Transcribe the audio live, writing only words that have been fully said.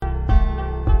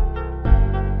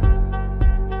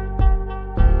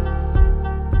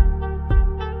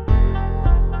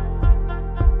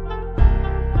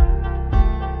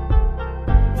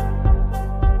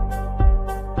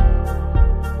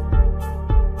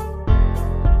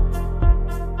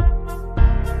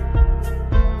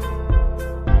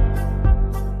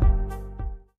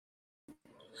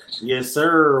Yes,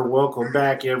 sir. Welcome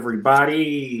back,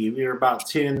 everybody. We're about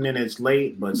 10 minutes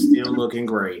late, but still looking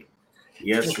great.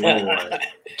 Yes, Lord.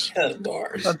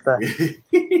 Bars. What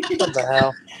the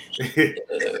hell?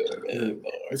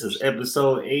 This is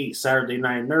episode 8, Saturday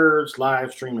Night Nerds,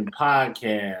 live streaming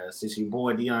podcast. It's your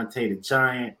boy Deontay the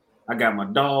Giant. I got my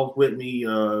dog with me,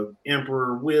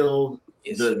 Emperor Will,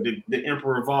 Yes, the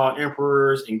Emperor of all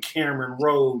emperors, and Cameron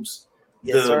Rhodes,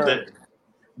 Yes, sir.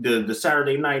 the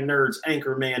Saturday Night Nerds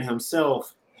anchor man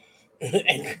himself.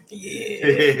 Yeah.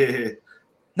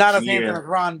 Not as Yeah. handsome as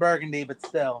Ron Burgundy, but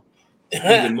still.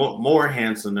 Even more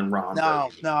handsome than Ron No,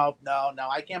 Burgundy.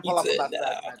 I can't pull up He about said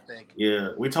that thing. Yeah,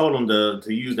 we told him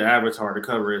to use the avatar to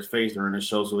cover his face during the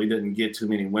show, so he didn't get too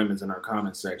many women's in our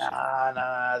comment section.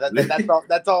 Nah.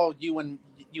 That's all you and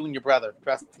your brother.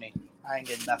 Trust me, I ain't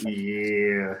getting nothing.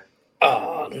 Yeah.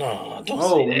 Oh no! Don't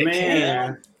Oh say that,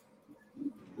 man. Cam.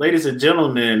 Ladies and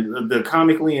gentlemen, the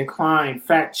comically inclined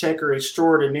fact checker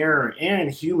extraordinaire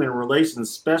and human relations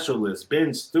specialist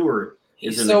Ben Stewart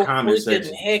is He's in so the comment freaking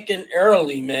section. heckin'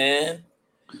 early, man.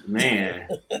 Man,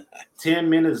 10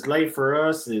 minutes late for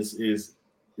us is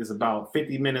about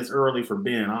 50 minutes early for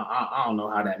Ben. I don't know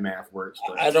how that math works.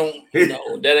 But. I don't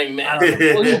know. That ain't math.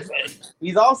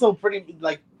 He's also pretty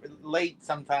late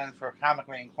sometimes for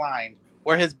comically inclined,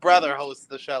 where his brother hosts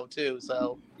the show too.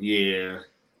 So Yeah.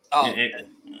 Oh,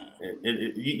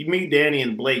 Me, Danny,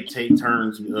 and Blake take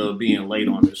turns being late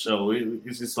on the show.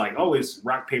 It's just like, oh, it's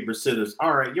rock, paper, scissors.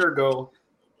 All right, your go.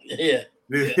 yeah.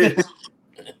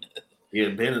 Yeah,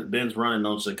 Ben's running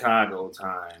on Chicago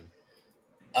time.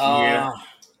 Nice.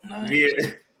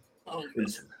 Yeah. Okay.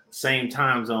 It's same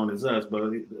time zone as us,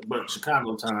 but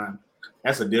Chicago time,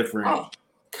 that's a different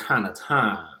kind of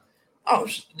time. Oh,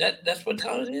 that's what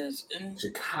time it is in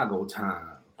Chicago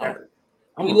time.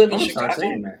 We live in I'm Chicago? start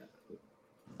saying that.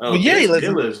 Well, yeah, he lives.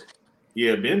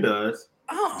 Ben does.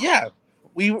 Oh, yeah,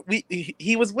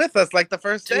 he was with us like the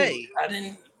first day. I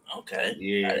didn't. Okay.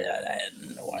 Yeah. I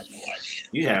had no idea.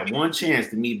 You had one chance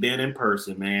to meet Ben in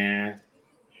person, man.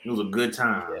 It was a good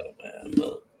time. Yeah, man.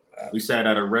 Look, we sat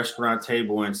at a restaurant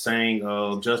table and sang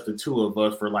just the two of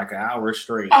us for like an hour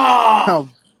straight. Oh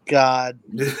God.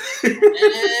 Man.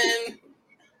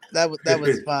 That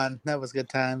was fun. That was good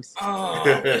times. Oh,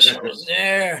 I wish I was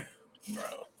there, bro.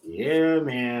 Yeah,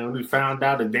 man. We found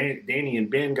out that Danny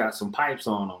and Ben got some pipes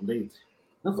on them.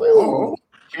 I was like, oh,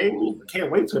 okay.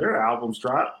 Can't wait till their albums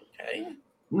drop. Okay.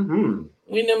 Mm-hmm.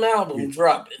 When them albums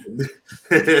dropping?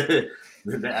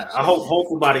 I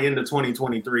hopefully by the end of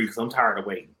 2023 because I'm tired of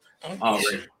waiting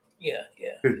already. Yeah.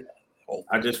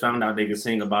 I just found out they could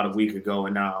sing about a week ago,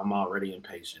 and now I'm already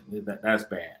impatient. That's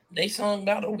bad. They sung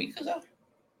about a week ago.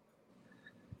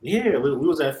 Yeah, we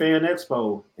was at Fan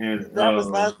Expo, and that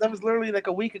was literally like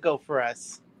a week ago for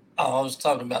us. Oh, I was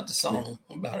talking about the song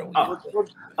about a week ago.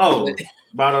 Oh,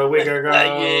 about a week ago.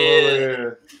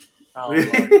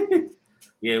 Yeah.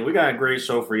 Yeah, we got a great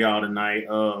show for y'all tonight.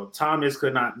 Thomas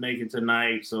could not make it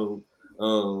tonight, so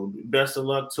best of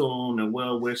luck to him and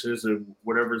well wishes of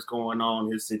whatever's going on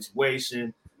in his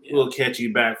situation. Yeah. We'll catch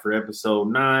you back for episode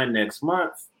 9 next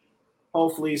month.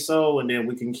 Hopefully so, and then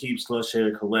we can keep Slush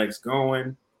Head Collects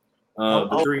going.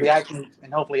 Hopefully I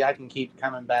can keep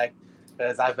coming back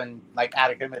because I've been like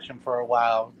out of commission for a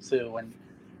while too, and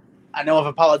I know I've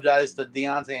apologized to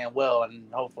Deontay and Will, and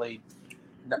hopefully,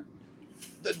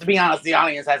 to be honest, the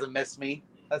audience hasn't missed me.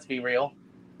 Let's be real.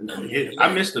 I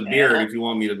missed the beard. If you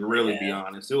want me to really be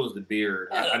honest, it was the beard.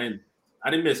 I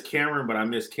didn't miss Cameron, but I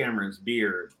missed Cameron's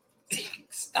beard.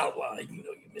 Stop lying. You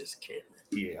know you miss Cameron.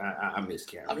 Yeah, I miss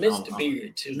Cameron. I miss the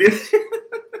beard too.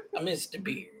 I miss the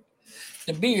beard.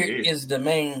 The beard is the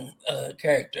main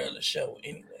character of the show,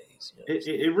 anyways. You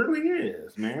know it really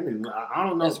is, man. I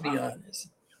don't know. Let's be honest.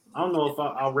 I don't know if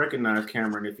I'll recognize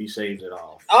Cameron if he shaves it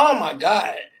off. Oh my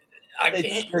God, I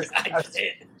can't.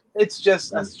 It's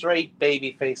just a straight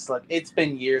baby face look. It's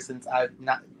been years since I've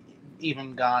not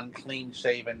even gone clean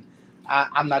shaven.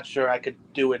 I'm not sure I could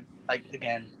do it like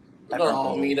again. We're gonna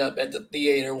all meet up at the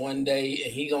theater one day,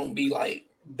 and he gonna be like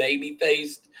baby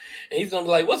faced, and he's gonna be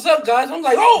like, "What's up, guys?" I'm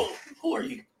like, "Oh, who are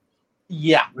you?"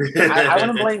 Yeah, I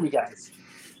wouldn't blame you guys.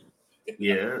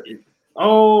 Yeah.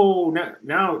 Oh,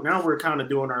 now we're kind of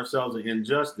doing ourselves an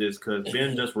injustice because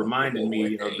Ben just reminded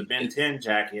me of the Ben 10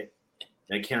 jacket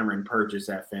that Cameron purchased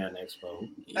at Fan Expo.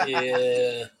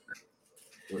 Yeah.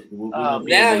 Now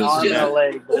he's just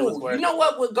you know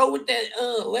what would go with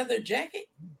that leather jacket?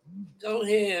 Go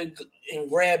ahead and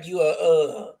grab you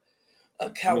a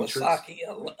Kawasaki,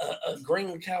 a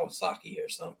green Kawasaki or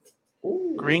something.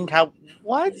 Ooh. Green cow?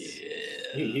 What?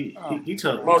 Yeah. He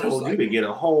told you to get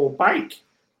a whole bike.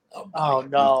 Oh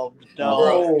no,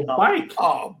 bro, bike.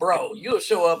 Oh, bro, you'll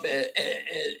show up at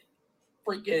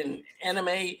freaking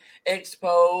Anime Expo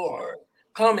or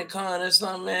Comic Con or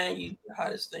something, man. You the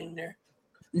hottest thing there.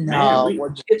 No,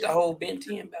 man, get the whole Ben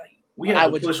 10 value. We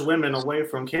had to push women away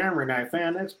from Cameron at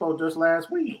Fan Expo just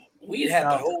last week. We'd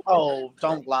have the whole. Oh,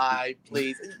 don't lie,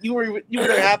 please. You were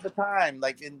there half the time.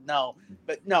 Like, no,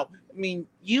 but no. I mean,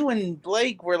 you and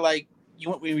Blake were like,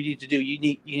 what we need to do? You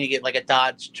need to get like a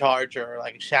Dodge Charger or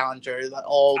like a Challenger,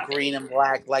 all green and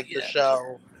black, like the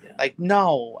show. Yeah. Like,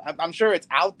 no, I'm sure it's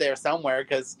out there somewhere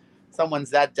because someone's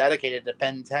that dedicated to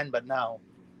Ben 10. But no,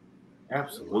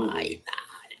 absolutely.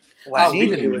 What I need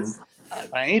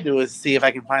to do is see if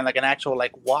I can find like an actual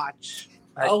like watch.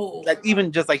 That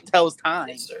even just like tells time.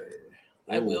 Yes, sir.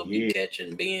 I will be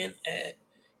catching Ben at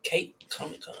Cape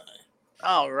Comic Con.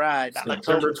 All right.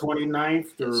 September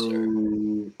 29th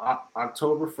through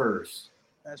October 1st.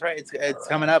 That's right. It's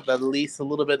coming up at least a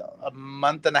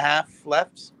month and a half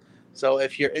left. So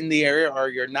if you're in the area or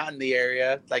you're not in the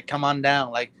area, like come on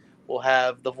down. Like we'll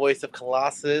have the voice of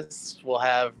Colossus. We'll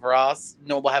have Ross.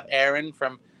 No, we'll have Aaron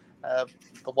from The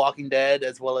Walking Dead,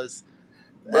 as well as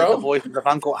the voices of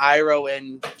Uncle Iroh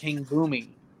and King Boomy.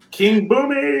 King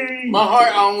Boomy! My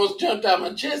heart almost jumped out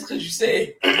my chest because you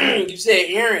said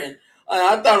Aaron.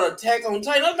 I thought Attack on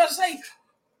Titan. I was about to say.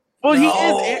 Well, he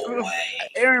is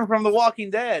Aaron from The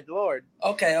Walking Dead. Lord.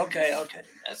 Okay.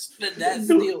 That's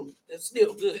still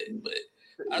good, but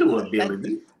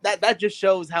that just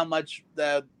shows how much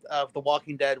the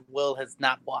Walking Dead Will has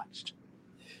not watched.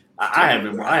 I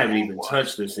haven't even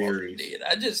touched the series.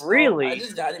 I just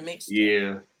got it mixed.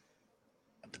 Yeah.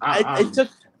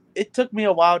 It took me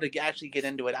a while to actually get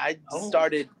into it. I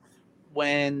started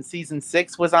when season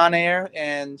 6 was on air,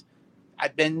 and I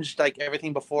binged like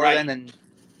everything before then, and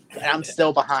I'm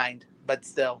still behind, but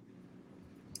still.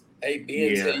 Hey,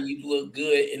 Ben said you look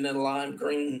good in the lime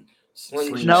green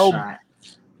slingshot.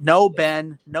 No,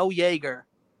 Ben. No Jaeger.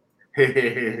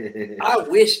 I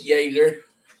wish Jaeger.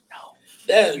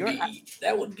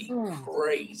 That would be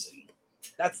crazy.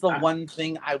 That's the one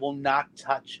thing I will not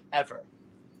touch ever.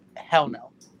 Hell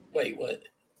no. Wait, what?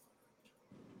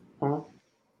 Huh?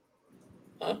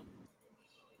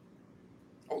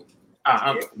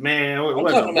 Man, I'm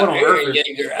talking about Aaron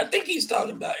Yeager. I think he's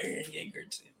talking about Aaron Yeager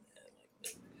too.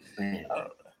 Man.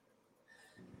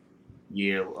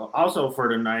 Yeah. Also for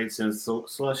tonight, since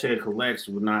Slushhead Collects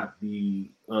will not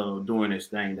be doing his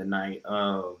thing tonight,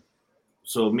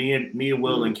 so me and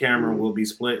Will and Cameron will be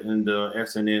splitting the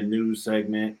SNN news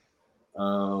segment,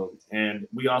 and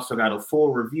we also got a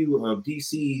full review of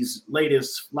DC's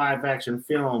latest live-action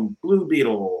film, Blue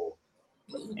Beetle,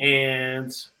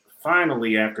 and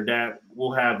finally after that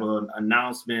we'll have an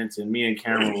announcement, and me and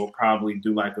Cameron will probably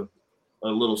do like a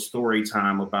little story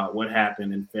time about what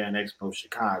happened in Fan Expo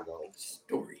Chicago.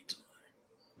 Story time.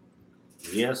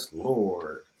 Yes,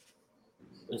 Lord.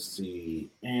 Let's see.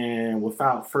 And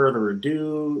without further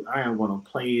ado, I am going to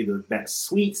play that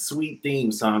sweet, sweet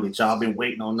theme song that y'all been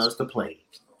waiting on us to play.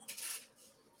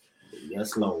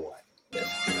 Yes, Lord. Is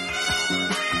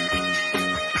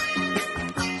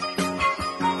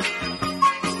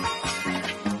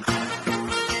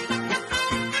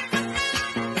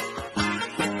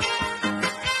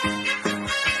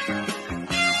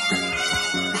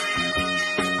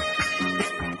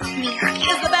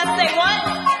the best thing what?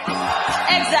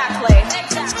 Exactly.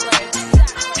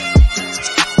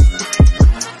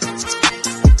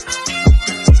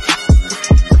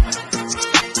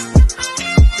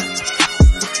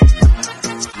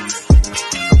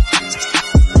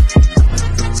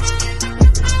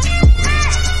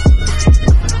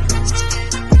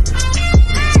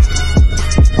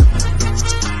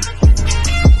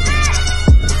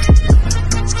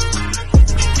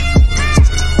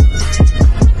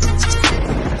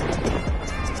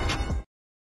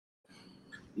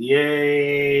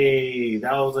 Yay!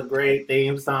 That was a great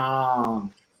theme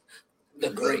song.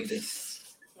 The greatest.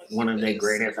 One of the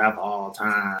greatest of all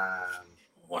time.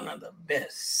 One of the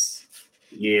best.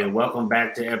 Yeah, welcome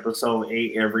back to episode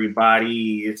 8,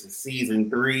 everybody. It's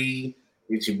season 3.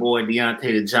 It's your boy Deontay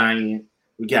the Giant.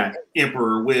 We got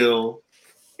Emperor Will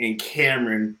and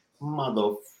Cameron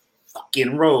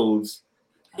motherfucking Rhodes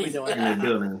in the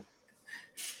building.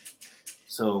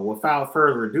 So without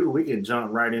further ado, we can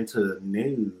jump right into the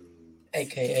news.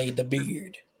 AKA the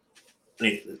beard.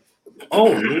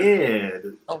 Oh, yeah.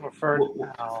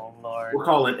 Oh, Lord. We'll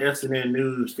call it SNN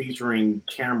News featuring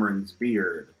Cameron's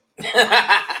beard.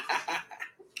 They're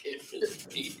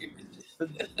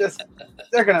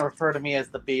going to refer to me as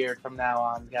the beard from now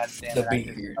on. God damn it. The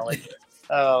beard.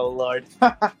 Oh, Lord.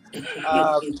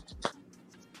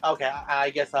 Okay, I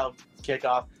guess I'll kick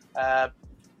off.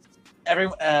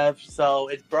 So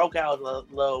it broke out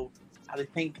low. I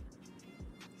think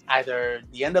either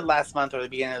the end of last month or the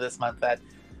beginning of this month that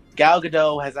Gal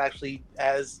Gadot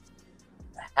has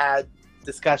had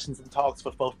discussions and talks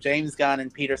with both James Gunn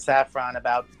and Peter Safran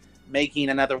about making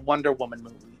another Wonder Woman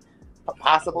movie,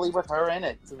 possibly with her in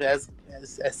it as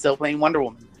still playing Wonder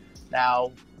Woman.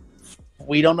 Now,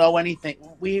 we don't know anything.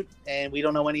 We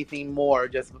don't know anything more.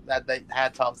 Just that they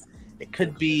had talks. It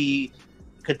could be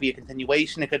a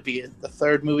continuation. It could be the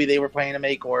third movie they were planning to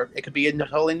make, or it could be a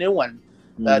totally new one.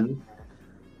 But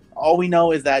all we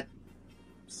know is that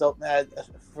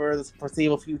for the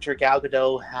foreseeable future, Gal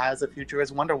Gadot has a future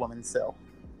as Wonder Woman still,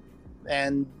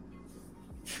 and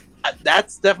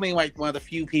that's definitely like one of the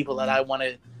few people that I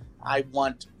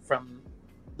want from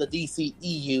the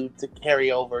DCEU to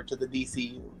carry over to the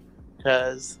DCU,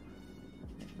 because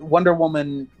Wonder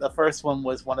Woman, the first one,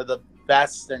 was one of the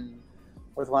best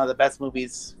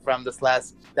movies from this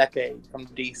last decade from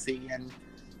DC, and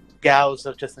Gal's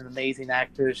just an amazing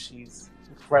actor. She's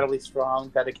incredibly strong,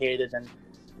 dedicated, and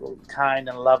kind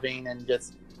and loving, and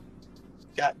just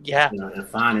and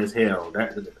fine as hell.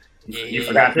 You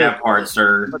forgot that part,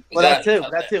 sir. Well, that too.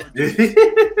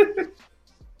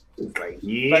 It's like,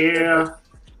 yeah.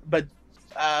 But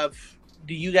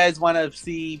do you guys want to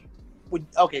see? Would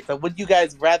you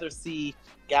guys rather see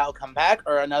Gal come back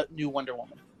or a new Wonder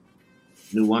Woman?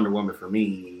 New Wonder Woman for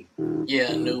me.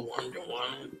 Yeah, new Wonder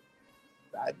Woman.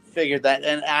 I figured that,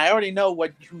 and I already know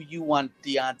who you want,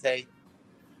 Deontay.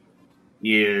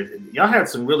 Yeah, y'all had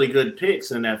some really good picks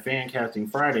in that Fan Casting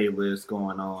Friday list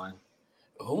going on.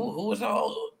 Who was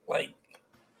all like?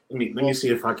 Let me see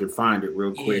if I can find it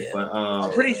real quick. Yeah. But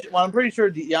I'm pretty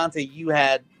sure, Deontay, you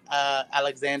had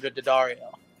Alexandra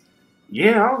Daddario.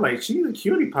 Yeah, I was like, she's a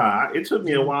cutie pie. It took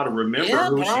me a while to remember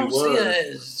who she was. See her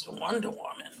as Wonder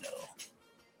Woman though.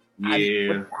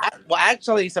 Yeah.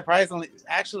 Actually, surprisingly,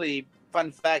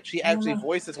 fun fact, she actually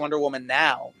voices Wonder Woman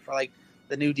now for like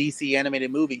the new DC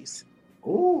animated movies.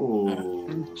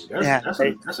 Ooh,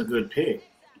 that's a good pick.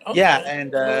 Okay. Yeah,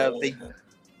 and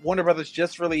Warner Brothers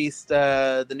just released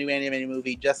the new animated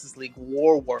movie Justice League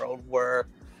War World, where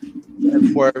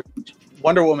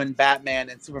Wonder Woman, Batman,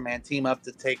 and Superman team up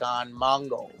to take on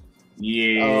Mongol.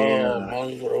 Yeah,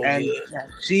 Mongol, and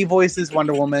she voices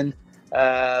Wonder Woman.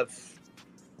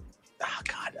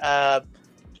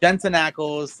 Jensen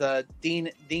Ackles,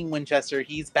 Dean Winchester,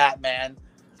 he's Batman.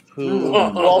 Who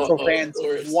also fans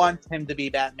want him to be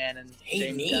Batman in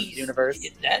James Gunn's universe.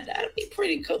 That'd be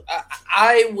pretty cool.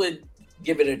 I would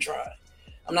give it a try.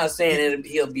 I'm not saying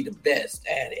he'll be the best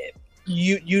at it.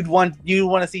 You'd want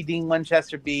to see Dean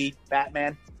Winchester be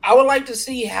Batman? I would like to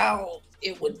see how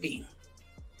it would be.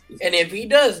 And if he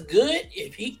does good,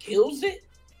 if he kills it,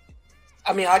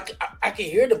 I mean, I can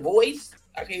hear the voice.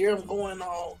 I can hear him going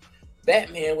all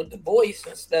Batman with the voice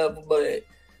and stuff, but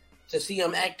to see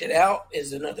him act it out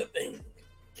is another thing.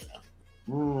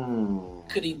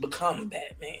 Could he become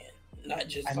Batman, not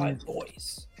just by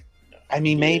voice? I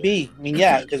mean, maybe. I mean,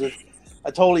 yeah, because it's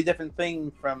a totally different thing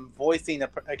from voicing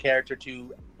a character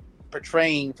to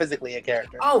portraying physically a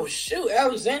character. Oh shoot,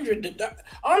 Alexandra!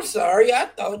 I'm sorry. I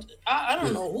thought I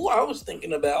don't know who I was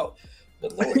thinking about.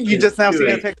 You just now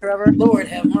seen a picture of her? Lord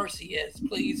have mercy, yes,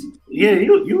 please. Yeah,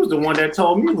 you was the one that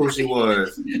told me who she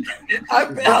was.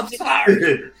 I'm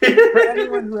sorry. For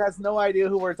anyone who has no idea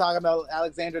who we're talking about,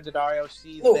 Alexandra Daddario,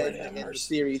 she's been in the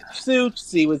series Suits.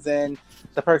 She was in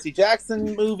the Percy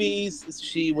Jackson movies.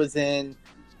 She was in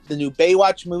the new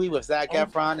Baywatch movie with Zac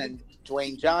Efron and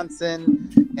Dwayne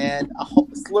Johnson, and a whole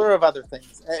slur of other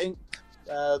things.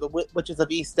 The Witches of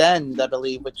East End, I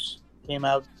believe, which came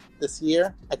out this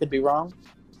year. I could be wrong.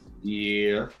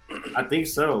 Yeah, I think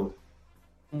so.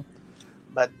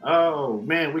 But oh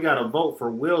man, we got to vote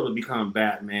for Will to become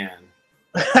Batman.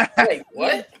 Wait,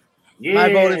 what? Yeah,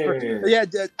 my vote is for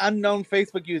unknown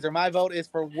Facebook user. My vote is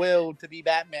for Will to be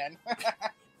Batman.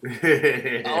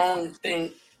 I don't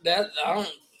think that.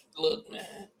 Look,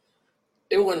 man.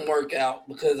 It wouldn't work out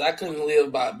because I couldn't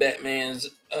live by Batman's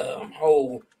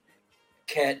whole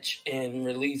catch and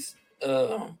release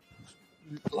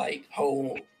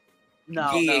whole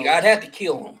gig. I'd have to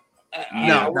kill him.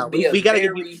 We gotta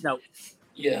get you. No,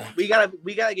 yeah, we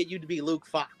gotta get you to be Luke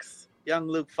Fox, young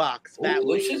Luke Fox.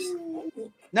 Lucius?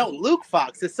 No, Luke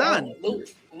Fox, his son. Luke,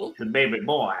 the baby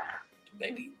boy.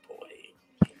 Baby boy.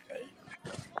 Okay.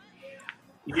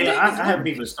 Yeah, I haven't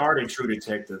even started True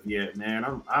Detective yet, man.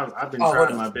 I've been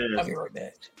trying my best. I'll be right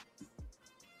back.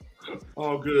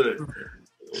 All good.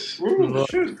 Ooh,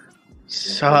 shoot.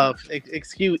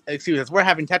 Excuse us. We're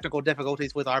having technical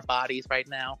difficulties with our bodies right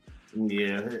now.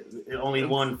 Yeah, only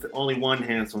one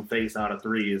handsome face out of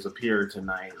 3 has appeared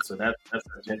tonight, so that's a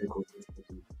technical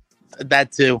difficulty.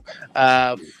 That too.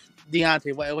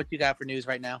 Deontay, what you got for news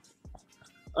right now?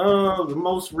 The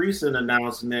most recent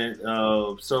announcement.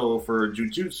 So for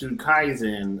Jujutsu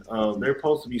Kaisen, they're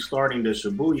supposed to be starting the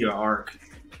Shibuya arc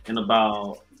in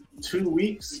about 2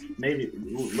 weeks, maybe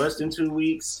less than 2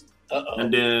 weeks.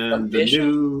 And then the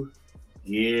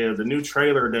new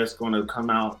trailer that's going to come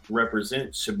out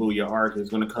represent Shibuya arc is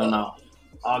going to come out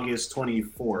August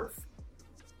 24th.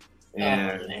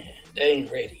 And man, they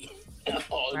ain't ready. They ain't ready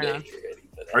for that.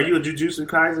 Are you a Jujutsu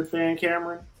Kaisen fan,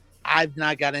 Cameron? I've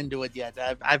not got into it yet.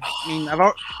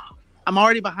 I'm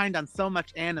already behind on so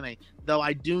much anime, though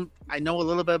I know a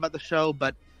little bit about the show,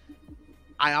 but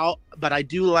I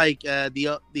do like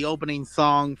the opening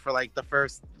song for like the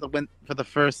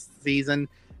first season.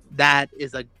 That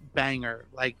is a banger,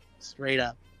 like straight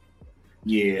up.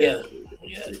 Yeah.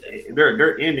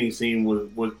 Their ending scene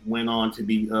went on to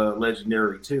be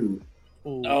legendary too.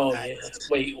 Ooh, nice. Yeah.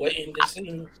 Wait, what ending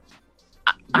scene?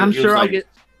 I'm sure I'll get.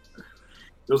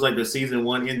 It was like the season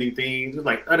 1 ending theme. It was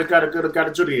like, I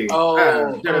gotta Judy.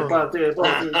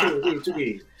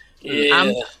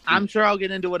 Yeah. I'm sure I'll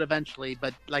get into it eventually,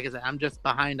 but like I said, I'm just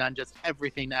behind on just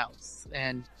everything else.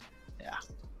 And yeah.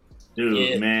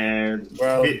 Dude, man.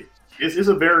 Bro. It's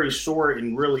a very short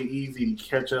and really easy to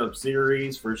catch up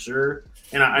series for sure.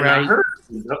 And I heard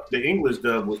the English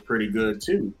dub was pretty good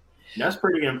too. That's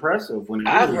pretty impressive.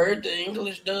 I've heard the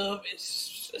English dub.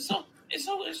 It's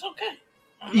okay.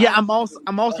 Yeah, I'm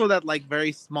also that like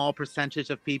very small percentage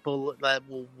of people that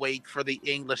will wait for the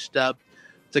English dub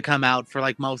to come out for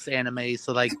like most anime,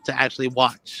 so like to actually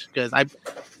watch, because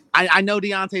I know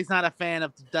Deontay's not a fan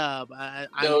of the dub.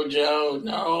 Gojo,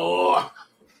 no.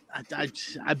 I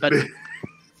bet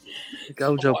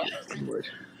Gojo.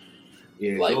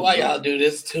 Yeah, like why y'all do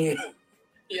this to me?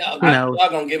 Y'all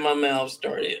gonna get my mouth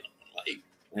started.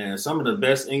 And some of the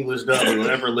best English dub you'll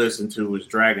ever listen to is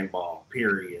Dragon Ball,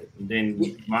 period. And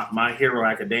then My Hero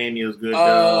Academia is good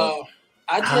dub.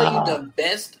 I tell you the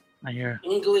best I hear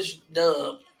English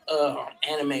dub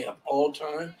anime of all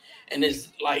time, and it's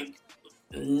like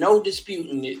no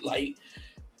disputing it. Like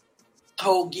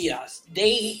Code Geass,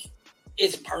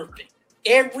 it's perfect.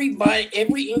 Every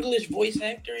English voice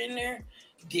actor in there,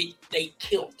 they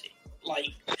killed it.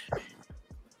 Like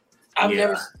I've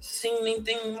never seen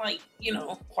anything like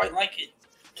quite like it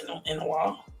in a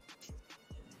while.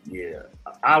 Yeah,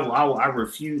 I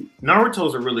refute.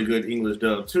 Naruto's a really good English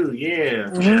dub too. Yeah.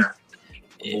 Mm-hmm.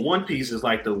 But One Piece is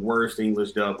like the worst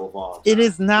English dub of all time. It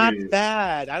is not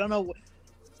bad. I don't know.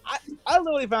 I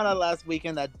literally found out last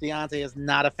weekend that Deontay is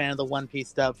not a fan of the One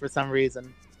Piece dub for some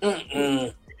reason.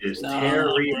 It's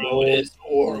terrible. Bro, it's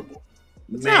horrible.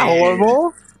 It's not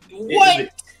horrible. What?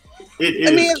 I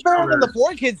mean, it's better than the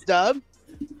 4Kids dub.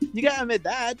 You gotta admit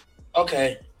that.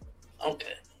 Okay.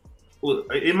 Well,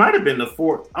 it might have been the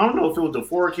 4. I don't know if it was the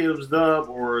 4Kids dub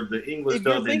or the English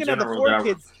dub in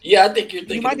general. Yeah, I think you're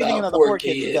thinking about the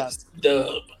 4Kids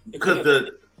dub. Because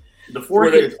the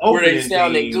 4Kids opening where they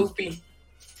sounded goofy.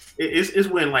 It's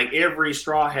when like every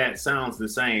Straw Hat sounds the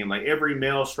same. Like every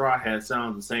male Straw Hat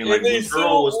sounds the same. Like when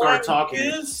Zoro would start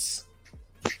talking,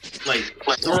 like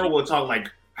Zoro would talk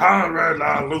like, "How did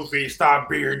Luffy stop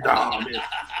being dumb?"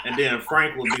 And then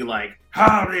Frank would be like,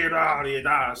 "How did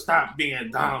stop being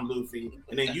dumb, Luffy?"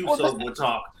 And then Usopp would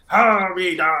talk, "How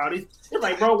did?" It's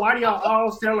like, bro, why do y'all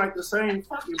all sound like the same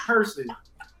fucking person?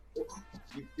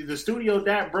 Is the studio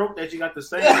that broke that you got the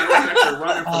same voice actor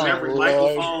running from every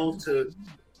microphone to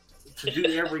do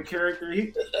every character?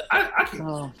 He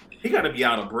got to be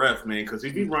out of breath, man. Because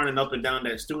if he's running up and down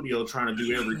that studio trying to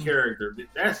do every character,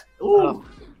 that's ooh.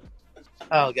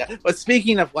 Oh god! But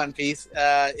speaking of One Piece,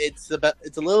 we're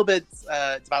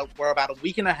about a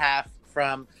week and a half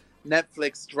from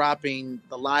Netflix dropping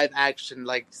the live action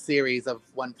series of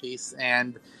One Piece,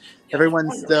 and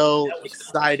everyone's still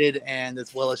excited, and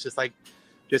as well as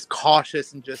just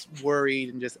cautious and just worried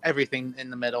and just everything in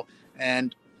the middle.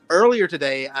 And earlier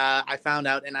today, I found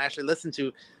out, and I actually listened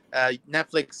to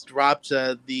Netflix dropped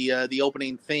the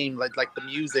opening theme, like the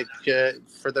music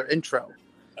for their intro.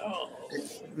 Oh.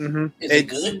 Mm-hmm. Is it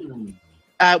good?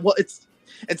 Well, it's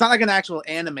not like an actual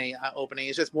anime opening.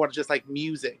 It's just more just like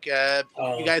music.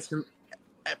 You guys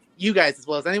as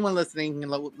well as anyone listening can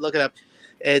look it up.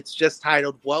 It's just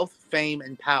titled "Wealth, Fame,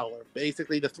 and Power."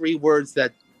 Basically, the 3 words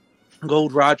that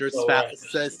Gold Roger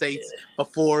states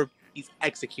before he's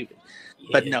executed. Yeah.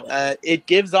 But no, it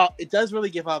does really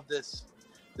give off this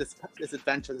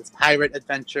adventure, this pirate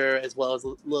adventure, as well as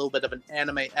a little bit of an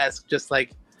anime-esque, just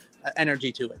like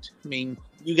energy to it. I mean,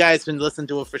 you guys can listen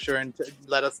to it for sure and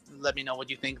let me know what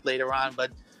you think later on.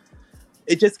 But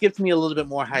it just gives me a little bit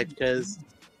more hype because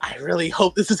I really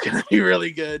hope this is going to be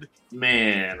really good.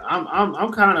 Man,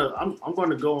 I'm going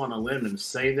to go on a limb and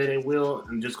say that it will.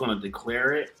 I'm just going to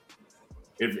declare it.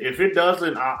 If it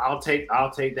doesn't, I'll take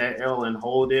that L and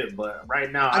hold it. But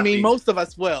right now, I mean, most of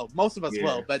us will. Most of us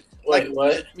will. But like,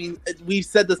 what? I mean, we've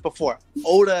said this before.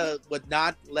 Oda would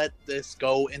not let this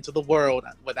go into the world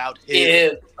without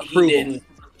his approval.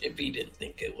 If he didn't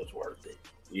think it was worth it.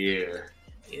 Yeah.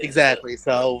 Exactly.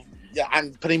 So yeah,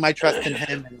 I'm putting my trust in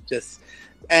him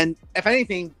and if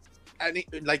anything, I think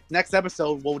like next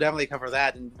episode we'll definitely cover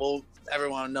that and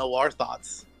everyone know our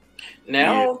thoughts.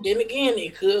 Now, then again,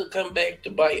 it could come back to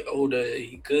bite Oda.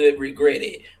 He could regret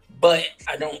it, but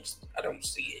I don't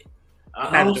see it.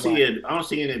 I don't see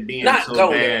it being Not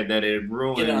so bad that it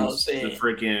ruins the saying?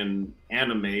 Freaking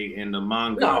anime and the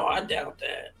manga. No, I doubt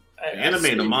that. The anime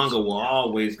and the manga will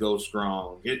always go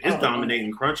strong. It's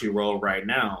dominating Crunchyroll right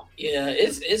now. Yeah,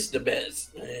 it's the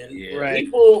best, man. Yeah.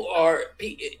 Right.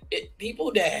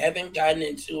 People that haven't gotten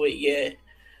into it yet.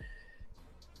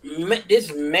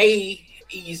 This may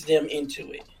ease them into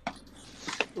it.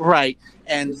 Right,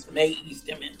 and this may ease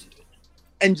them into it.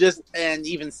 And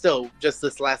even still, just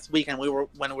this last weekend,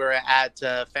 when we were at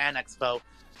Fan Expo,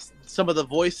 some of the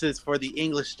voices for the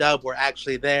English dub were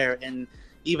actually there, and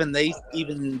even they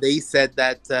said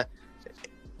that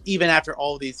even after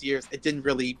all these years, it didn't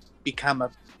really become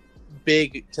a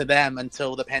big to them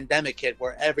until the pandemic hit,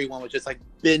 where everyone was just like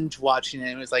binge watching it.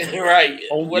 It was like, right,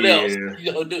 what else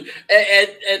you gonna do?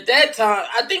 At that time,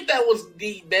 I think that was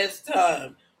the best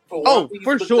time.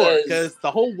 For sure, because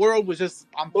the whole world was just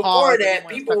on pause. Before that,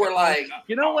 people were like,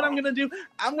 you know what I'm gonna do?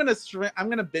 I'm gonna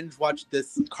binge watch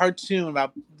this cartoon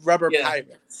about rubber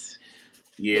pirates.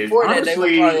 Yeah, before that, they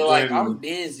were probably like, I'm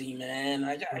busy, man.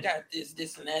 I got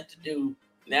this, and that to do.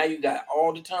 Now you got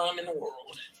all the time in the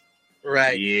world.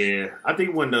 Right. Yeah. I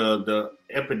think when the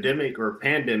epidemic or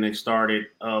pandemic started,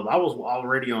 I was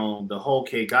already on the Whole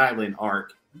Cake Island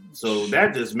arc. So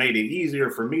that just made it easier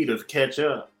for me to catch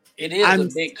up. It is a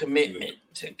big commitment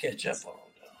to catch up on.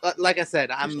 Like I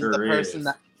said, I'm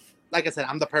the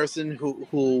person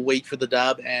who wait for the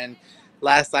dub, and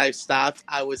last I stopped,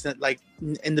 I was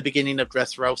in the beginning of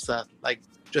Dressrosa, like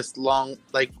just long,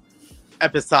 like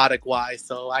episodic wise.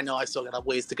 So I know I still got a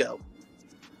ways to go.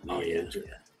 Oh yeah.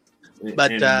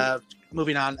 But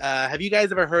moving on, have you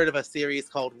guys ever heard of a series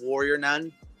called Warrior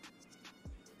Nun?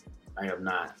 I have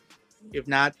not. If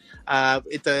not,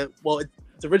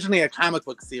 it's originally a comic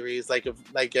book series, like an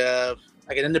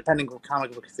independent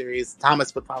comic book series.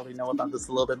 Thomas would probably know about this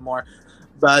a little bit more,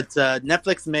 but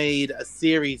Netflix made a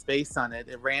series based on it.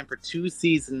 It ran for 2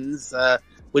 seasons,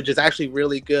 which is actually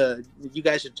really good. You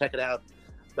guys should check it out.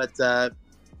 But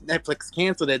Netflix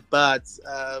canceled it. But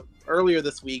earlier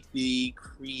this week, the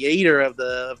creator of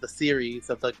the series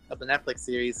of the Netflix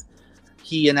series,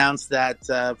 he announced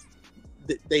that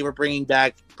they were bringing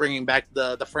back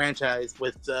the franchise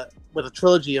with a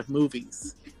trilogy of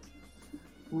movies.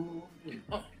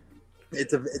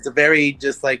 It's a very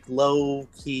just like low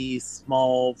key,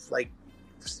 small like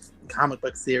comic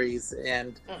book series,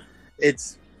 and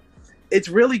it's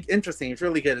really interesting. It's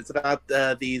really good. It's about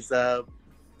these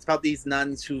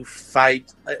nuns who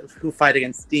fight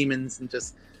against demons and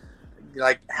just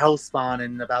like hellspawn,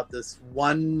 and about this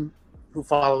one who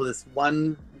follow this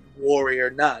one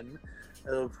warrior nun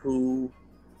of who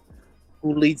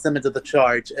leads them into the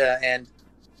charge, and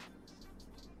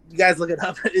you guys look it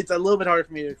up. It's a little bit hard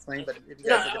for me to explain, but if you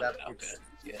guys look it up,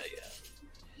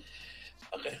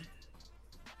 okay.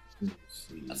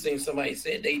 I seen somebody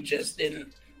said they just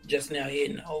now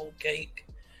hitting Whole Cake.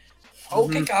 Whole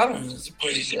Cake Island is a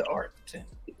pretty good art too.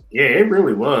 Yeah, it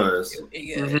really was. It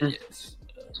is.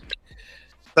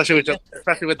 Especially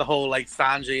with the whole like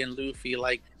Sanji and Luffy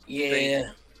thing.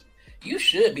 You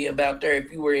should be about there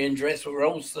if you were in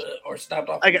Dressrosa or stopped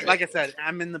off. Like I said,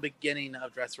 I'm in the beginning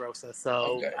of Dressrosa,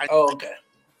 so okay.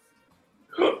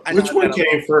 Which one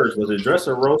came first? Was it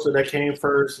Dressrosa that came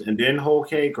first and then Whole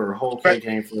Cake, or Whole Cake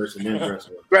came first and then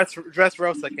Dressrosa?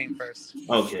 Dressrosa came first.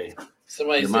 Okay.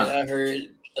 Somebody said I heard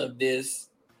of this.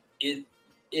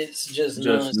 It's just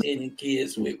nuns hitting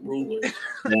kids with rulers.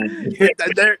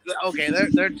 They're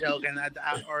joking,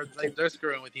 or like they're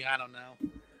screwing with you. I don't know.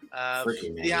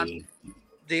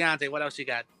 Deontay, what else you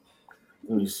got?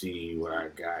 Let me see what I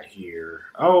got here.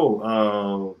 I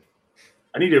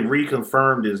need to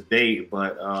reconfirm this date,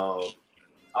 but all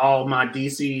my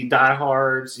DC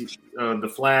diehards,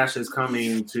 The Flash is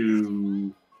coming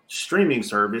to streaming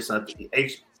service. I think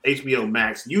HBO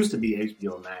Max used to be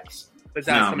HBO Max. But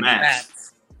now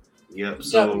Max. Yep.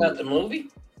 You talking about the movie?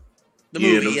 The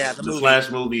movie. Flash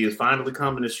movie is finally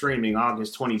coming to streaming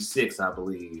August 26th, I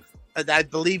believe. I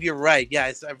believe you're right. Yeah,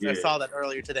 I saw that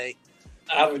earlier today.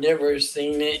 I've never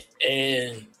seen it,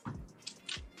 and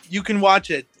you can watch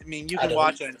it. I mean, you can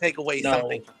watch it and take away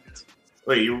something.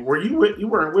 Wait, you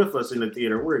weren't with us in the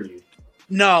theater, were you?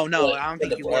 No, I don't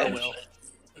think you were, Will.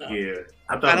 No. Yeah,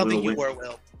 I don't think you were,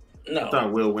 Will. No, I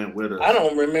thought Will went with us. I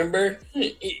don't remember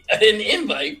an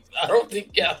invite. I don't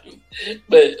think,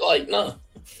 but like, no,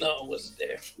 I wasn't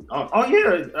there. Oh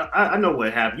yeah, I know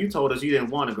what happened. You told us you didn't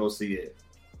want to go see it.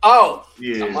 Oh,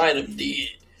 yeah, I might have did.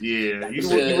 Yeah,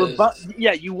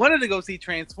 you wanted to go see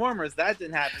Transformers. That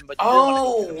didn't happen, but we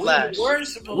were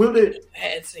supposed to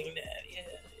have seen that.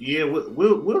 Yeah,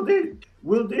 Will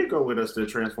did go with us to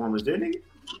Transformers, didn't he?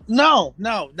 No,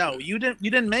 you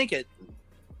didn't make it.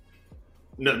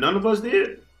 No, none of us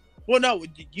did. Well, no,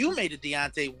 you made it,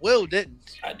 Deontay. Will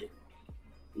didn't. I did.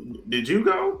 Did you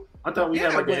go? I thought we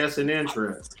had like an SNN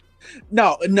trip.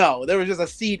 No, there was just a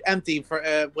seat empty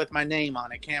for with my name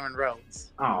on it, Cameron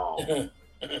Rhodes. Oh.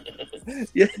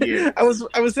 yeah. I was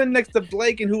sitting next to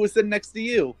Blake, and who was sitting next to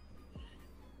you?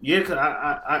 Yeah, cause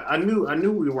I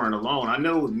knew we weren't alone. I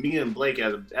know me and Blake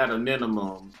at a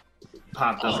minimum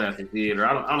popped up at the theater.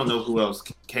 I don't know who else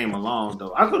came along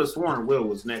though. I could have sworn Will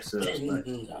was next to us, but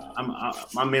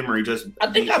my memory just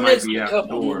I think I missed a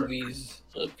couple movies,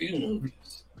 a few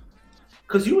movies.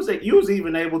 Cause you was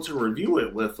even able to review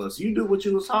it with us. You knew what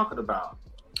you was talking about.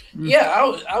 Yeah,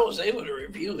 I was able to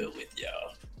review it with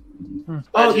y'all.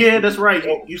 Oh yeah, that's right.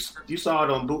 You saw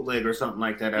it on bootleg or something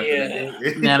like that.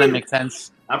 Yeah, that makes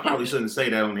sense. I probably shouldn't say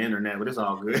that on the internet, but it's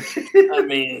all good. I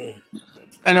mean,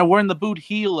 and we're in the boot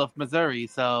heel of Missouri,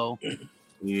 so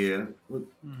yeah,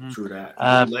 true that.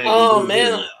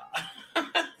 Man,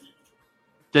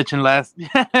 ditching last.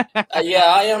 Yeah,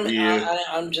 I am. Yeah.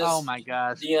 I'm just. Oh my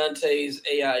gosh, Deontay's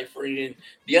AI friend.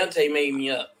 Deontay made me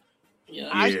up.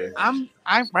 I'm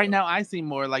right now. I seem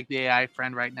more like the AI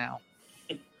friend right now.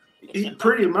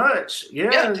 Pretty much,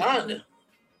 yeah, kinda.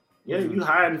 Yeah, you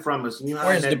hiding from us. And you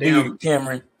where's the beard,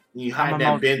 Cameron? You hide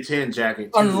that Ben 10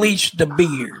 jacket. Too. Unleash the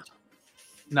beard.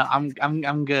 No,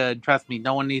 I'm good. Trust me,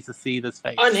 no one needs to see this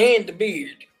face. Unhand the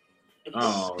beard.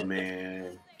 Oh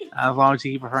man. As long as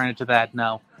you keep referring to that,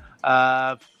 no.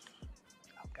 Oh god,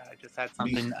 I just had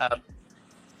something up.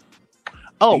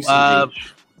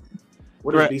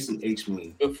 What does BCH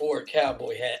mean? Before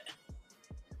cowboy hat.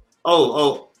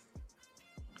 Oh.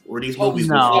 Were these movies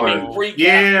before?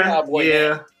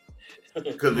 Yeah.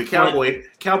 Because the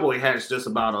cowboy hat's just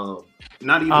about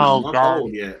not even a month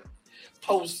old yet.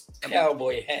 Post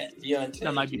cowboy hat, Deontay.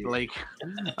 That might be Blake.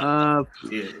 Yeah.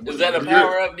 Is that a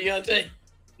power up, Deontay?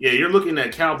 Yeah, you're looking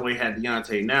at cowboy hat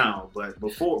Deontay now, but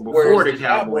before the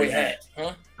cowboy hat.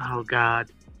 Huh? Oh God.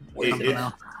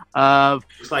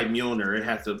 It's like Mjolnir.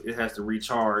 It has to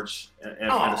recharge at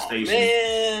a station.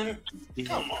 Man,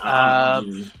 come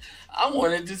on. I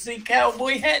wanted to see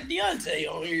cowboy hat Deontay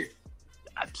on here.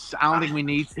 I don't think we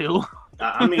need to.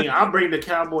 I mean, I'll bring the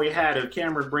cowboy hat if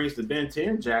Cameron brings the Ben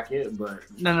 10 jacket, but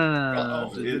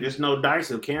no. It's no dice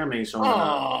if Cam ain't showing up.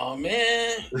 Oh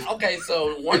man. Okay,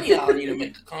 so one of y'all need to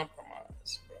make a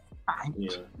compromise, bro.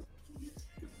 Yeah.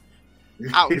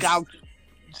 Ouch.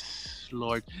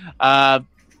 Lord.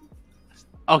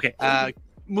 Okay.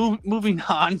 Moving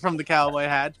on from the cowboy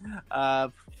hat.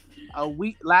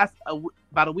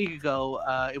 About a week ago,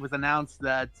 it was announced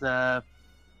that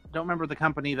don't remember the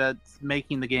company that's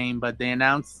making the game, but they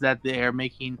announced that they're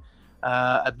making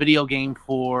a video game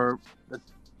for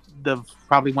the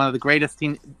probably one of the greatest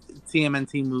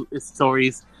TMNT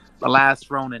stories, The Last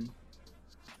Ronin.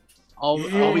 All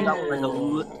we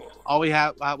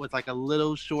got was like a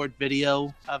little short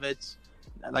video of it,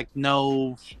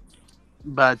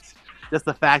 but just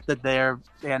the fact that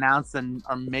they announced and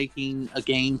are making a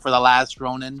game for The Last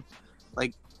Ronin,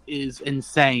 is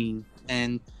insane.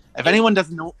 And if anyone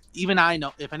doesn't know, even I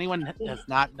know, if anyone does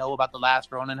not know about The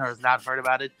Last Ronin or has not heard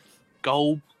about it,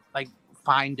 go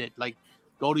find it.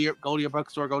 Go to your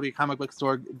bookstore, go to your comic book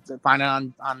store, find it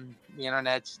on the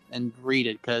internet and read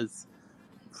it,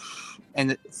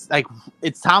 and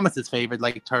it's Thomas's favorite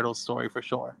turtle story for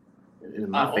sure. It's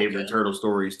my favorite turtle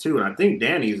stories too, and I think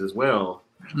Danny's as well.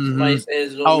 Somebody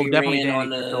says definitely Danny on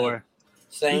for sure.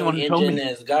 Same engine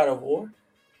as God of War.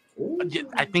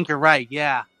 I think you're right.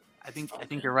 Yeah, I think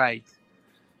you're right.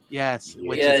 Yes.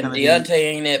 Deontay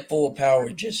ain't at full power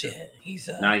just yet. He's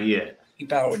not yet. He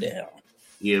powered down.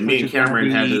 Yeah, me and Cameron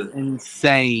had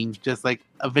insane. Just like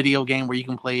a video game where you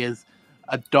can play as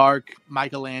a dark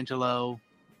Michelangelo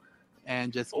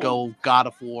and just go God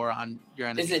of War on your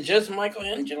enemy. Is it just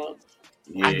Michelangelo?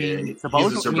 Yeah, I mean, he's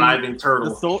a surviving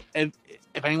turtle.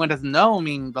 If anyone doesn't know, I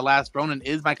mean, the last Ronin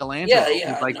is Michelangelo.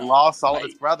 Yeah, Who's lost all of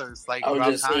his brothers. I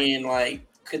was just saying,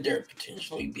 could there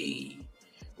potentially be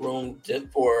room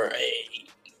for a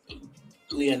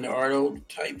Leonardo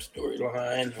type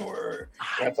storyline or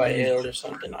Raphael or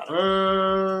something? I don't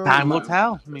know. Time will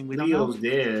tell. I mean, we Leo's don't know.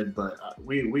 dead, but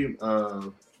we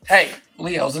Hey,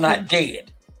 Leo's not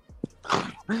dead.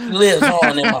 He lives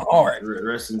on in my heart.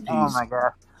 Rest in peace. Oh my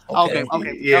god. Okay.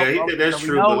 Yeah, that's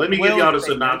true. But let me give y'all the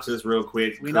synopsis real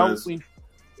quick. Because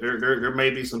there may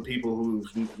be some people who's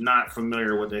not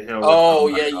familiar with the hell. Oh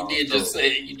yeah, you did just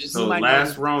say it. You just so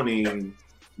last Ronin,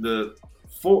 the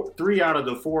 3 out of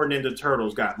the 4 Ninja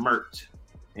Turtles got murked,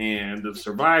 and the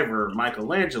survivor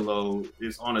Michelangelo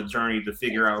is on a journey to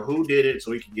figure out who did it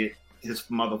so he can get his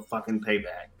motherfucking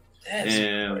payback. That's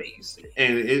crazy.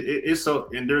 And it's so,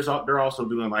 and they're also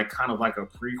doing kind of a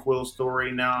prequel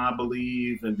story now, I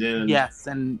believe, and then yes,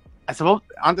 and I suppose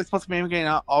aren't they supposed to be making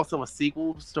also a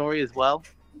sequel story as well?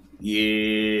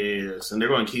 Yes, and they're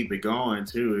going to keep it going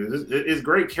too. It's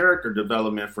great character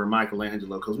development for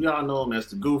Michelangelo because we all know him as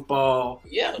the goofball.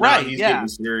 Yeah, right. He's getting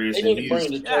serious. They need to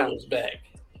bring the Turtles back.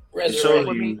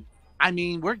 I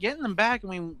mean, we're getting them back. I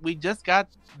mean, we just got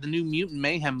the new Mutant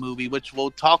Mayhem movie, which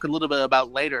we'll talk a little bit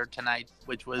about later tonight,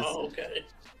 which was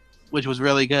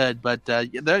really good. But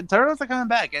the Turtles are coming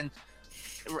back, and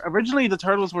originally the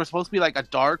Turtles were supposed to be a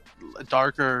darker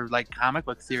comic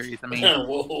book series. I mean,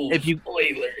 if you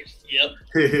spoilers, yep.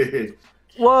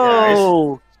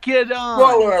 Whoa, get on!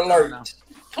 Spoiler alert!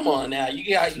 Come on now, you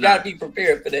got to be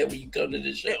prepared for that when you come to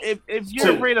the show. If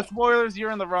you're afraid of spoilers,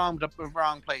 you're in the wrong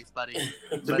place, buddy.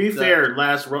 To be fair,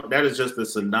 that is just the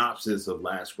synopsis of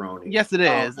Last Ronin. Yes, it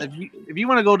is. If you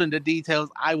want to go into the details,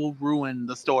 I will ruin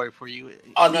the story for you.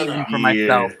 For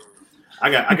myself. I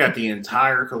got the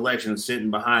entire collection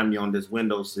sitting behind me on this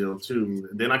windowsill too.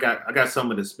 Then I got some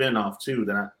of the spinoff too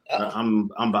that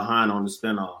I'm behind on the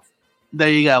spinoff. There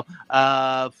you go.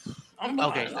 I'm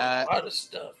behind on a lot of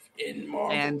stuff. In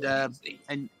Marvel,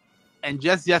 and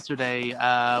just yesterday,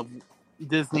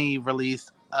 Disney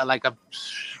released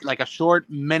a short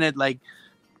minute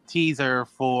teaser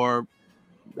for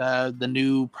the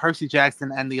new Percy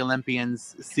Jackson and the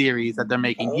Olympians series that they're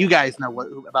making. You guys know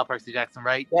about Percy Jackson,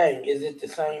 right? Dang, is it the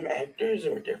same actors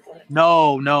or different?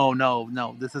 No.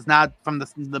 This is not from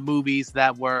the movies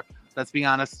that were, let's be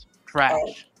honest,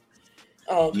 trash.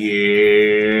 Oh.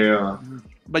 Yeah.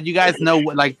 But you guys know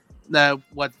what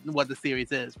the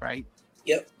series is, right?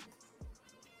 Yep.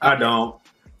 I don't.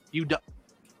 You don't.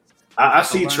 I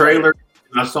see trailers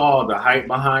and I saw the hype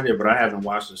behind it, but I haven't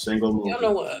watched a single movie. You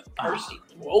know what, Percy?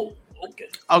 Whoa, okay.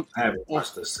 I haven't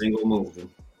watched a single movie.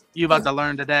 You about to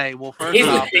learn today? Well, first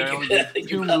off, there are only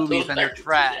 2 movies and they're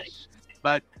trash.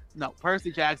 But no,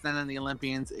 Percy Jackson and the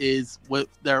Olympians is what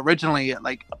they're originally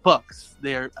books.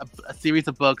 They're a series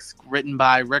of books written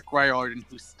by Rick Riordan,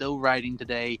 who's still writing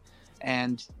today.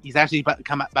 And he's actually about to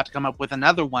come up with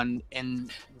another one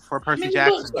for Percy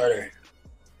Jackson.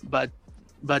 But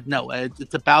no,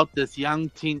 it's about this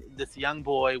young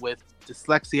boy with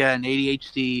dyslexia and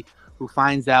ADHD who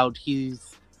finds out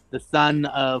he's the son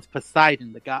of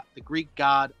Poseidon, the Greek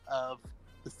god of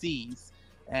the seas,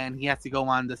 and he has to go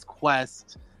on this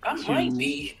quest.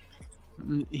 He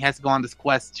has to go on this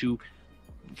quest to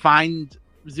find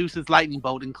Zeus's lightning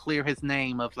bolt and clear his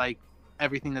name of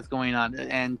everything that's going on,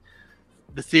 and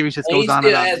the series just goes on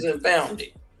and on. He still hasn't found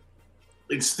it.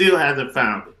 It still hasn't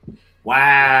found it.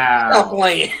 Wow. Stop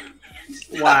playing.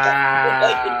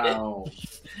 Wow.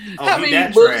 How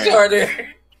many books are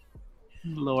there?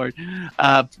 Lord.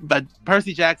 But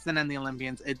Percy Jackson and the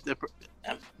Olympians,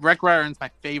 Rick Riordan's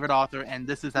my favorite author, and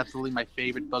this is absolutely my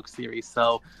favorite book series.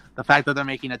 So the fact that they're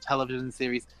making a television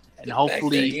series and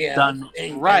hopefully done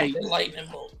right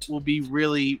will be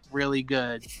really, really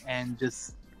good. And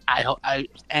just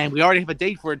and we already have a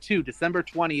date for it too, December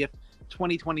 20th,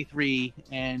 2023,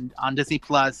 and on Disney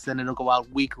Plus, and it'll go out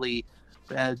weekly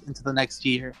into the next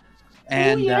year.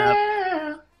 And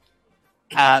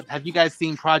have you guys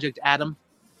seen Project Adam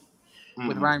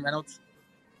with Ryan Reynolds?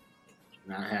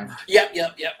 I have. Yep.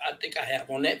 I think I have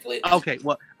on Netflix. Okay,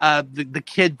 well, the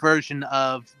kid version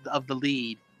of the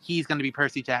lead, he's going to be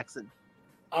Percy Jackson.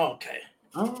 Okay.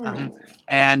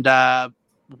 And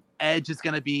Edge is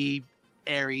going to be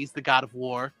Ares, the god of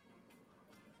war.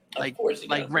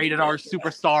 Rated R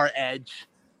superstar Edge.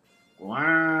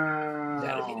 Wow.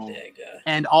 Gotta be that guy.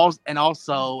 And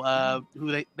also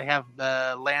who they have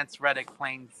Lance Reddick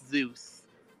playing Zeus.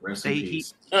 Rest in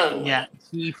peace.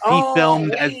 He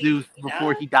filmed as Zeus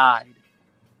before he died.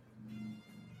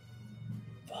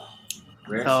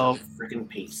 Rest in freaking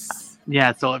peace.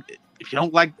 Yeah, so if you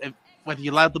don't like whether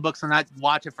you love the books or not,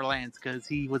 watch it for Lance because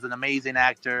he was an amazing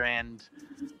actor and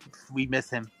we miss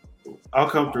him. I'll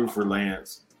come through for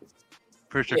Lance.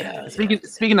 For sure. Yeah,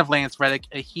 speaking of Lance Reddick,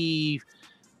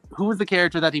 who was the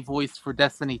character that he voiced for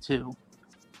Destiny 2?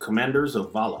 Commander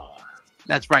Zavala.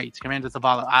 That's right, Commander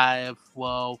Zavala.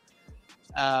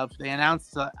 They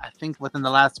announced, I think within the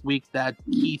last week, that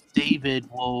Keith David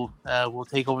will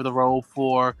take over the role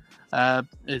for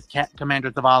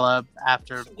Commander Zavala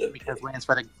because Lance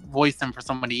Reddick voiced him for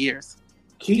so many years.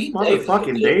 Keith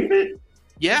motherfucking David?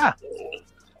 Yeah.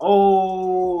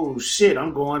 Oh shit!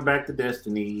 I'm going back to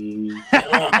Destiny.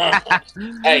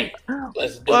 Hey,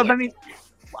 let's do it.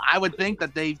 I would think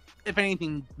that if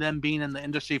anything, them being in the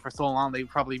industry for so long, they're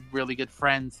probably really good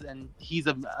friends. And he's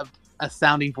a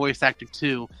sounding voice actor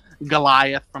too.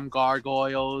 Goliath from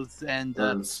Gargoyles and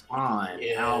Spawn,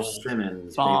 Al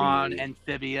Simmons, Spawn,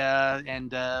 Amphibia,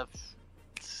 and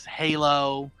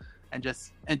Halo, and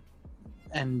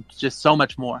just so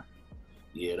much more.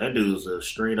 Yeah, that dude's a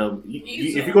straight up.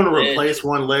 If you're going to replace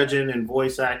one legend in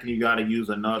voice acting, you got to use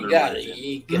another.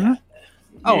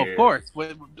 Oh, of course,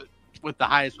 with the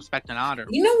highest respect and honor.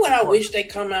 You know what? I wish they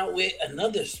come out with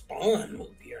another Spawn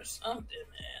movie or something,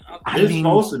 man. It's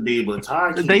supposed to be, but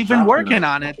they've been working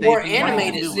on it. Or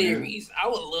animated series. I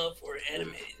would love for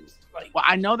animated. Well,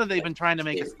 I know that they've been trying to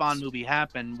make a Spawn movie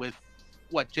happen with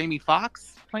Jamie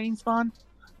Foxx playing Spawn.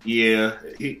 Yeah,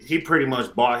 he pretty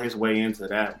much bought his way into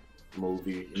that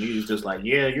movie, and he was just like,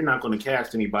 "Yeah, you're not going to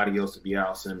cast anybody else to be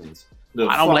Al Simmons."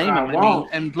 I don't blame him.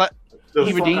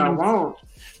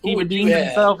 He redeemed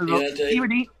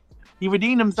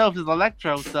himself as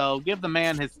Electro, so give the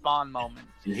man his Spawn moment.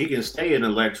 He can stay in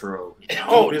Electro.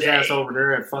 Hold his ass over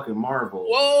there at fucking Marvel.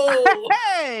 Whoa!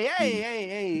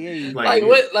 hey! Like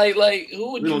what? Like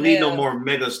who would? We don't need no more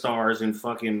mega stars in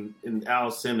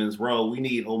Al Simmons' role. We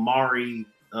need Omari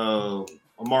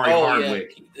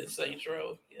Hardwick. The Saints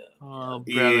Row.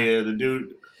 Yeah,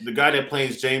 the guy that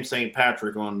plays James St.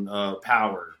 Patrick on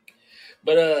Power,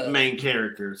 but main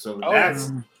character. So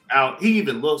that's Al. He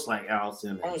even looks like Al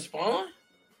Simmons. On Spawn?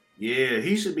 Yeah,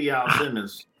 he should be Al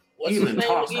Simmons. What's he even his name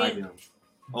talks again? like him.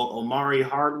 Omari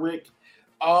Hardwick.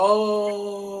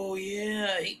 Oh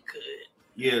yeah, he could.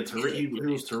 Yeah, he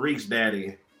was Tariq's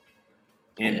daddy,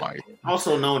 and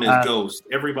also known as Ghost.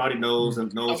 Everybody knows him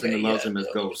and loves him as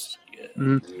Ghost.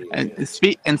 And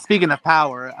speaking of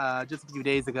Power, just a few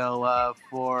days ago,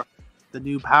 for the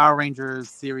new Power Rangers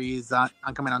series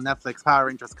coming on Netflix, Power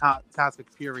Rangers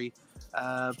Cosmic Fury.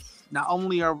 Not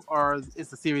only is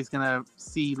the series going to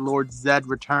see Lord Zedd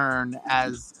return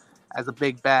as a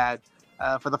big bad,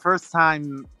 for the first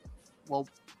time,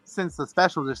 since the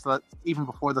special, just even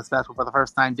before the special, for the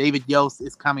first time, David Yost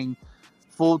is coming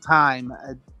full time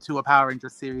to a Power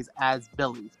Rangers series as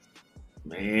Billy.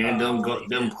 Man,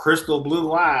 them crystal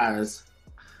blue eyes.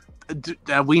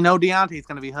 We know Deontay's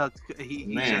going to be hooked. He's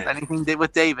just anything did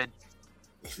with David.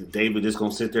 David just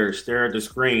going to sit there and stare at the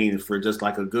screen for just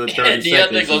like a good 30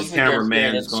 seconds. And the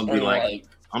cameraman is going to be like,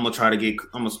 I'm going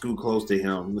to scoot close to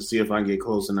him. Let's see if I can get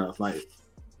close enough. Like,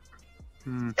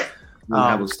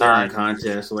 have a staring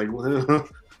contest. Like,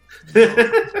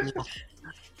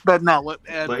 But no.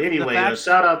 But anyway,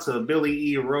 shout out to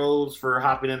Billy E. Rose for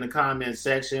hopping in the comment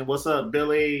section. What's up,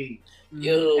 Billy?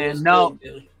 Yo, and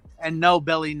no,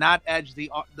 Billy, not Edge, the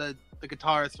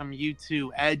guitarist from U2.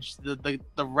 Edge, the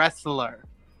wrestler.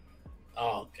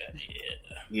 Oh, okay,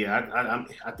 yeah.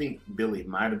 I think Billy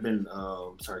might have been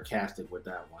sarcastic with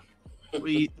that one.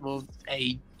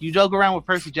 Hey, you joke around with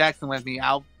Percy Jackson with me,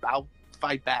 I'll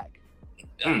fight back.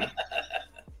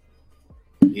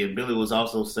 Yeah, Billy was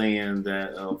also saying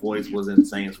that voice was in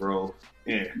Saints Row.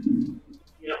 Yeah,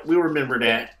 we remember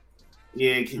that.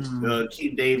 Yeah,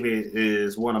 Keith David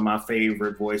is one of my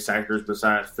favorite voice actors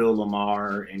besides Phil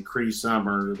Lamar and Cree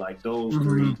Summer. Like those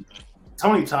three.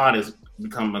 Tony Todd has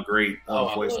become a great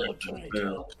voice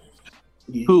actor.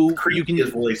 Who you can his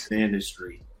voice in the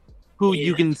industry. Who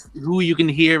you can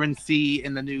hear and see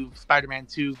in the new Spider-Man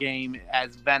 2 game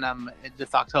as Venom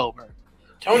this October.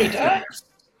 Tony Todd.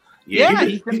 Yeah,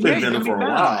 he's been Venom for a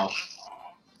while.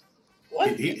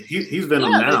 What? He's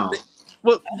Venom now.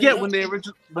 Well, yeah, when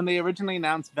they originally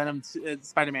announced Venom,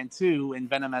 Spider-Man 2, and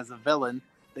Venom as a villain,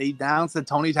 they announced that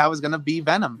Tony Todd was going to be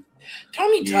Venom.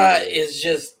 Tony Todd is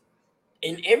just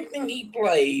in everything he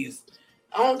plays.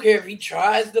 I don't care if he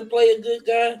tries to play a good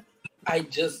guy. I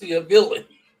just see a villain.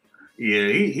 Yeah,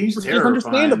 he's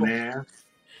terrifying, man.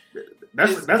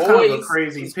 That's kind of a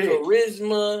crazy pick.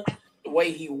 Charisma, the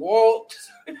way he walks,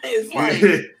 it's like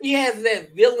he has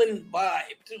that villain vibe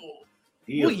too.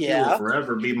 He'll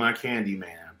forever be my Candy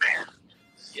Man.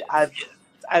 I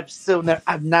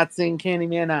I've not seen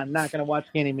Candyman. I'm not gonna watch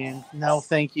Candyman. No,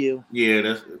 thank you. Yeah,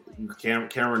 that's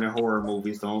Cameron and horror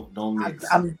movies don't mix.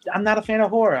 I'm not a fan of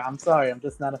horror. I'm sorry, I'm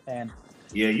just not a fan.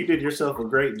 Yeah, you did yourself a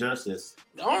great justice.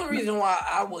 The only reason why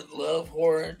I would love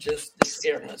horror just to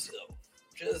scare myself,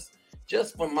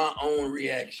 just for my own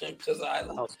reaction, because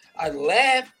I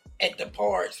laugh at the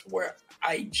parts where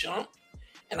I jump,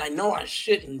 and I know I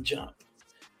shouldn't jump.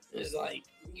 It's like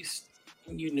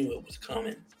you knew it was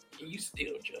coming, and you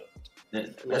still jumped.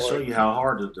 That show you how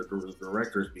hard the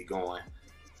directors be going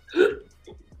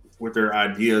with their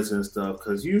ideas and stuff.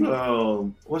 Because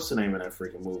what's the name of that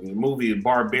freaking movie? Movie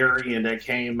Barbarian that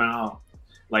came out.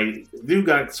 Like, dude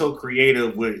got so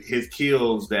creative with his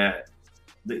kills that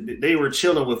they were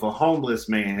chilling with a homeless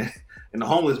man, and the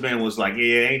homeless man was like,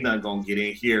 "Yeah, ain't nothing gonna get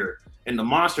in here." And the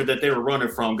monster that they were running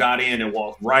from got in and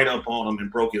walked right up on him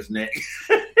and broke his neck.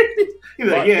 He's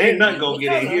like, "Yeah, ain't nothing gonna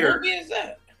get in here." What is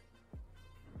that?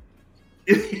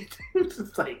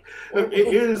 It's like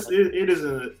it is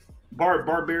a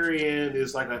Barbarian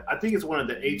is like I think it's one of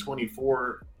the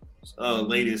A24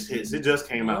 latest hits. It just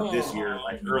came out this year,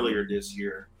 like earlier this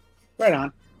year. Right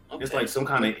on. Okay. It's like some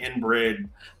kind of inbred.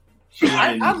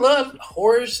 I love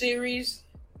horror series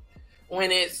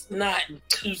when it's not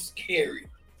too scary.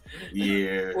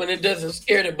 Yeah. When it doesn't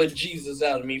scare the bejesus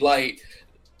out of me. Like,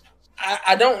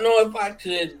 I don't know if I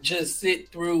could just sit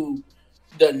through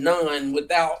The Nun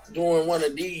without doing one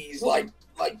of these like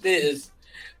this,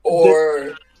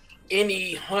 or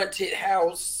any haunted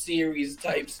house series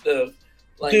type stuff.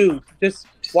 Like, dude, just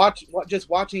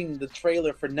watching the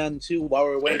trailer for Nun 2 while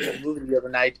we were waiting for the movie the other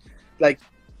night, like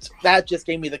that just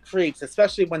gave me the creeps,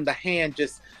 especially when the hand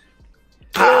just.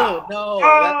 Oh no!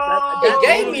 It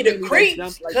gave me the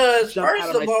creeps because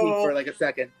first of all, for like a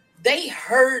second, they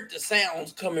heard the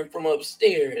sounds coming from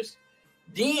upstairs.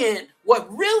 Then what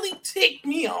really ticked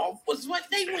me off was when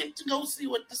they went to go see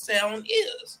what the sound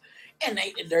is, and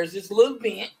there's this little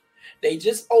vent. They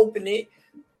just open it.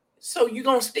 So you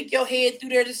gonna stick your head through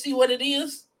there to see what it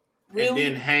is? Really? And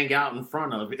then hang out in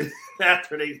front of it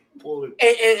after they pull it.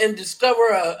 And discover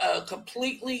a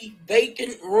completely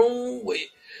vacant room with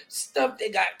stuff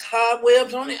that got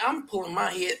cobwebs on it. I'm pulling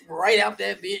my head right out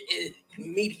that vent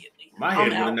immediately. My head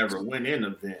would have never went in the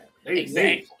vent.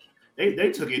 Exactly.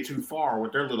 They took it too far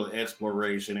with their little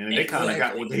exploration, and they kind of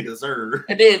got what they deserved.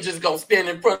 And then just gonna stand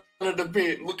in front of the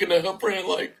vent looking at her praying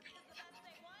like,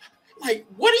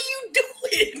 what are you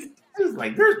doing? It's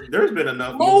like there's been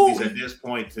enough movies at this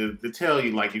point to tell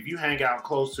you, like, if you hang out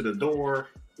close to the door,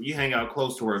 you hang out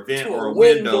close to a vent or a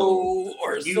window,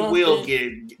 or you something, will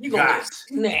get got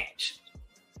snatched.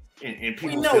 And people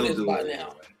we know still this do by it.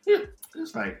 now. Yeah,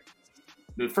 it's like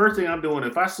the first thing I'm doing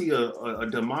if I see a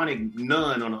demonic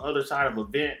nun on the other side of a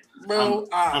vent, bro,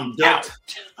 I'm ducked.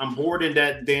 I'm boarding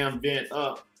that damn vent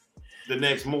up the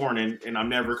next morning, and I'm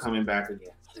never coming back again.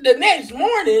 The next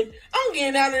morning, I'm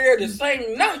getting out of there the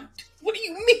same night. What do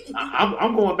you mean?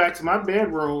 I'm going back to my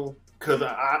bedroom because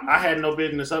I had no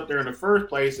business up there in the first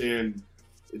place, and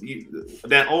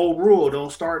that old rule,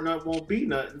 don't start nothing, won't be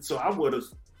nothing. So I would have.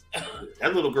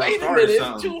 That little girl started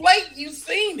something. It's too late. You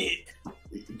seen it.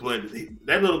 But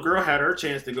that little girl had her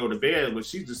chance to go to bed, but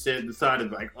she just decided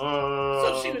like,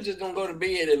 So she was just gonna go to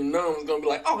bed, and the nun was gonna be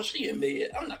like, "Oh, she in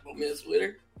bed. I'm not gonna mess with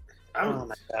her." Oh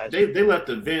my gosh. They left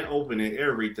the vent open and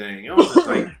everything. I was just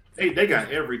like, they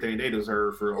got everything they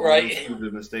deserve for all the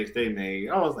mistakes they made.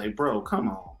 I was like, bro, come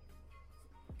on.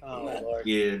 Oh, Lord.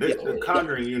 Yeah, the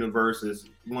Conjuring universe is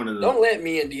one of the. Don't let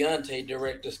me and Deontay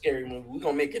direct a scary movie. We're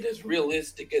gonna make it as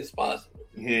realistic as possible.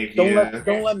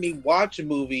 Don't let me watch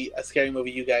a scary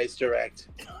movie you guys direct.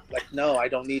 Like, no, I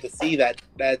don't need to see that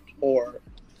horror.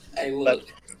 Hey, look.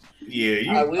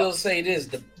 I will say this: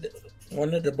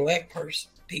 one of the black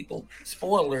people,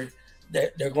 spoiler,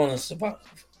 that they're gonna survive.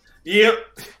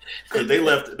 Yep, because they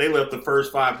left the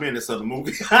first 5 minutes of the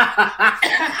movie.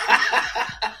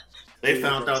 They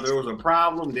found out there was a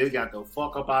problem. They got the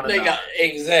fuck up out of there.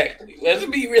 Exactly. Let's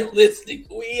be realistic.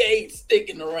 We ain't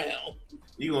sticking around.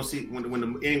 You're going to see when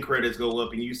the end credits go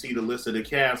up and you see the list of the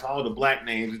cast, all the black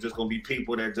names are just going to be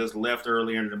people that just left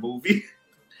earlier in the movie.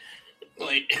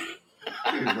 I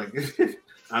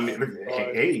mean,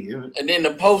 hey. And then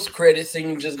the post-credit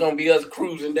scene just going to be us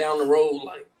cruising down the road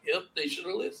like, yep, they should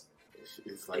have listened.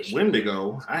 It's like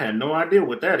Wendigo. I had no idea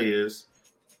what that is.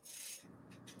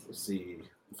 Let's see.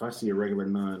 If I see a regular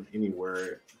nun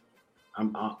anywhere,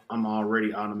 I'm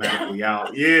already automatically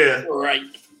out. Yeah. Right.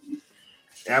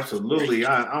 Absolutely.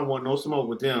 I want no smoke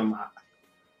with them.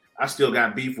 I still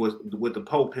got beef with the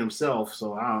Pope himself,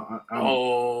 so I'm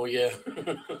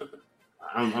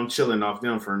chilling off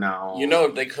them for now. You know,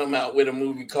 if they come out with a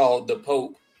movie called The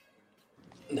Pope,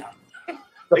 No.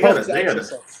 The Pope's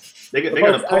Exorcist. They got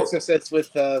a Pope Exorcist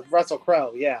with Russell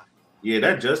Crowe. Yeah. Yeah,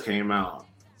 that just came out.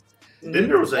 Then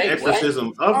there was an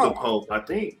exorcism of the Pope. I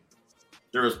think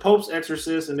there was Pope's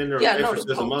Exorcist, and then there was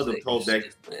exorcism of the Pope. Man,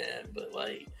 but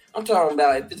like I'm talking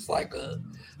about if it's like a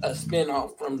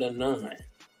spinoff from the Nun.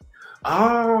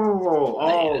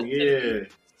 Oh, yeah.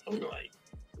 I'm like,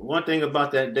 one thing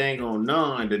about that dang on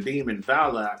Nun, the demon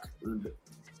Valak,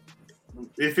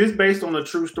 if it's based on a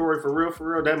true story for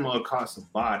real, that mug caught some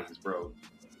bodies, bro.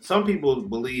 Some people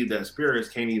believe that spirits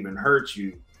can't even hurt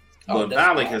you, but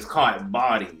Valak has caught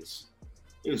bodies.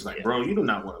 It was like, bro, you do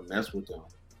not want to mess with them.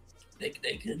 They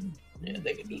can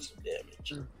do some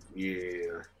damage.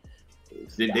 Yeah.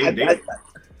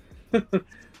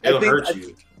 They'll hurt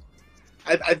you.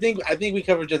 I think we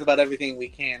covered just about everything we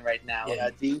can right now.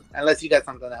 D, unless you got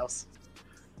something else.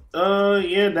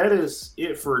 Yeah, that is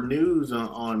it for news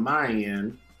on my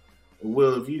end.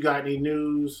 Will, if you got any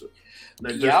news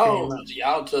that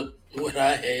y'all took what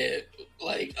I had,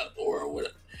 like, or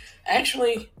what?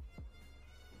 Actually,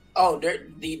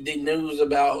 the news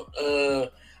about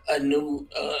a new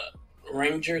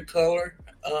Ranger color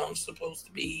supposed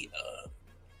to be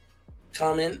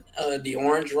coming, the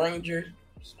Orange Ranger.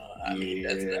 So, I mean,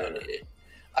 that's about it.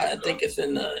 I think it's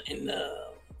in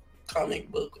the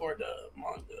comic book or the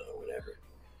manga or whatever.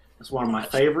 That's one of my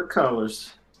favorite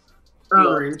colors.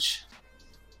 Orange.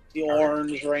 The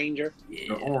Orange Ranger. Yeah.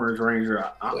 The Orange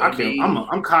Ranger.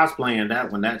 I'm cosplaying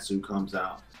that when that suit comes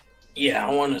out. Yeah,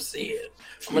 I want to see it.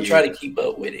 I'm gonna try to keep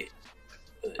up with it.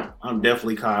 But I'm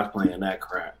definitely cosplaying that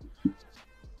crap.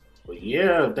 But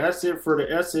yeah, if that's it for the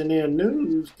SNN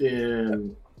news,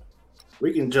 then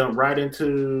we can jump right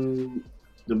into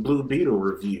the Blue Beetle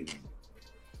review.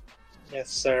 Yes,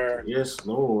 sir. Yes,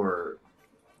 Lord.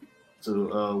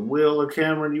 So, Will or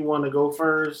Cameron, you want to go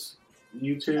first?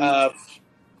 You two?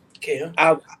 Cam?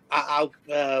 I'll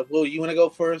Will, you want to go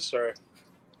first, or?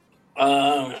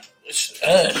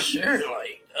 Sure.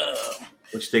 Like,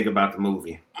 what you think about the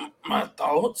movie? My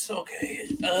thoughts?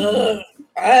 Okay.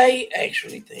 I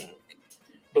actually think,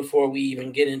 before we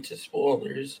even get into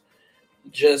spoilers,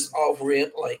 just off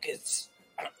rip, like, it's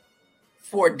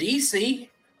for DC,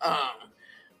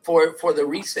 for the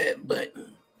reset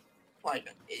button, like,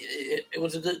 it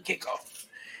was a good kickoff.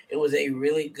 It was a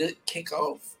really good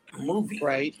kickoff movie.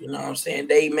 Right. You know what I'm saying?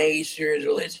 They made sure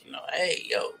to let you know, hey,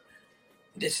 yo,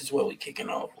 this is what we're kicking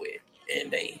off with.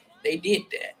 And they did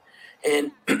that.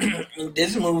 And in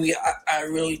this movie, I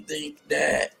really think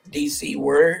that DC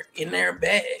were in their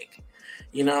bag.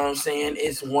 You know what I'm saying?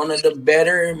 It's one of the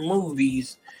better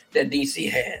movies that DC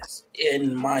has,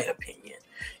 in my opinion.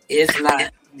 It's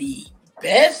not the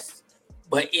best,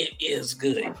 but it is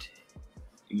good.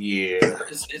 Yeah,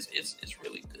 it's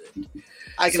really good.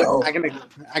 I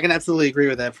can absolutely agree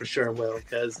with that for sure, Will,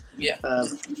 because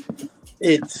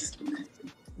it's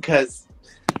because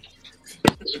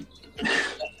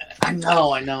I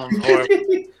know I'm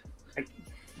horrible.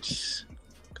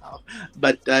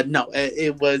 But no,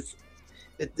 it was.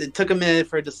 It took a minute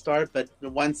for it to start, but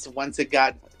once it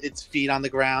got its feet on the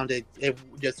ground, it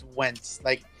just went,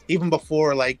 like, even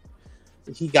before, like,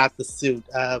 he got the suit.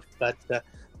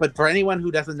 But for anyone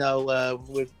who doesn't know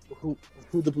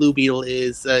who the Blue Beetle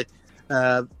is,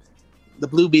 the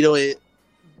Blue Beetle is,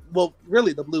 well,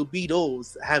 really, the Blue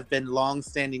Beetles have been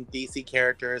long-standing DC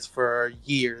characters for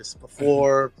years.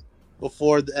 Before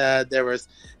there was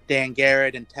Dan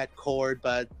Garrett and Ted Kord,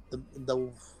 but the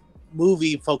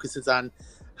movie focuses on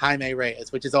Jaime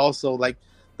Reyes, which is also, like,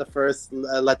 the first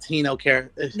Latino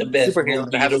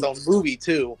superhero to have his own movie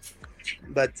too.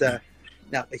 But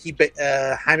now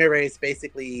Jaime Reyes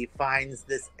basically finds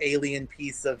this alien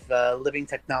piece of living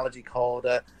technology called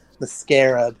the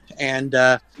Scarab, and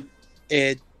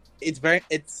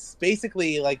it's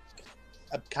basically like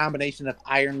a combination of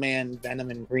Iron Man, Venom,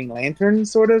 and Green Lantern,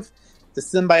 sort of. The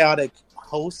symbiotic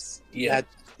host that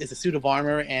is a suit of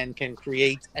armor and can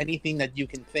create anything that you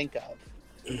can think of,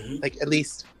 like, at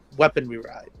least weaponry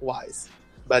wise.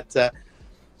 But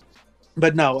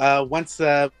no, once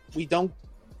we don't,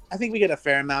 I think we get a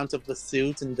fair amount of the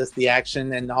suit and just the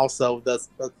action, and also the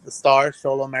star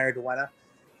Xolo Mariduena.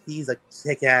 He's a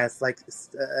kick-ass, like,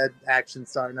 action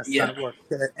star and a stunt work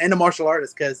and a martial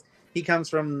artist, because he comes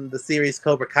from the series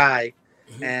Cobra Kai,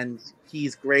 and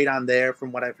he's great on there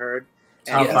from what I've heard.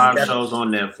 Top 5 shows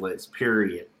on Netflix.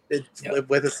 Period.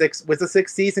 With a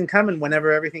sixth season coming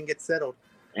whenever everything gets settled,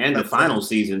 and the final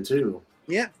season too.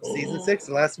 Yeah, season 6,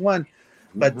 the last one.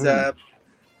 But no,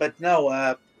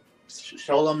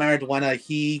 Xolo Mariduena,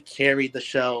 he carried the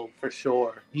show for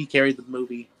sure. He carried the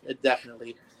movie,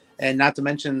 definitely, and not to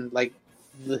mention, like,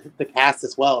 the cast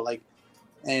as well. Like,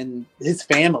 and his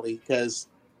family, because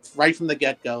right from the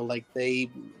get-go, like they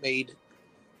made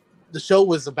the show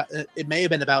was about. It may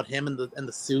have been about him and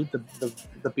the suit,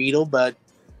 the Beetle, but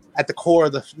at the core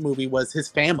of the movie was his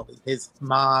family, his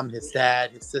mom, his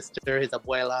dad, his sister, his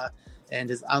abuela, and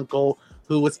his uncle,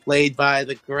 who was played by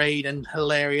the great and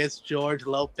hilarious George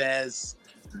Lopez.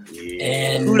 Yeah.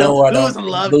 And Who no, I doesn't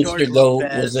don't. love Booster George Gold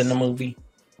Lopez? was in the movie.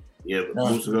 Yeah, but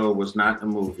Booster Gold was not in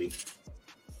the movie.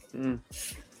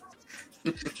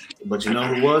 But you know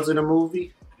who was in the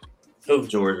movie? Who?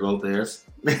 George Lopez.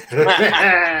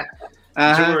 Uh-huh.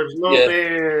 George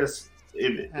Lopez.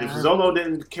 If Zolo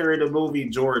didn't carry the movie,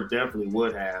 George definitely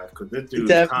would have, because this dude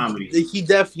is comedy. He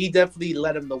definitely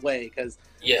led him the way, because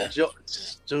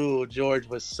George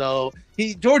was so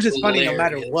George is funny no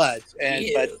matter what, and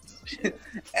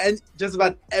just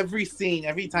about every scene,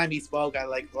 every time he spoke, I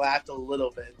like laughed a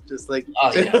little bit, just like he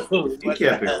kept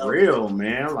it real,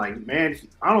 man. Like, man,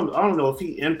 I don't know if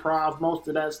he improv most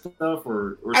of that stuff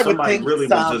or somebody really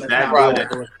was just that good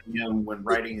at him when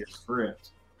writing his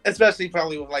script. Especially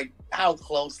probably with like how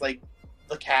close like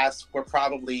the cast were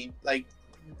probably like,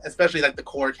 especially like the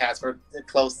core cast were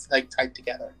close, like tight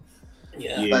together.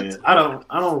 Yeah. But, I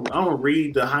don't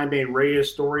read the Jaime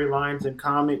Reyes storylines in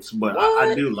comics, but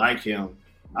I do like him.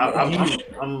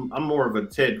 I'm more of a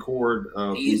Ted Cord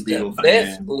He's Blue Beetle the fan.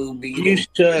 best Blue Beetle. You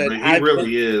should. He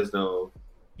really is, though.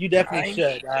 You definitely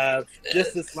should.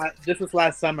 Just this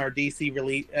last summer,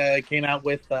 DC came out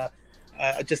with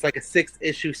just like a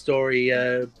 6-issue story,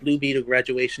 Blue Beetle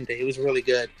Graduation Day. It was really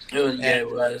good. It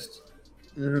was.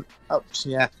 Oh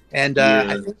yeah, and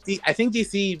I think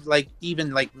DC like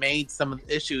even like made some of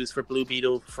the issues for Blue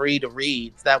Beetle free to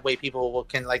read. So that way people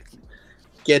can like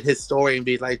get his story and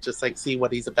be like just like see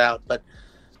what he's about. But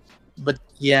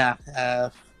yeah,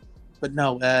 but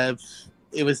no,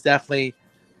 it was definitely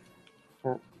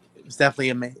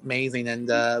amazing,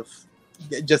 and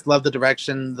just love the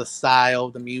direction, the style,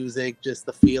 the music, just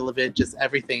the feel of it, just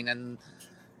everything, and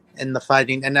the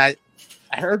fighting. And I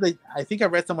heard that I think I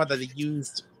read somewhere that they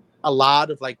used a lot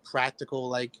of like practical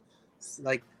like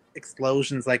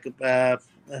explosions, like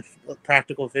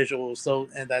practical visuals, so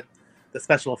and that the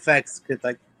special effects could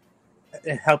like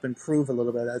help improve a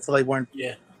little bit, so they weren't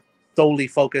solely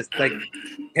focused, like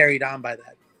carried on by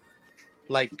that,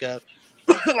 like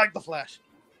like the Flash,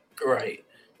 right?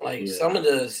 Like some of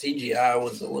the CGI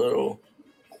was a little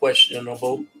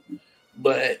questionable,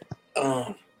 but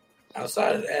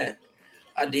outside of that,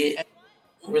 I did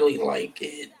really like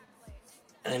it.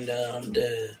 And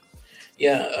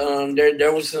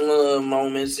there was some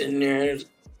moments in there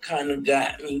kind of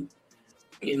got me,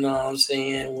 you know what I'm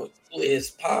saying, with his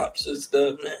pops and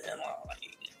stuff, man.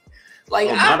 By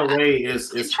the way,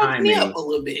 it's Jaime me up a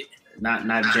little bit,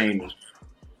 not Jamie.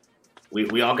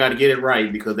 We all got to get it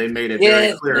right, because they made it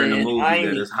very clear in the movie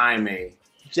that it's Jaime.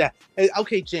 Yeah.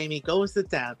 Okay, Jamie, go and sit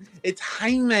down. It's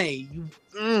Jaime.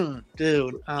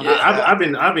 Dude. I've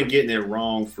been getting it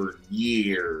wrong for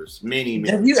years. Many.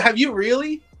 Have you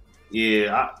really?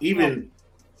 Yeah.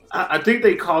 I think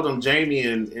they called him Jamie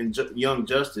in Young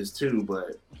Justice too,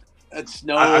 but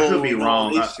I could be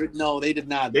wrong. They did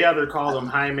not. They either called him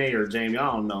Jaime or Jamie.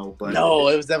 I don't know, but no,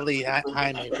 it was definitely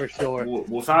Jaime for sure.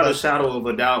 Without a shadow of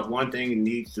a doubt, one thing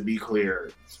needs to be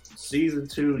clear. Season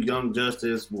 2, Young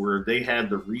Justice, where they had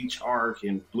the Reach arc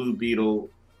and Blue Beetle,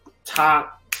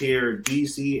 top tier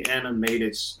DC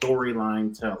animated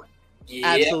storyline telling.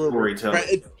 Absolutely.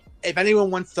 Storytelling. If anyone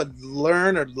wants to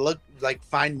learn or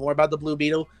find more about the Blue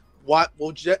Beetle,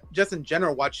 just in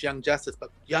general, watch Young Justice.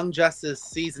 But Young Justice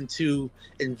Season 2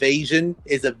 Invasion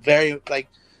is a very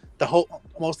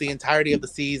almost the entirety of the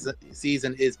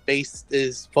season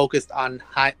is focused on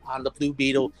the Blue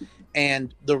Beetle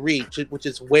and the Reach, which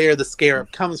is where the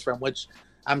Scarab comes from, which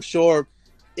I'm sure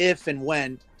if and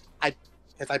when I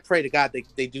pray to God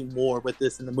they do more with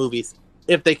this in the movies.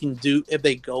 If they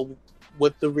go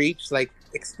with the Reach, like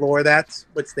explore that,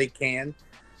 which they can,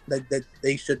 that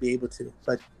they should be able to.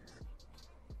 But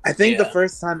I think the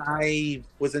first time I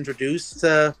was introduced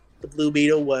to the Blue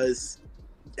Beetle was,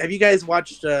 have you guys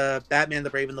watched Batman the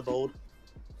Brave and the Bold?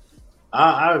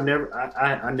 I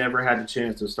never had the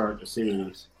chance to start the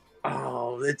series.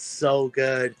 Oh, it's so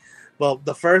good. Well,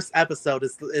 the first episode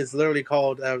is literally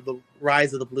called The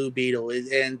Rise of the Blue Beetle,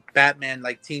 and Batman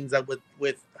like teams up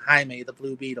with Jaime, the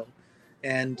Blue Beetle.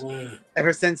 And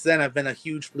ever since then, I've been a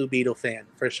huge Blue Beetle fan,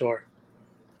 for sure.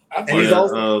 He's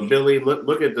also Billy,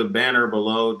 look at the banner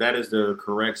below. That is the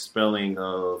correct spelling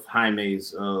of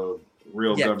Jaime's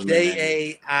real government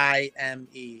name.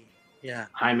 Jaime. Yeah.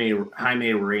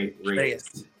 Jaime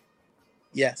Reyes.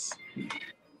 Yes.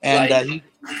 And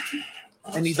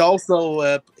And he's also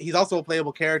a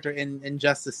playable character in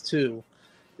Injustice 2.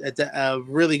 It's a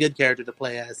really good character to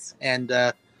play as. And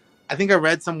I think I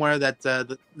read somewhere that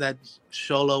that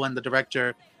Sholo and the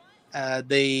director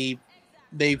they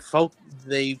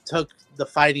took the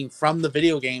fighting from the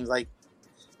video games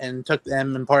and took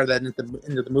them and part of that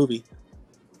into the movie.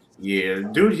 Yeah,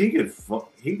 dude, he can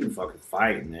fucking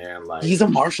fight, man. Like he's a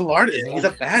martial artist. Yeah. He's a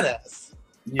badass.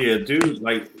 Yeah, dude.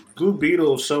 Like Blue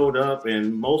Beetle showed up,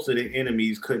 and most of the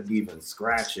enemies couldn't even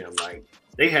scratch him. Like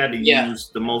they had to use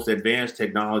the most advanced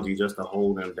technology just to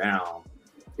hold him down.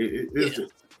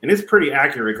 And it's pretty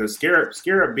accurate because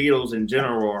scarab beetles in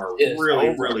general are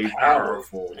really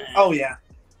powerful. Oh yeah,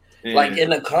 and like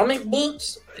in the comic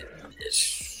books,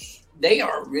 they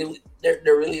are they're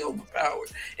really overpowered,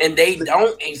 and they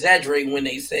don't exaggerate when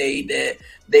they say that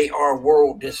they are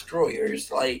world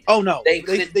destroyers. Like oh no, they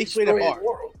destroy the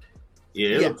world. Yeah,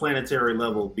 it's a planetary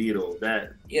level beetle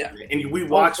and we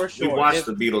watched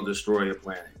the beetle destroy a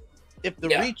planet. If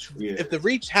the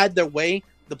Reach had their way,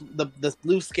 the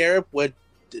blue scarab would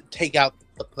take out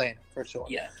the planet for sure.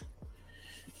 Yeah,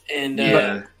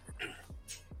 and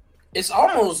it's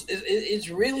almost it's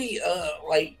really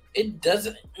like it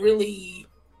doesn't really.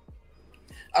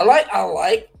 I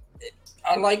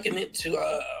liken it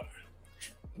to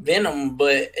Venom,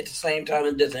 but at the same time,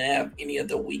 it doesn't have any of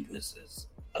the weaknesses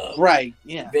of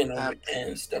Venom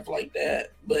and stuff like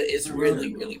that. But it's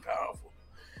really, really powerful.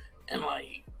 And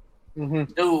like,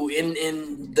 dude,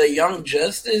 in the Young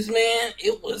Justice, man,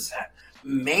 it was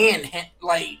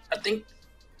like I think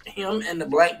him and the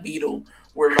Black Beetle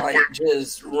were like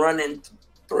just running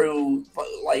through,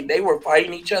 like they were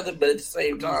fighting each other, but at the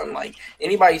same time, like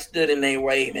anybody stood in their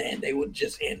way, man, they would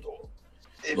just handle.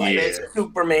 Like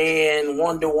Superman,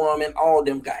 Wonder Woman, all of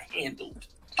them got handled.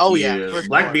 Oh yeah,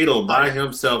 Black Beetle by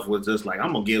himself was just like,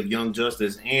 I'm gonna give Young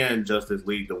Justice and Justice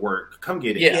League the work. Come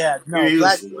get it. Yeah, no,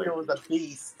 Black Beetle was a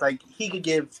beast. Like he could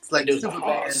give like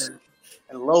Superman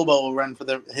and Lobo a run for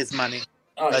his money.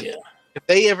 Oh like, if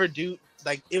they ever do,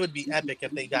 like it would be epic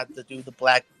if they got to do the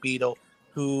Black Beetle,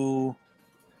 who.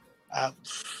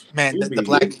 The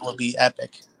Black Beetle would be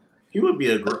epic. He would be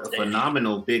a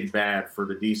phenomenal big bad for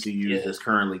the DCU that's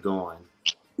currently going.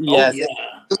 Yes.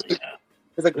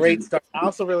 It's a great start. I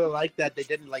also really like that they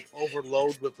didn't like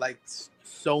overload with like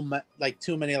so much, like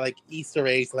too many like Easter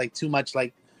eggs, like too much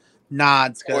like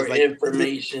nods or like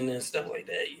information and stuff like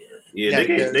that.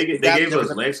 They gave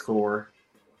us LexCorp.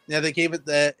 Yeah, they gave it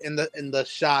in the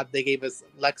shot. They gave us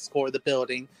LexCorp, the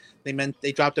building.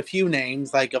 They dropped a few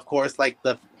names, like of course, like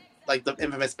the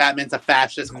infamous "Batman's a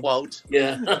fascist" quote.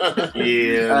 Yeah. And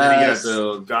he has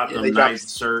the Gotham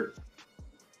Knights shirt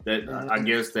that I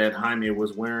guess that Jaime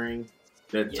was wearing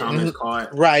that Thomas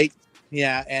caught. Right.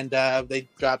 Yeah, and they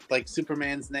dropped like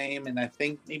Superman's name and I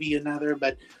think maybe another,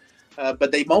 but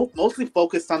they mostly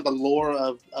focused on the lore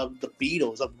of the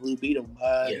Beatles, of Blue Beetle,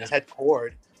 Ted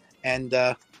Cord, and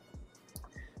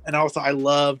also I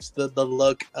loved the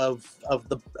look of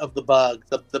the bug,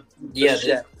 the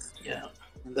ship.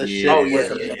 The ship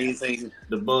was amazing.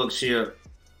 The bug ship.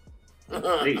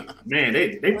 They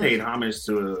paid homage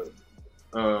to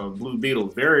Blue Beetle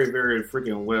very, very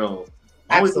freaking well.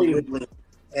 Absolutely.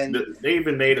 And they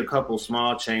even made a couple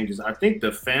small changes. I think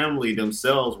the family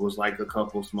themselves was like a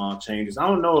couple small changes. I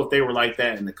don't know if they were like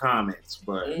that in the comics,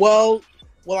 but well,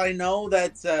 I know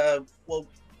that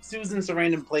Susan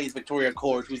Sarandon plays Victoria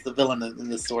Cord, who's the villain in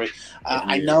this story.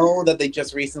 I know that they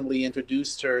just recently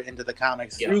introduced her into the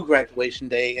comics through Graduation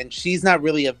Day, and she's not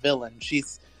really a villain.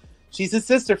 She's his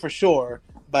sister for sure,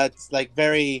 but like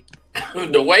very.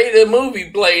 The way the movie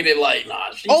played it, like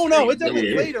it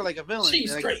definitely played her like a villain,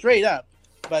 she's like, straight up.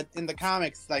 But in the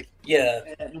comics, like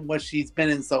what she's been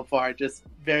in so far, just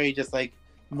very just like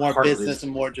more Heartless. Business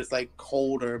and more just like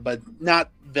colder, but not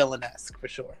villain-esque for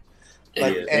sure.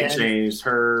 Like, they changed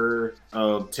her.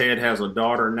 Ted has a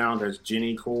daughter now that's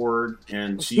Jenny Cord,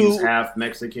 and she's half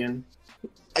Mexican.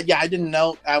 Yeah, I didn't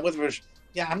know. I'm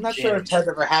not sure if Ted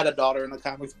ever had a daughter in the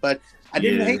comics, but I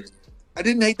didn't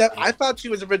hate that. I thought she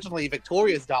was originally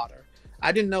Victoria's daughter.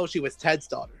 I didn't know she was Ted's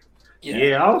daughter.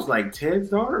 Yeah, I was like, Ted's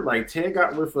daughter? Like Ted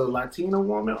got with a Latina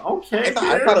woman? Okay.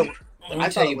 I thought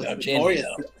it was Victoria's.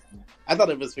 I thought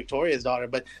it was Victoria's daughter,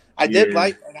 but I did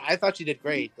I thought she did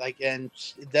great. Like, and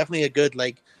definitely a good,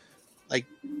 like,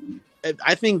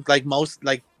 I think like most,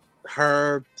 like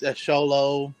her,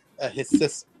 Sholo, his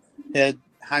sister,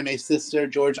 Jaime's sister,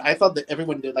 George, I thought that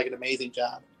everyone did like an amazing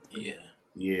job. Yeah.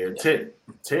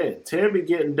 Ted be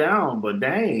getting down, but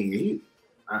dang,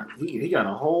 he got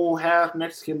a whole half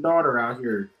Mexican daughter out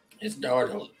here. His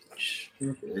daughter,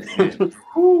 You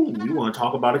want to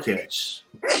talk about a catch?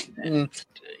 and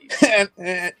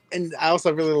I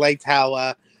also really liked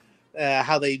how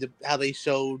they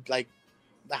showed like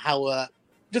how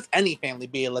just any family,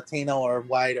 be it Latino or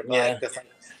white or black, just like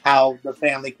how the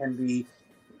family can be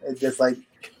just like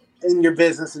in your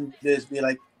business and just be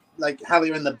like how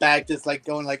they're in the back, just like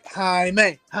going like hi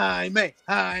May.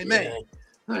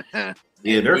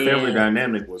 Yeah, their family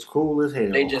dynamic was cool as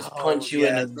hell. They just punch you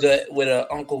in the gut with an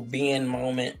Uncle Ben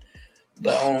moment,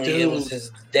 but only it was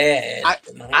his dad.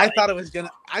 I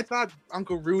thought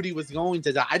Uncle Rudy was going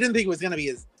to die. I didn't think it was going to be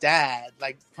his dad,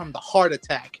 like from the heart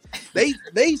attack. They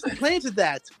planted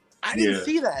that. I didn't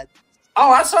see that.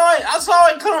 Oh, I saw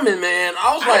it coming, man.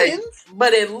 I was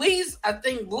but at least I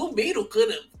think Blue Beetle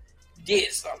could have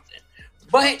did something.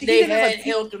 But they had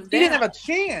held him down. He didn't have a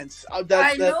chance. I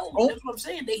know. That's what I'm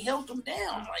saying. They held him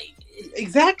down. Like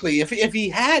exactly. If he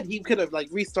had, he could have like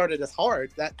restarted his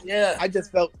heart. I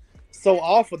just felt so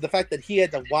off with the fact that he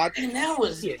had to watch. And that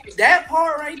was that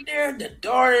part right there. The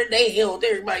daughter, they held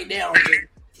everybody down.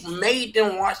 Made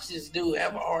them watch this dude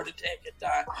have a heart attack and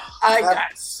die. I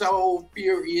got so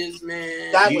furious,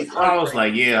 man. I was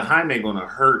like, Jaime gonna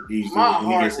hurt these. My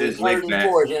heart was hurting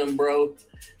for him, bro.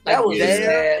 That was a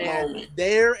sad moment.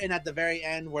 There and at the very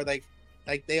end where like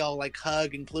they all like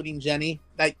hug, including Jenny.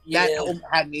 Like that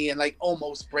had me and like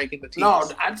almost breaking the teeth. No,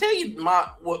 I tell you,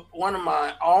 one of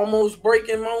my almost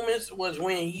breaking moments was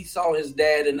when he saw his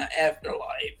dad in the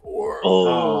afterlife, or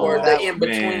the in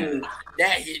between.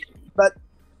 That hit me.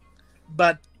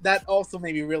 But that also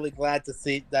made me really glad to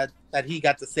see that he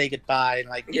got to say goodbye and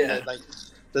like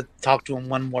to talk to him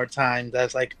one more time.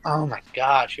 That's like, oh my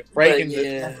gosh, you're breaking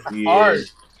this heart.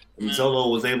 And Solo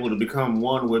was able to become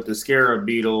one with the Scarab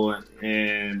Beetle,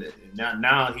 and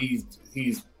now he's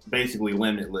basically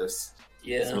limitless.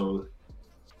 Yeah. So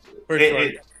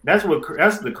that's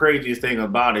the craziest thing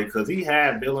about it, because he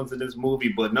had villains in this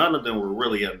movie, but none of them were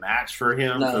really a match for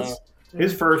him. No.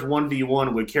 His first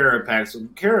 1v1 with Carapax,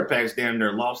 Carapax damn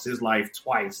near lost his life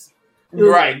twice.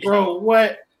 Right, bro.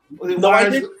 What?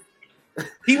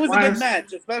 He was a good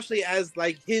match, especially as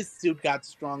like his suit got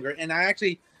stronger. And I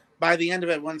actually, by the end of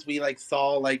it, once we like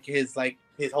saw like his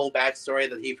whole backstory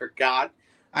that he forgot,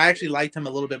 I actually liked him a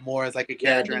little bit more as like a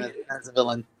character and as a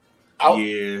villain.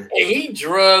 And he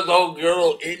drug old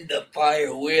girl in the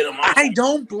fire with him. I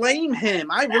don't blame him.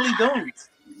 I really don't.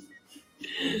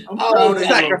 The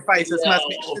sacrifices must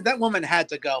be. That woman had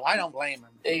to go. I don't blame him.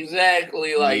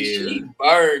 Exactly. Like she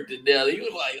burned to death. He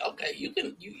was like, okay, you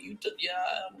took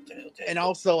okay. And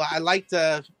also, I liked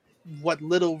what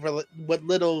little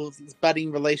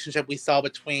budding relationship we saw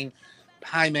between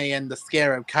Jaime and the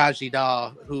Scarab Kaji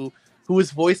Da, who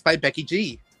was voiced by Becky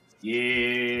G.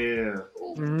 Yeah.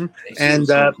 Mm-hmm. And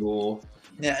so cool.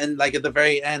 Yeah, and like at the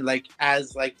very end, like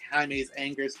as like Jaime's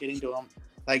anger is getting to him,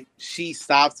 like she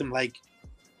stops him, like,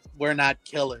 we're not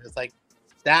killers. Like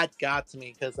that got to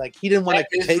me because like he didn't want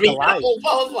to take a life. I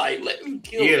was like, let me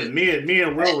kill him. Me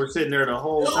and Will were sitting there the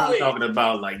whole time talking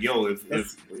about like, yo, if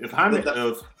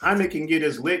Jaime can get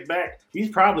his lick back, he's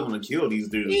probably gonna kill these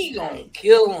dudes. He's gonna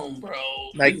kill him, bro.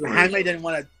 Like Jaime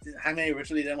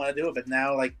originally didn't want to do it, but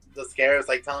now like the scare is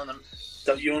like telling him,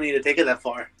 so you don't need to take it that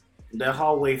far. That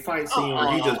hallway fight scene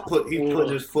where he putting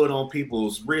his foot on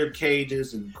people's rib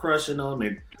cages and crushing them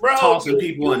and tossing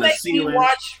people in the ceiling. Me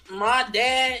watch my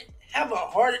dad have a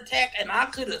heart attack and I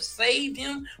could have saved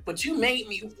him, but you made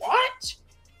me watch?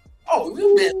 Oh,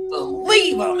 you best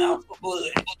believe I'm out for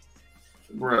blood.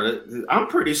 Bro, I'm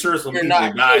pretty sure some people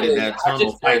died in that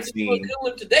tunnel fight scene.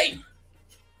 Today.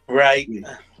 Right.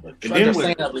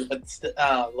 Understandably,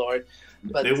 but Lord.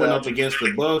 But, they went up against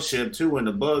the bug ship too, and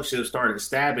the bug ship started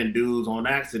stabbing dudes on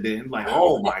accident. Like,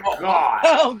 oh my god!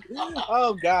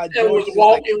 Oh god! They was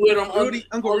walking with him.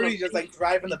 Uncle Rudy just like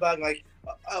driving the bug. Like,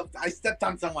 oh, I stepped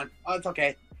on someone. Oh, it's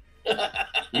okay.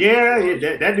 Yeah,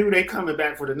 that dude ain't coming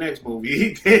back for the next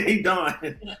movie. He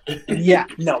done. Yeah,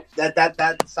 no,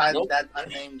 that side of that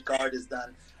unnamed guard is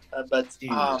done. But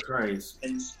Jesus Christ.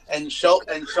 And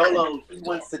Solo, he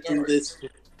wants to do this.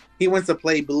 He wants to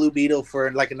play Blue Beetle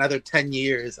for like another 10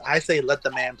 years. I say let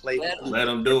the man play. Let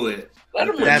him do it. Let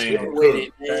him with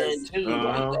it, man. Too.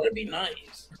 That'd be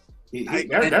nice.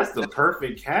 That's the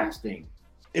perfect casting.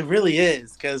 It really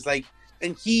is, because like,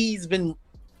 and he's been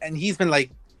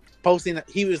like posting.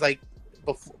 He was like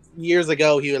years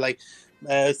ago. He would like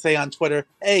say on Twitter,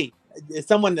 "Hey, is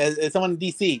someone in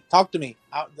DC? Talk to me.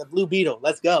 The Blue Beetle.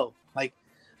 Let's go."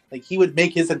 Like he would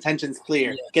make his intentions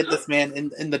clear, get this man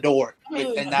in the door,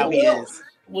 and now he is.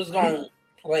 Was gonna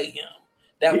play him.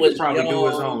 He was probably do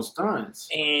his own stunts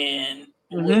and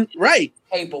right,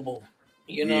 capable.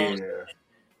 You know.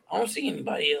 I don't see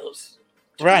anybody else.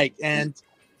 Right, and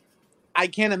I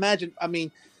can't imagine. I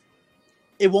mean,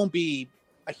 it won't be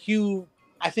a huge.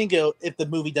 I think if the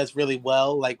movie does really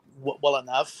well, like well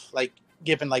enough, like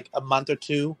given like a month or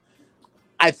two,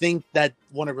 I think that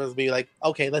Warner Bros. Will be like,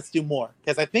 okay, let's do more,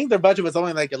 because I think their budget was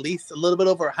only like at least a little bit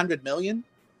over $100 million.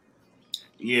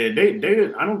 Yeah, they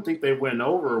I don't think they went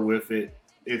over with it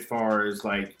as far as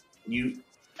like you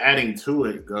adding to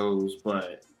it goes,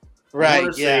 but Right. I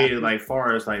want to say like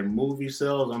far as like movie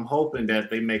sales, I'm hoping that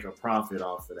they make a profit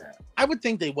off of that. I would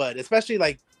think they would, especially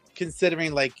like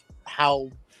considering like how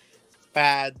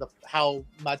how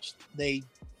much they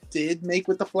did make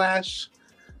with the Flash,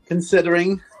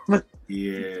 considering.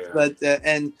 Yeah. But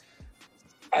and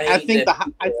I think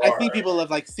I think people have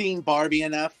like seen Barbie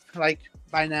enough like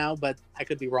by now, but I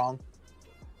could be wrong.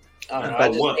 I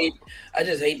don't know. I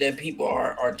just hate that people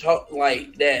are talk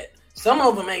like that. Some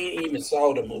of them ain't even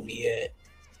saw the movie yet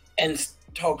and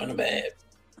talking bad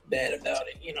about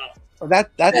it. You know. Well,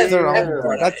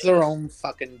 that's their own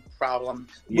fucking problem.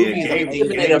 Yeah,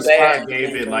 GameSpot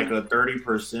gave it like a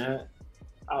 30%.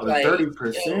 Oh, like,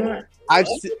 30%.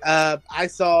 I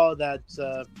saw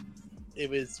that it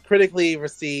was critically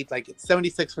received, like it's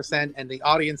 76%, and the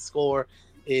audience score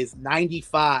is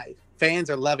 95. Fans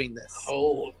are loving this.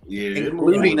 Oh, yeah,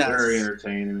 including us. Very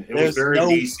entertaining. It was very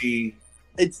DC.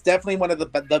 It's definitely one of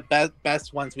the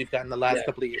best ones we've gotten the last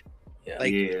couple of years.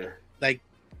 Yeah. Like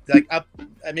up,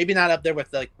 maybe not up there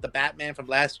with like the Batman from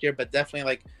last year, but definitely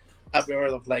like up there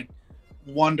with like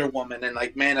Wonder Woman and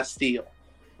like Man of Steel.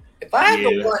 If I had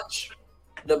to watch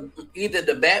either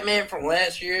the Batman from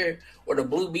last year or the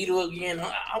Blue Beetle again,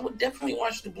 I would definitely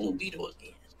watch the Blue Beetle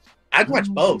again. I'd watch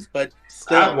both, but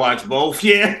still, I'd watch both.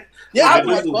 Yeah, I'd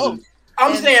watch both.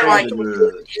 I'm saying like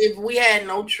if we had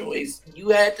no choice, you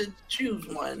had to choose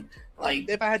one. Like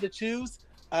if I had to choose,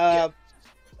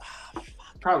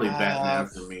 probably Batman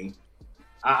for me.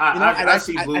 I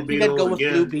see Blue Beetle. I think I'd go with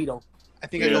again. Blue Beetle. I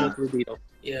think I'd go with Blue Beetle.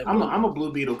 Yeah, I'm a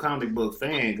Blue Beetle comic book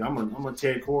fan. I'm a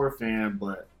Ted Core fan,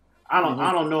 but I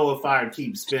don't know if I'd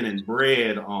keep spending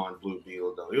bread on Blue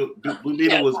Beetle though. Blue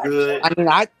Beetle was good. I mean,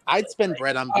 I'd spend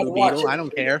bread on Blue Beetle. I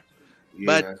don't care. Yeah.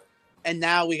 But and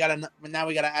now we gotta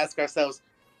ask ourselves,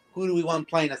 who do we want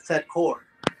playing as Ted Core?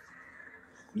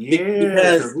 Yeah,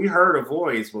 because we heard a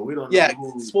voice, but we don't know. Yeah,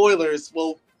 who. Spoilers.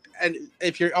 Well, and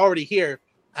if you're already here,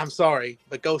 I'm sorry,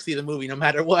 but go see the movie no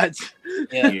matter what.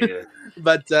 Yeah.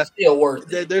 But still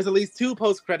worth it. There's at least 2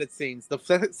 post-credit scenes.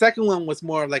 The second one was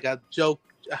more like a joke,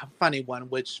 a funny one,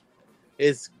 which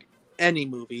is any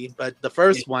movie. But the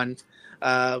first one,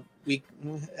 we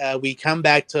come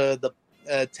back to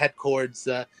the Ted Kord's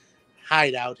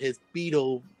hideout, his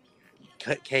Beetle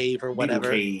cave or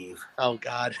whatever. Cave. Oh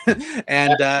God!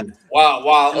 And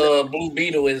while Blue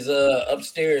Beetle is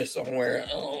upstairs somewhere,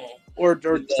 or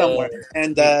somewhere,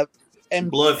 and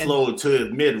blood flow to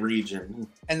mid region,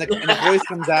 and the voice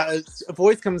comes out. A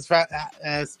voice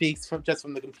speaks just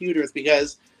from the computers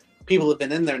because people have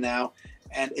been in there now,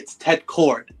 and it's Ted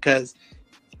Kord because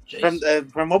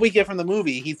from what we get from the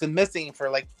movie, he's been missing for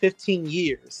like 15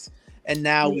 years. And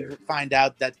now we find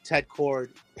out that Ted Kord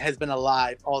has been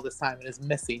alive all this time and is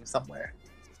missing somewhere.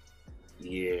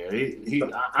 Yeah,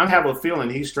 I have a feeling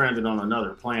he's stranded on another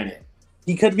planet.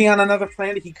 He could be on another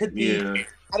planet. He could be. Yeah.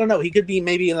 I don't know. He could be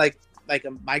maybe like a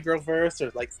microverse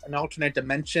or like an alternate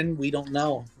dimension. We don't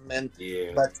know.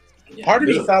 But part of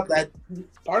me thought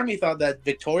that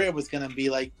Victoria was gonna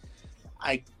be like,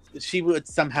 she would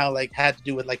somehow like had to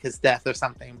do with like his death or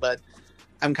something. But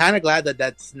I'm kind of glad that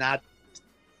that's not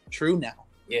true now.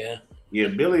 Yeah,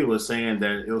 Billy was saying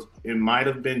that it might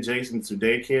have been Jason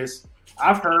Sudeikis.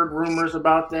 I've heard rumors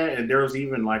about that, and there was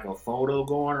even like a photo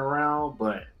going around,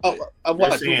 but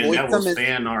they're saying that was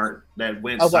fan art that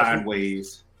went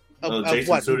sideways.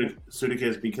 Jason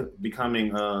Sudeikis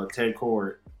becoming Ted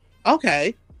Kord.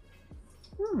 Okay,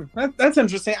 that's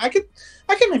interesting. I can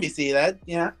maybe see that.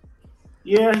 Yeah.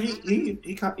 Yeah, he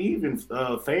even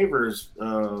favors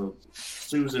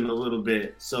Susan a little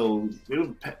bit, so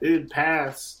it would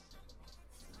pass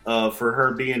for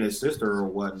her being his sister or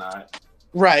whatnot.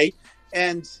 Right,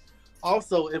 and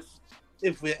also if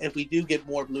we do get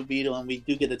more Blue Beetle and we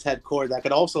do get a Ted Kord, that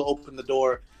could also open the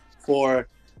door for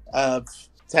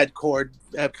Ted Kord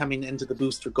coming into the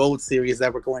Booster Gold series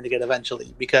that we're going to get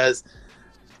eventually, because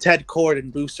Ted Kord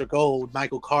and Booster Gold,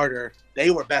 Michael Carter, they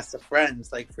were best of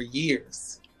friends like for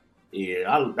years.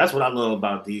 Yeah, that's what I love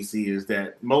about DC is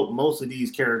that most of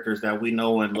these characters that we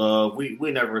know and love, we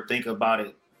never think about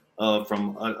it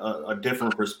from a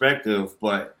different perspective.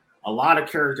 But a lot of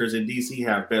characters in DC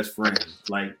have best friends,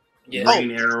 like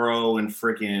Green Arrow and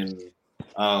freaking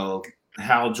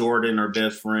Hal Jordan are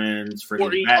best friends.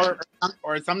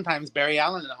 Or sometimes Barry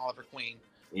Allen and Oliver Queen.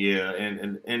 Yeah,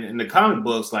 and in the comic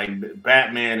books, like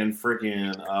Batman and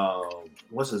freaking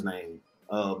what's his name?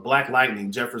 Black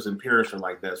Lightning, Jefferson Pierce are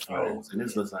like best friends, and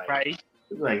it's just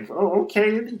like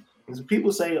okay.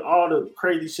 People say all the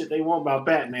crazy shit they want about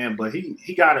Batman, but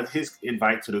he got his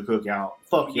invite to the cookout.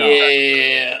 Fuck y'all.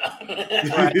 Yeah.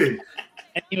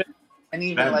 and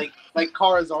even like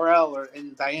Kara Zor-El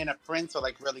and Diana Prince are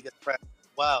like really good friends as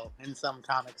well in some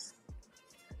comics.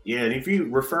 Yeah, and if you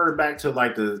refer back to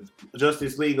like the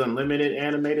Justice League Unlimited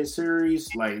animated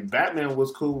series, like Batman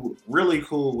was cool, really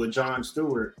cool with Jon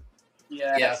Stewart.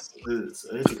 Yes. He was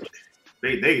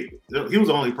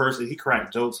the only person he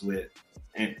cracked jokes with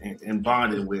and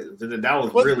bonded with. That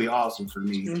was really awesome for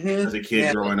me as a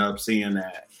kid growing up, seeing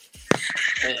that.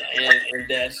 And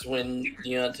that's when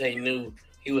Deontay knew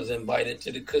he was invited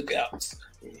to the cookouts.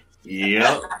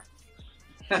 Yeah.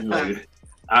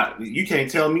 You can't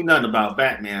tell me nothing about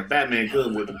Batman. Batman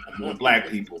good with black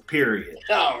people, period.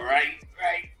 Oh, right.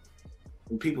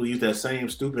 And people use that same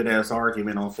stupid ass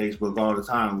argument on Facebook all the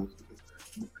time.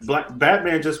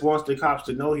 Batman just wants the cops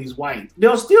to know he's white.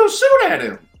 They'll still shoot at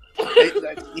him.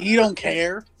 He don't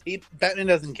care. Batman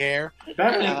doesn't care.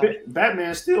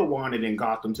 Batman's still wanted in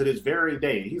Gotham to this very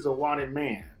day. He's a wanted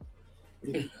man.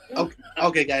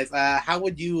 Okay, guys. How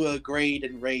would you grade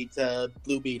and rate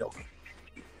Blue Beetle?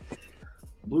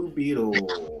 Blue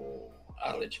Beetle.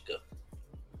 I'll let you go.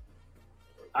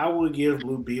 I would give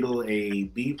Blue Beetle a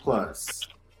B+.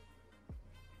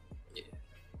 Yeah.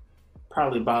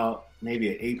 Probably about maybe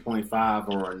an 8.5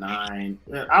 or a 9.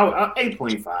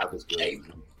 8.5 is good.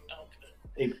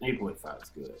 8.5 is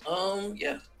good.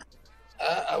 Yeah.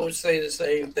 I would say the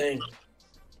same thing.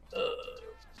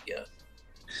 Yeah.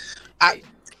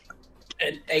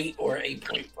 An 8 or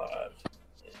 8.5.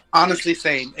 Honestly,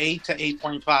 same 8 to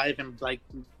 8.5 and like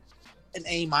an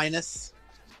A-. Let's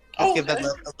give that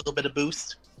a little bit of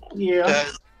boost. Yeah.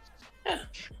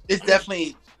 It's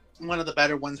definitely one of the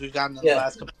better ones we've gotten in the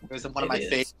last couple of years and one of my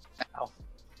favorites now.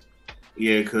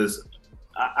 Yeah, because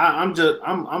I'm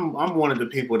one of the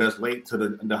people that's late to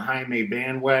the Jaime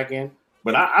bandwagon,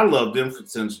 but I love them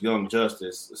since Young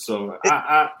Justice. So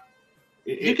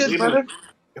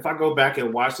if I go back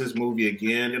and watch this movie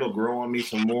again, it'll grow on me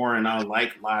some more, and I'll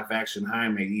like live action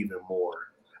Jaime even more.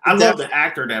 I love the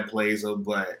actor that plays him,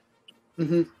 but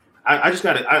I just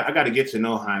gotta get to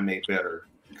know Jaime better.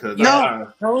 Because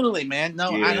totally, man.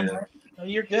 I don't. No,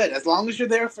 you're good as long as you're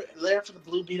there for the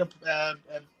Blue Beetle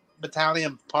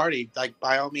Battalion party. Like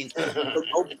by all means,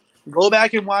 go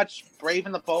back and watch Brave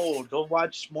and the Bold. Go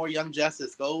watch more Young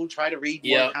Justice. Go try to read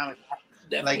more comics.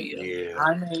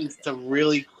 Jaime's a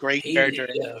really great character.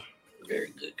 Yeah,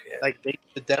 very good character. Like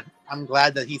I'm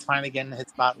glad that he's finally getting his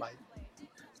spotlight.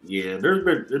 Yeah, there's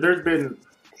been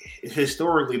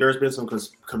historically there's been some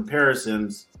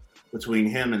comparisons between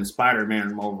him and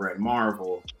Spider-Man over at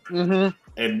Marvel,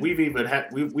 and we've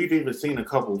even seen a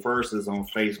couple verses on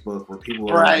Facebook where people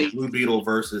are like Blue Beetle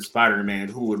versus Spider-Man,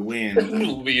 who would win?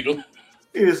 Blue Beetle.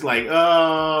 It's like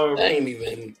that ain't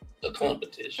even a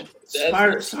competition.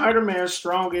 Spider-Man's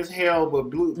strong as hell, but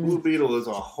Blue Beetle is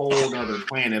a whole other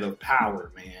planet of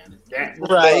power, man.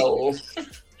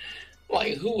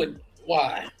 Like who would?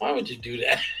 Why? Why would you do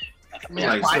that? I mean,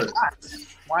 why not?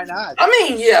 Why not? I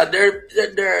mean, yeah, they're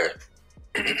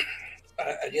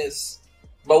I guess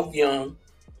both young,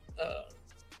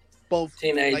 both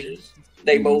teenagers.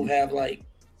 They both have like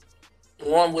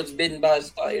one was bitten by a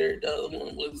spider, the other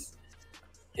one was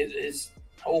his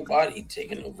whole body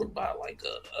taken over by like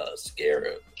a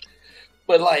scarab.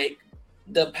 But like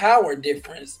the power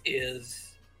difference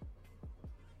is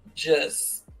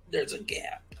just there's a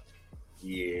gap.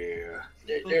 Yeah.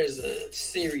 There's a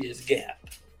serious gap.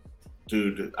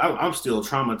 Dude, I'm still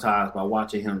traumatized by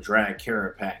watching him drag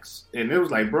Carapax. And it was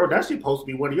like, bro, that's supposed to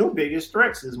be one of your biggest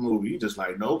threats this movie. You just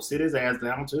like, nope, sit his ass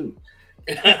down too.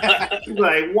 He's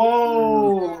like,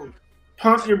 whoa,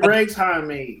 pump your brakes,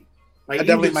 Jaime. Like,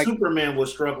 even Superman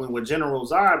was struggling with General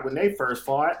Zod when they first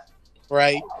fought.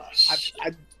 Right.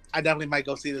 I definitely might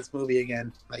go see this movie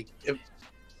again. Like,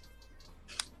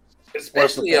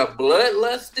 especially a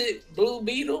bloodlusted Blue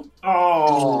Beetle.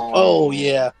 Oh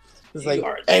yeah. It's like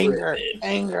anger.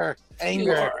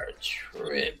 You are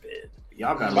tripping.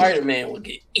 Y'all got Spider-Man will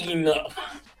get eaten up.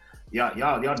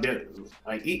 Y'all did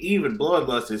like even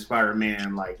bloodlusted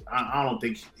Spider-Man. Like I don't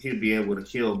think he'd be able to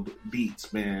kill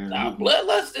Beats, man. Now,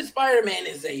 bloodlusted Spider-Man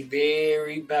is a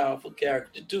very powerful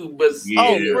character too, but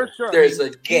for sure. There's a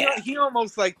gap. He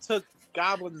almost like took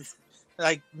Goblin's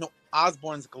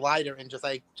Osborn's glider and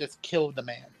just killed the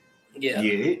man.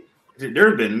 Yeah. there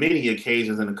have been many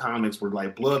occasions in the comics where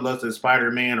like bloodlusted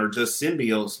Spider-Man or just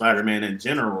symbiote Spider-Man in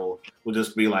general will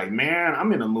just be like, man,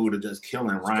 I'm in the mood of just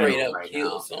killing Rhino right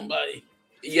kill now. somebody.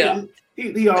 Yeah.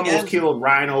 He almost killed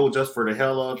Rhino just for the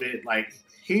hell of it. Like,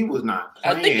 he was not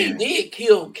playing. I think he did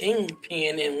kill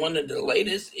Kingpin in one of the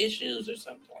latest issues or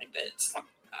something like that.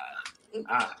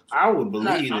 I would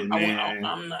believe it, man.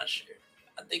 I'm not sure.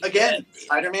 I think again,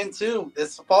 Spider-Man 2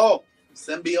 this fall,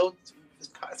 symbiote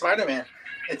Spider-Man.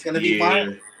 It's gonna be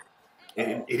fun.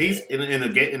 He's in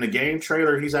the game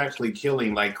trailer. He's actually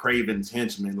killing like Kraven's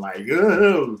henchmen. Like,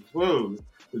 whoa,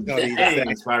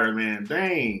 dang, Spider-Man,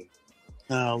 dang.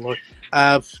 Oh Lord.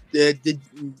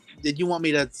 Did you want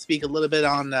me to speak a little bit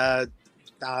on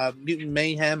Mutant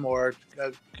Mayhem or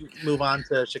move on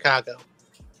to Chicago?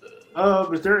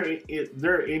 Is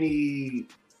there any?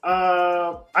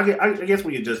 I guess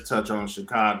we could just touch on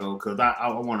Chicago because I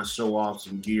want to show off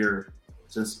some gear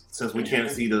since we can't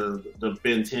see the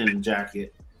Ben 10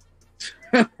 jacket.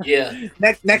 Yeah.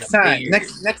 Next time,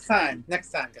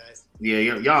 guys. Yeah,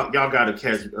 y'all got to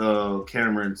catch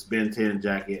Cameron's Ben 10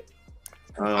 jacket.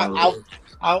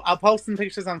 I'll post some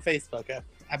pictures on Facebook.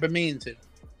 I've been meaning to.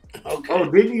 Okay. Oh,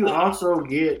 did you also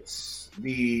get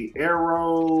the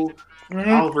Arrow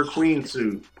Oliver Queen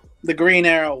suit? The Green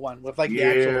Arrow one with like the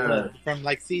actual hood from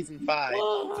like season 5.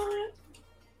 What?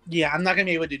 Yeah, I'm not gonna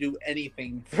be able to do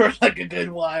anything for like a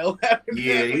good while.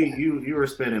 Yeah, you were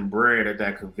spending bread at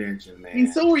that convention, man.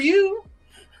 And so were you.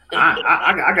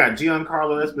 I got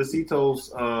Giancarlo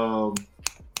Esposito's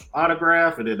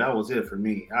autograph, and then that was it for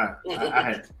me.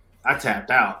 I tapped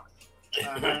out.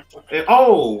 And,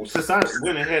 since I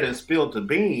went ahead and spilled the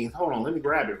beans, hold on, let me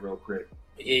grab it real quick.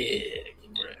 Yeah,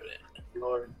 grab it.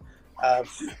 Lord, I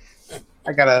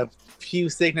got a few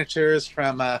signatures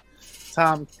from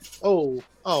Tom.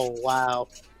 Oh wow,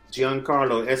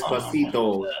 Giancarlo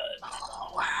Esposito.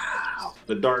 Oh wow,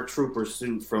 the Dark Trooper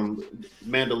suit from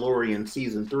Mandalorian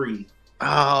season 3.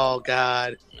 Oh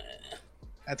god,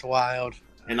 that's wild.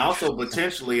 And also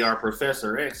potentially our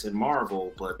Professor X in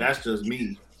Marvel, but that's just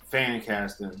me fan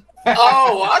casting.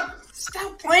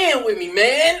 Stop playing with me,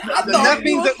 man. I thought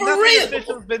you were for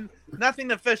real.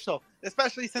 Nothing official,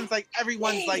 especially since like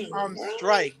everyone's like on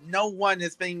strike. No one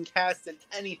has been cast in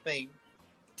anything.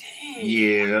 Dang,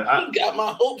 yeah, I got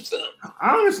my hopes up.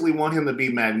 I honestly want him to be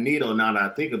Magneto. Now that I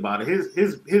think about it,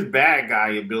 his bad guy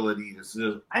ability is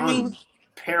just unparalleled.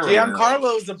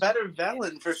 Giancarlo is a better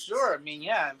villain for sure. I mean,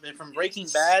 yeah, from Breaking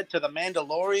Bad to The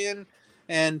Mandalorian,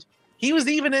 and he was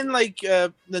even in like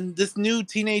this new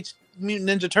Teenage Mutant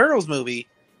Ninja Turtles movie.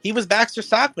 He was Baxter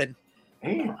Stockman.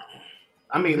 Damn.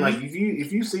 I mean, like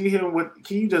if you see him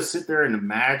can you just sit there and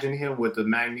imagine him with the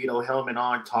Magneto helmet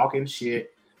on, talking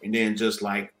shit, and then just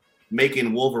like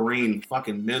making Wolverine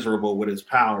fucking miserable with his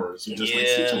powers, and just like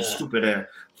some stupid ass,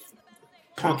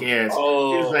 punk ass.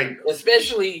 Oh, like,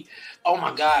 especially, oh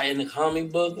my god, in the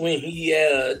comic book when he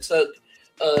took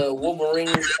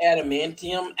Wolverine's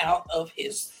adamantium out of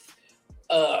his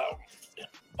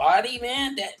body,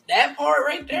 man. That part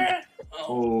right there.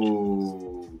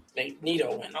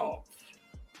 Magneto went off.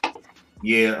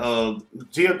 Yeah,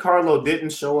 Giancarlo didn't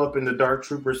show up in the Dark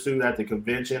Trooper suit at the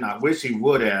convention. I wish he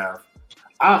would have.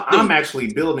 I'm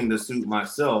actually building the suit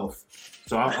myself,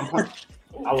 so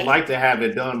I would like to have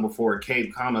it done before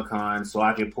Cape Comic Con, so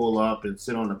I can pull up and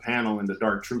sit on the panel in the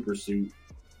Dark Trooper suit.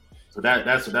 So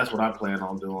that's what I plan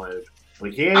on doing.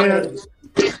 Like, yeah,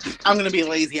 I'm gonna be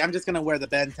lazy. I'm just gonna wear the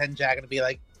Ben 10 jacket and be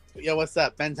like, "Yo, what's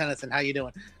up, Ben Tennyson? How you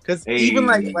doing?" Because even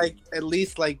like at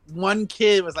least like one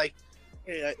kid was like,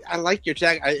 hey, "I like your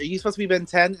jacket. Are you supposed to be Ben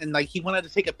 10?" And like he wanted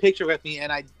to take a picture with me,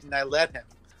 and I let him.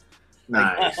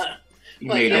 Nice. You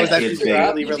made that that was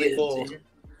actually really cool.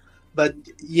 But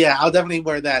yeah, I'll definitely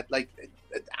wear that. Like,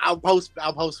 I'll post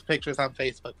pictures on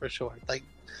Facebook for sure. Like,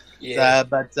 yeah.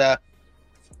 But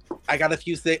I got a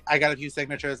few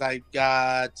signatures. I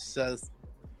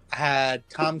had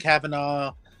Tom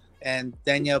Cavanaugh and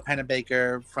Danielle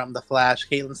Pennebaker from The Flash,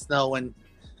 Caitlin Snow and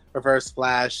Reverse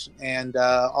Flash, and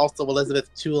also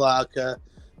Elizabeth Tulloch,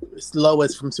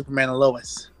 Lois from Superman and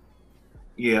Lois.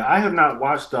 Yeah, I have not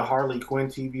watched the Harley Quinn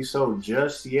TV show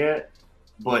just yet,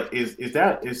 but is he is.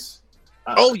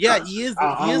 He is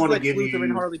Lex Luthor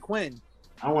and Harley Quinn.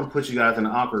 I don't want to put you guys in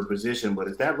an awkward position, but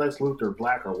is that Lex Luthor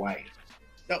black or white?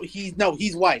 No,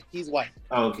 he's white. He's white.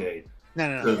 Okay.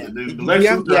 No. The Lex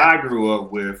Luthor I grew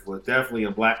up with was definitely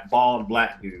a bald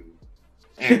black dude.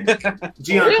 And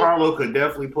Giancarlo could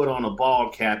definitely put on a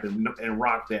bald cap and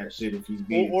rock that shit if he's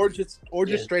needed. Or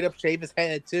just straight up shave his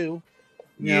head too.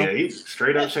 Yeah, he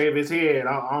straight up shave his head.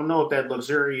 I don't know if that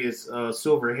luxurious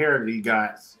silver hair that he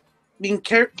got. I mean,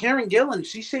 Karen Gillan,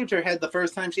 she shaved her head the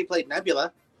first time she played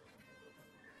Nebula.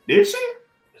 Did she?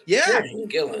 Yeah. Karen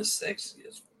Gillan's sexy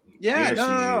as Yeah,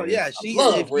 no. Yeah, she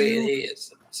love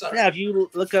redheads. Sorry. Yeah, if you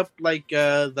look up like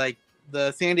the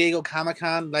San Diego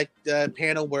Comic-Con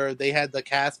panel where they had the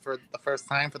cast for the first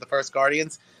time for the first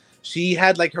Guardians, she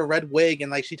had like her red wig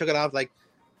and like she took it off, like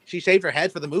she shaved her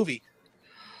head for the movie.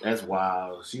 That's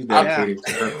wild. She's dedicated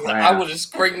to her craft. I would have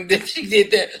screamed if she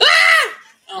did that.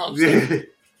 Oh,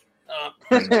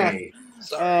 sorry.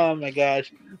 Oh my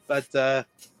gosh! But yeah,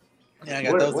 I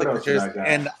got those signatures,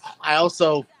 and I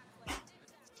also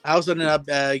ended up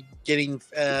getting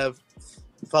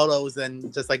photos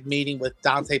and just like meeting with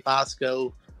Dante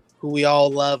Bosco, who we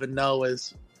all love and know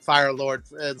as Fire Lord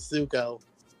Zuko.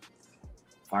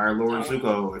 Fire Lord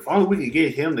Zuko. If only we could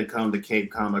get him to come to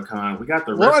Cape Comic Con. We got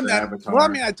the rest of Avatar. Well, I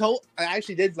mean, I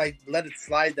actually did like let it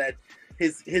slide that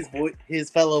his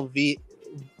fellow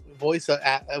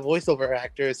voiceover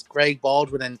actors Greg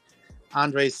Baldwin and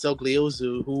Andres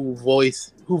Sogliozu, who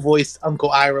voiced Uncle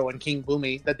Iroh and King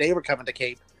Boomy, that they were coming to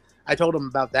Cape. I told him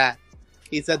about that.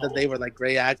 He said that they were like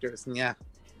great actors, and man.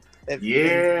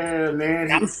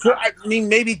 I'm sure. I mean,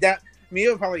 maybe it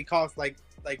would probably cost like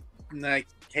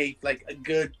Cape like a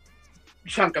good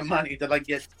chunk of money to like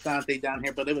get Dante down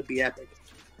here, but it would be epic.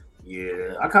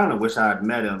 Yeah, I kind of wish I had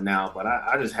met him now, but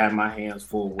I just had my hands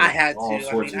full with all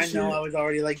sorts of shit. I know I was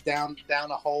already like down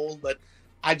a hole, but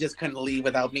I just couldn't leave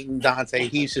without meeting Dante.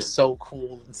 He's just so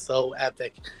cool and so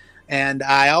epic. And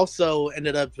I also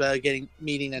ended up getting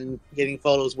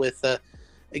photos with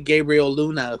Gabriel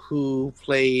Luna, who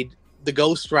played the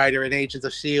Ghost Rider in Agents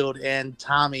of S.H.I.E.L.D. and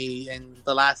Tommy in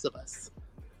The Last of Us.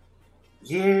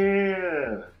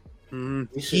 Yeah.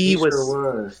 He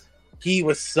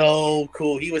was so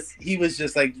cool. He was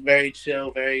just like very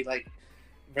chill, very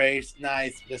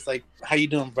nice. Just like, how you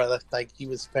doing, brother? Like, he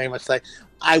was very much like,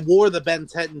 I wore the Ben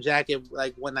Tenton jacket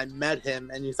like when I met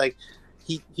him, and he's like,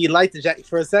 he liked the jacket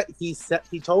for a sec. He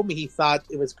told me he thought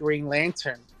it was Green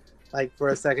Lantern, like for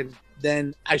a second.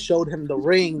 Then I showed him the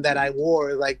ring that I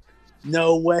wore. Like,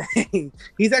 no way.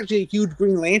 He's actually a huge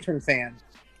Green Lantern fan.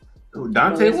 Who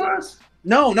Dante was?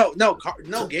 No,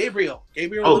 Gabriel.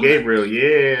 Oh, Gabriel,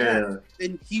 yeah.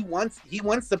 And he wants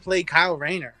to play Kyle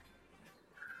Rayner.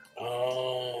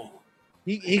 Oh,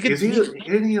 he could.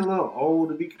 Isn't he a little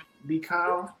old to be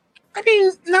Kyle? I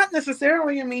mean, not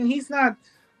necessarily. I mean, he's not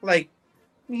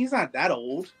that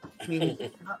old. I mean,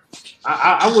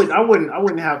 I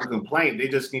wouldn't have a complaint. They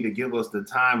just need to give us the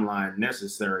timeline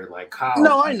necessary. Like Kyle.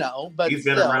 No, I know, but he's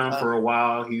been around for a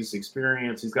while. He's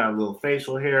experienced. He's got a little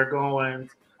facial hair going.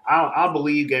 I'll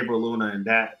believe Gabriel Luna in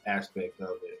that aspect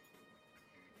of it.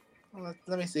 Well,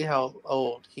 let me see how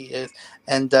old he is.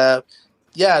 And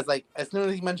yeah, it's like as soon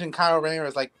as he mentioned Kyle Rayner,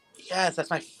 it's like, yes, that's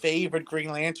my favorite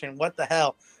Green Lantern. What the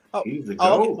hell? Oh, he's a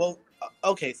goat.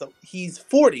 Okay, so he's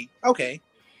 40. Okay.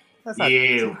 That's not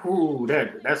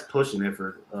that's pushing it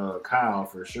for Kyle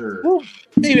for sure. Well,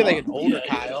 maybe like an older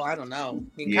Kyle. I don't know.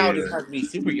 I mean, Kyle doesn't have to be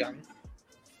super young.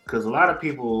 Because a lot of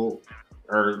people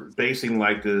are basing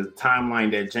like the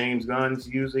timeline that James Gunn's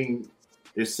using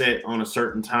is set on a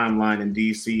certain timeline in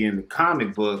DC in the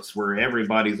comic books where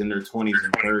everybody's in their 20s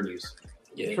and 30s.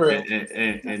 Yeah, true.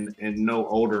 And no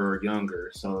older or younger.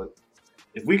 So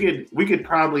if we could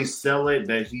probably sell it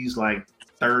that he's like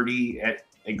 30 at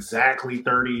exactly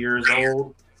 30 years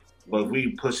old, but if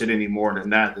we push it any more than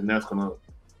that, then that's gonna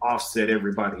offset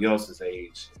everybody else's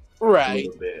age, right? A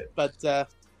little bit. But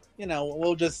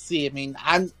we'll just see. I mean,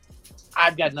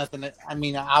 I've got nothing. I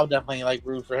mean, I'll definitely like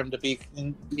root for him to be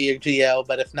a GL,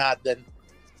 but if not, then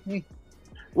we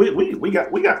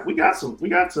got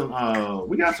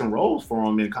some roles for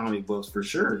him in comic books for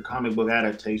sure. Comic book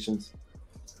adaptations.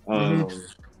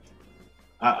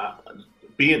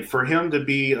 Being for him to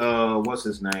be what's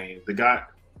his name? The guy,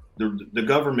 the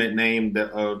government name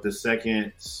the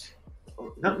second,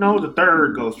 the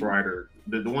third Ghost Rider,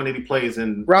 the one that he plays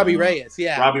in Robbie Reyes.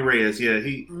 Yeah, Robbie Reyes. Yeah,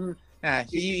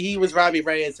 he was Robbie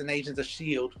Reyes in Agents of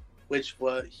S.H.I.E.L.D., which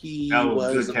was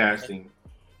good casting.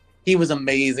 He was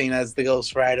amazing as the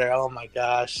Ghost Rider. Oh my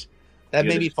gosh, that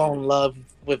made me fall in love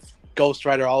with Ghost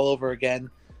Rider all over again.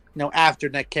 After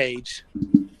Nick Cage.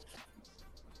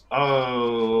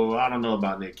 Oh, I don't know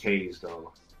about Nick Cage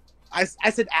though. I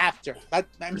said after. I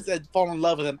said fall in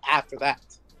love with him after that.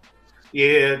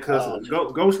 Yeah, because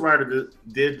Ghost Rider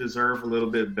did deserve a little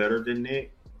bit better than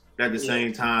Nick. At the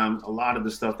same time, a lot of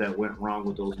the stuff that went wrong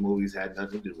with those movies had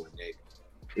nothing to do with Nick.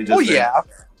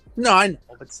 No, I know,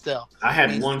 but still. I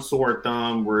had one sore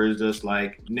thumb where it's just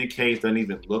like Nick Cage doesn't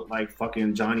even look like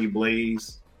fucking Johnny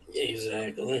Blaze.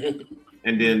 Exactly.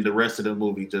 And then the rest of the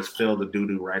movie just fell to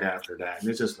doo-doo right after that. And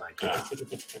it's just like,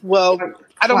 well,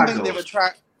 I don't think they would try.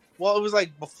 Well, it was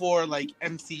like before like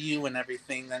MCU and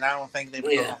everything, and I don't think they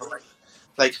were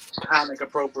like comic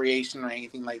appropriation or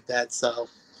anything like that. So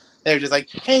they're just like,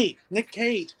 "Hey, Nick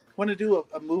Cage, want to do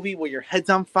a movie where your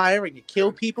head's on fire and you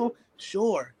kill people?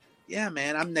 Sure, yeah,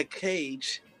 man, I'm Nick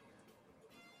Cage."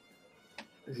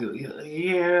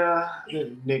 Yeah,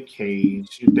 Nick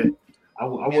Cage. I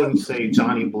wouldn't say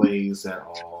Johnny Blaze at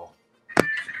all.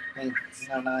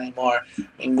 No, not anymore. I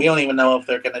mean, we don't even know if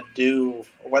they're gonna do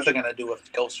or what they're gonna do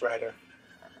with Ghost Rider.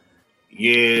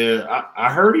 Yeah,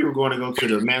 I heard you were going to go to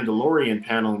the Mandalorian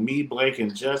panel. Me, Blake,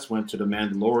 and Jess went to the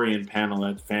Mandalorian panel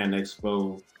at Fan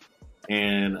Expo.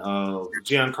 And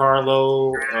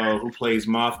Giancarlo, who plays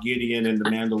Moff Gideon in The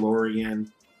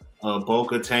Mandalorian,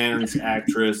 Bo-Katan's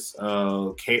actress,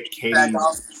 Katie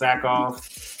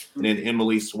Sackhoff, and then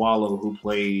Emily Swallow, who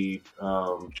played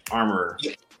Armor.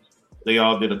 They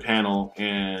all did a panel,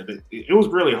 and it was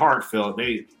really heartfelt.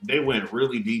 They went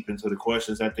really deep into the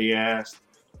questions that they asked.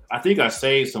 I think I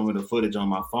saved some of the footage on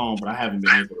my phone, but I haven't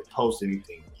been able to post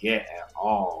anything yet at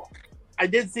all. I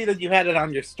did see that you had it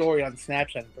on your story on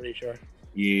Snapchat, I'm pretty sure.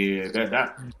 Yeah,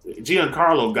 that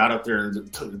Giancarlo got up there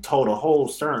and told a whole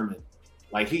sermon.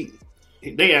 Like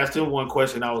they asked him one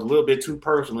question that was a little bit too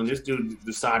personal, and this dude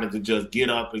decided to just get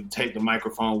up and take the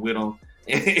microphone with him,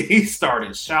 and he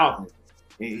started shouting.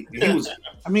 He was.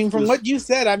 I mean, from what you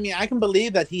said, I mean, I can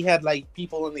believe that he had like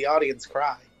people in the audience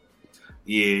cry.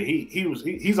 Yeah,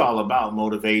 he's all about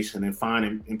motivation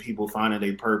and people finding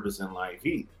their purpose in life.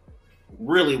 He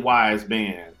really wise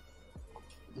man.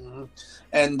 Mm-hmm.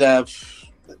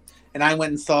 And I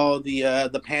went and saw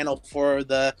the panel for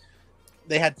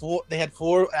they had four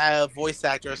voice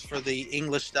actors for the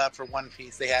English dub for One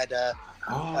Piece. They had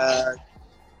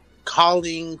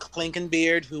Colleen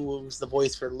Clinkenbeard, who was the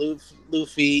voice for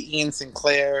Luffy, Ian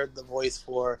Sinclair, the voice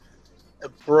for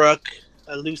Brooke,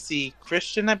 Lucy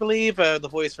Christian, I believe, the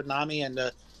voice for Nami, and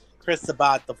Chris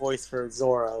Sabat, the voice for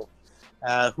Zoro,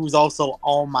 who's also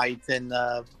All Might in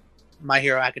My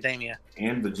Hero Academia.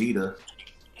 And Vegeta.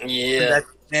 Yeah.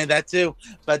 And that too.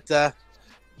 But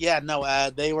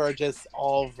they were just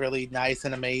all really nice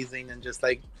and amazing, and just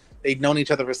like they'd known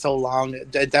each other for so long.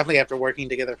 Definitely after working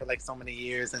together for like so many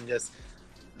years, and just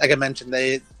like I mentioned,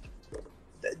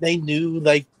 they knew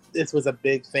like this was a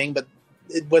big thing, but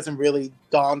it wasn't really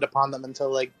dawned upon them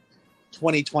until like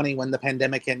 2020 when the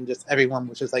pandemic hit, and just everyone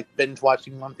was just like binge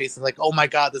watching One Piece and like, oh my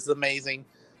god, this is amazing!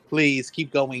 Please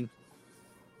keep going.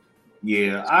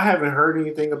 Yeah, I haven't heard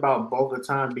anything about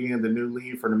Bo-Katan being the new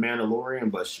lead for The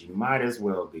Mandalorian, but she might as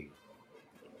well be.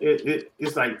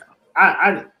 It's like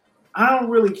I don't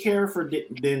really care for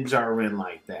Din Djarin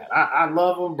like that. I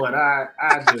love him, but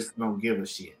I just don't give a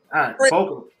shit.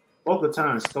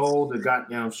 Bo-Katan stole the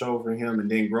goddamn show from him, and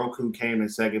then Grogu came in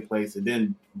second place, and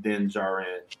then Din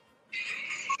Djarin.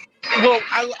 Well,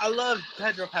 I love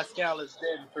Pedro Pascal as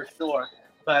Din for sure.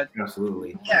 But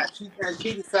absolutely, yeah,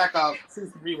 Katie Sackhoff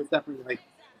season 3 was definitely like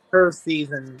her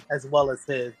season as well as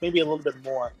his, maybe a little bit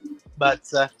more. But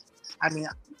I mean,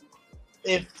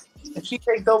 if she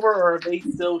takes over or if they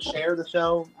still share the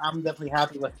show, I'm definitely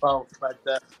happy with both. But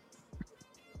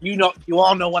you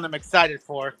all know what I'm excited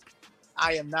for.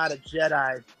 I am not a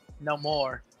Jedi no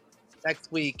more.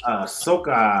 Next week,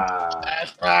 Ahsoka.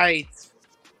 That's right.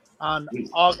 On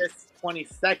August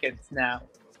 22nd now.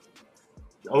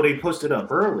 Oh, they pushed it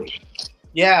up early.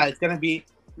 Yeah, it's gonna be.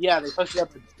 Yeah, they pushed it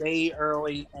up a day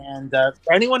early, and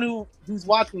for anyone who's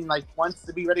watching, like, wants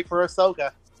to be ready for Ahsoka,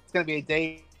 it's gonna be a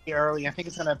day early. I think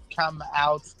it's gonna come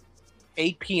out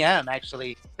 8 p.m.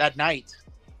 actually that night.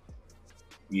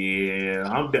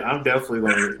 Yeah, I'm definitely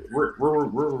gonna. We're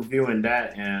reviewing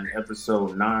that in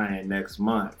episode 9 next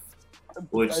month.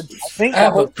 Which I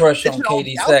have a crush on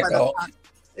Katie Sackhoff.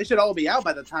 It should all be out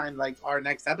by the time like our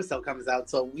next episode comes out,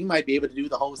 so we might be able to do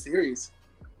the whole series.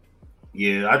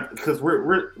 Yeah, because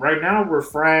we're right now we're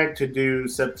fragged to do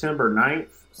September 9th,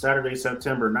 Saturday,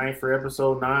 September 9th for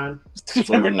episode 9.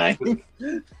 September 9th.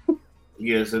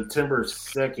 Yeah, September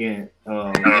 2nd.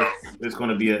 It's going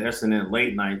to be an SNN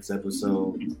late nights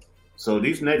episode. So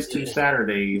these next 2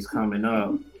 Saturdays coming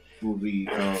up will be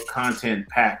content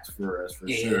packed for us for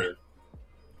sure.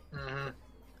 Mm-hmm.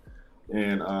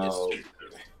 And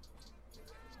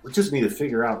we just need to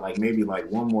figure out like maybe like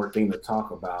one more thing to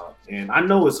talk about. And I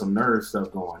know it's some nerd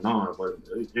stuff going on, but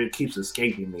it keeps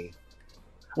escaping me.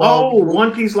 Well,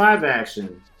 One Piece live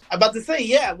action. I'm about to say,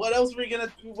 yeah. What else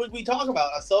would we talk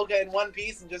about? Ahsoka and One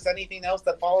Piece, and just anything else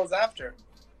that follows after.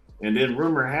 And then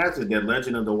rumor has it that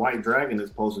Legend of the White Dragon is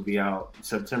supposed to be out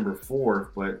September 4th,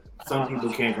 but some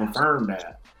people can't confirm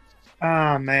that.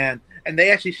 Oh man! And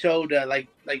they actually showed like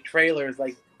trailers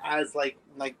like as like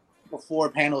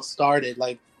before panels started,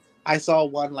 like I saw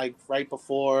one like right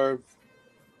before,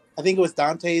 I think it was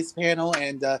Dante's panel,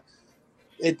 and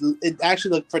it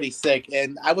actually looked pretty sick.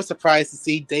 And I was surprised to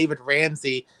see David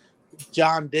Ramsey,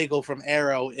 John Diggle from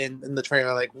Arrow in the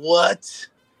trailer. Like, what?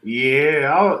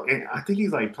 Yeah, I think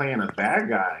he's like playing a bad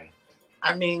guy.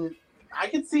 I mean, I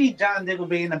could see John Diggle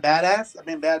being a badass. I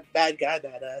mean, bad guy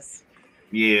badass.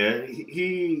 Yeah,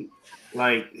 he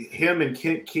like him and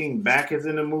King Bach is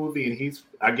in the movie, and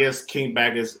I guess King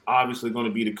Bach is obviously going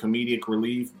to be the comedic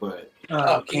relief, but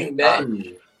King Bach.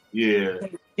 Yeah.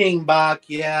 King Bach,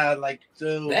 yeah, like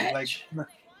dude, Batch? like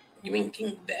You mean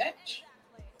King Batch?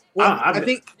 Well, I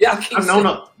think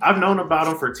I've known about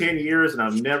him for 10 years, and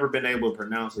I've never been able to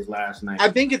pronounce his last name. I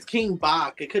think it's King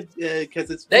Bach. It could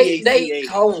because it's they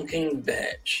call him King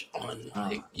Batch on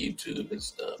like YouTube and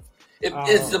stuff.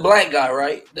 It's the black guy,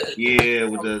 right?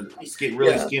 With the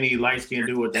skinny, light skinned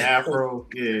dude with the afro.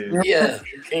 Yeah,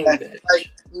 King Batch.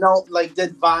 Like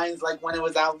did Vines like when it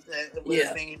was out. It was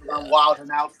singing Wild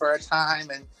and Out for a time,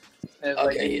 and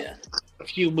a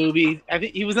few movies. I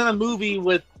think he was in a movie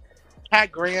with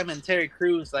Pat Graham and Terry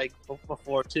Crews like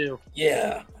before too.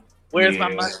 Yeah. Where's my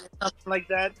money? Something like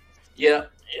that. Yeah.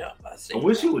 I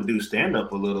wish he would do stand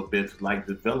up a little bit, like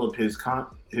develop his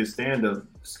stand up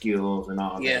skills and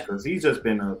all that, because he's just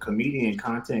been a comedian,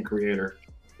 content creator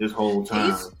this whole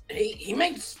time. He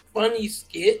makes funny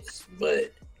skits,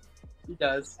 but he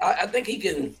does. I think he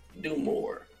can do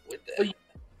more with that.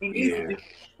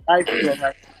 I feel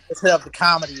like let's hit up the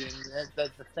comedy and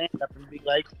the stand up and be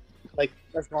like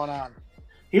what's going on.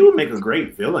 He would make a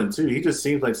great villain too. He just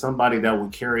seems like somebody that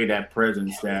would carry that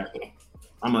presence that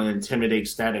I'm gonna intimidate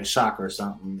Static Shock or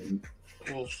something.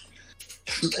 King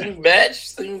Batch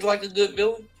seems like a good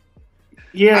villain.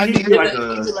 Yeah, maybe like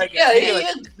a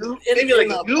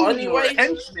goon or a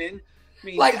henchman. I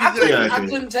mean, I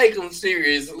couldn't take him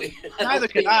seriously. Neither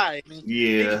could I. I mean,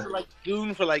 yeah, like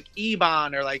goon for like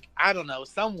Ebon or like I don't know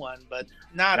someone, but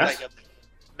not like a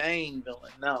main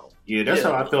villain. No. Yeah, that's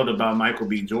how I felt about Michael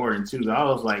B. Jordan too. I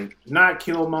was like, not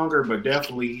Killmonger, but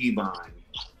definitely Ebon.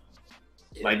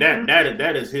 Like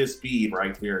that is his speed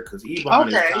right there, because Ebon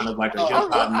is kind of like a hip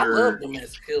hop nerd. I loved him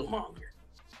as Killmonger.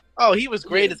 Oh, he was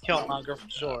great as Killmonger for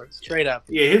sure, straight up.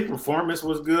 Yeah, his performance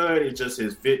was good. It's just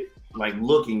his fit, like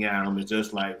looking at him, is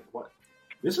just like, what?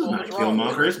 This is not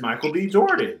Killmonger. It's Michael B.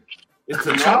 Jordan. It's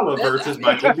T'Challa versus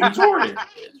Michael B. Jordan.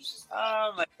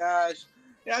 Oh my gosh,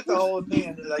 that's the whole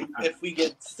thing. Like, if we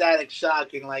get Static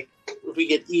Shock and like if we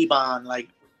get Ebon, like,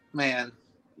 man.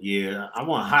 Yeah, I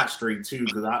want Hot Streak too,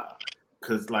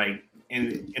 because like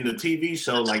in the TV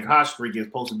show, like Hot Streak is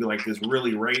supposed to be like this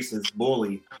really racist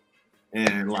bully.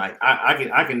 And like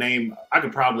I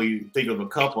could probably think of a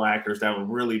couple actors that would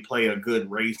really play a good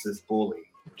racist bully.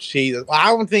 Jesus, well, I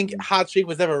don't think Hot Streak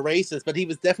was ever racist, but he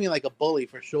was definitely like a bully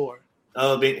for sure.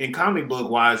 In comic book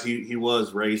wise, he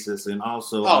was racist, and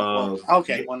also I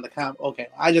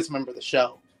just remember the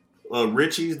show.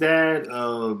 Richie's dad,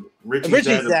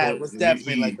 Richie's dad was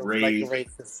definitely like a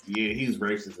racist. Yeah, he's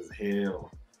racist as hell.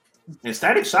 And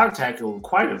Static Shock tackled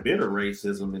quite a bit of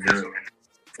racism in there.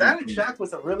 Static Shock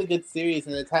was a really good series,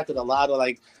 and it tackled a lot of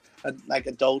like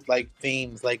adult like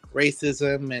themes, like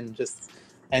racism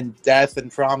and death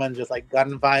and trauma, and just like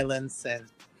gun violence and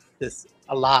just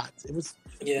a lot. It was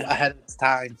ahead of its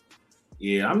time.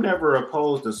 Yeah, I'm never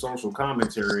opposed to social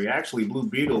commentary. Actually, Blue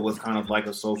Beetle was kind of like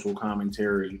a social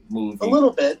commentary movie. A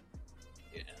little bit.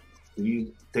 Yeah.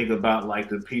 You think about like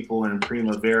the people in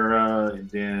Primavera and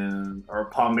then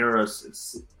Palmyra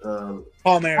City,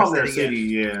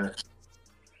 yeah.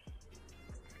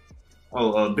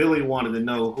 Billy wanted to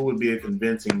know who would be a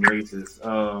convincing racist.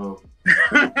 Off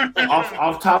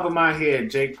top of my head,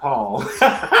 Jake Paul.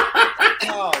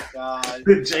 Oh God,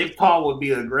 Jake Paul would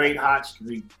be a great Hot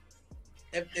Streak.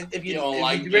 If you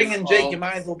bring in Jake, you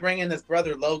might as well bring in his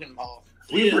brother Logan Paul.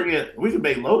 We could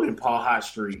make Logan Paul Hot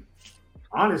Streak.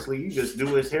 Honestly, you just do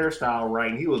his hairstyle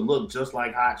right, and he would look just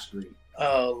like Hot Streak.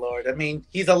 Oh Lord, I mean,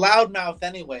 he's a loudmouth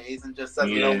anyways, and just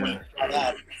doesn't know when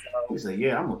that. He said,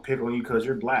 "Yeah, I'm gonna pick on you because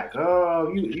you're black.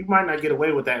 Oh, you might not get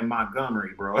away with that in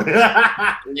Montgomery, bro."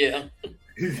 Yeah.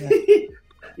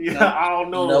 I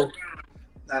don't know. Nope.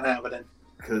 Not happening.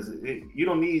 Because you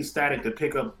don't need Static to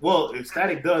pick up. Well, if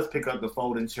Static does pick up the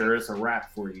folding chair, it's a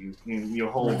wrap for you in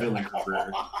your whole villain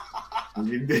career.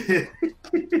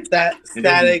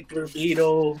 Static,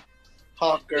 Beetle,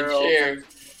 Hawk Girl,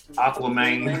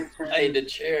 Aquaman. Hey, the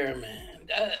chair, man.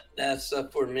 That's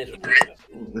formidable.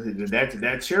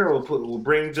 That chair will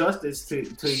bring justice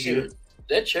to you.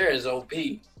 That chair is OP.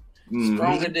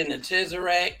 Stronger than the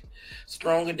Tesseract.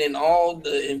 Stronger than all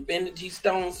the Infinity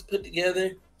Stones put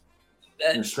together.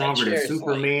 and stronger than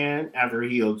Superman after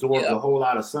he absorbed a whole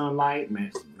lot of sunlight.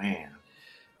 Man.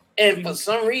 And for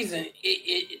some reason,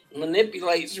 it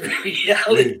manipulates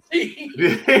reality.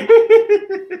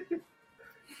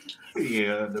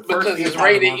 Yeah, because it's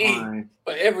rated E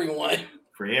for everyone.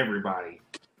 For everybody.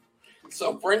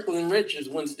 So Franklin Richards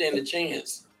wouldn't stand a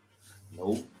chance.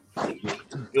 Nope.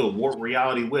 It'll warp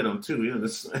reality with him too. It'll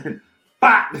just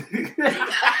pop.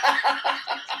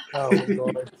 Oh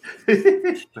Lord.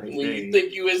 When you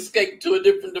think you escaped to a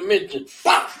different dimension.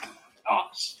 Pop! Oh,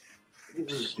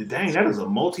 dang, that is a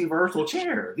multiversal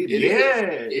chair.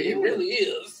 It really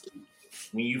is.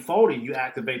 When you fold it, you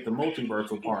activate the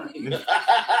multiversal part.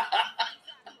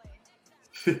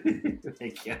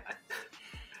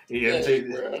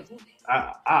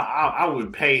 I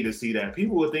would pay to see that.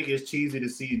 People would think it's cheesy to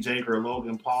see Jake or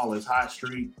Logan Paul as Hot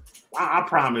Streak. I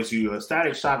promise you, a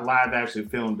Static Shock live action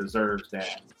film deserves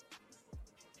that.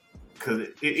 Because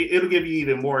it'll give you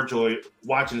even more joy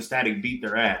watching Static beat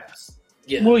their ass.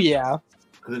 Yeah. Well, yeah.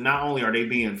 Because not only are they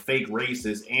being fake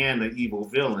racist and an evil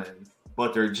villain,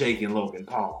 but they're Jake and Logan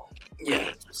Paul.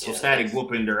 Yeah. So Static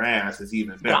whooping their ass is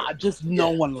even better. God, just no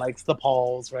one likes the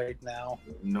Pauls right now.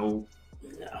 No,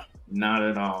 not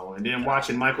at all. And then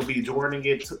watching Michael B. Jordan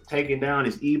get taken down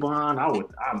as Ebon,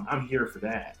 I'm here for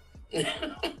that.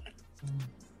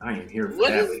 I am here for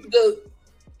that.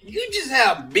 You just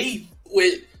have beef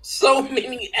with so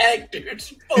many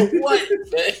actors. For what,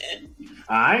 man?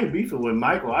 I ain't beefing with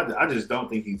Michael. I just don't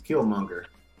think he's Killmonger.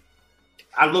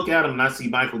 I look at him and I see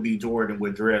Michael B. Jordan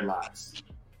with dreadlocks.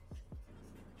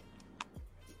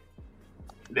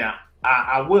 Now,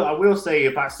 I will say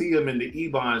if I see him in the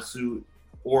Ebon suit,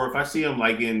 or if I see him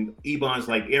like in Ebon's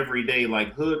like everyday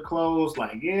like hood clothes,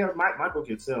 like Michael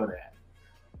can sell that.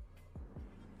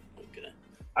 Okay.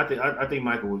 I think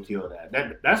Michael would kill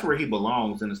that. That's where he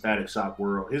belongs in the Static Shock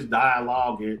world. His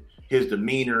dialogue, his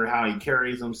demeanor, how he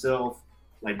carries himself.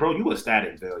 Like, bro, you a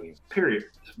Static villain. Period.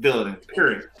 Villain.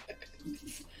 Period.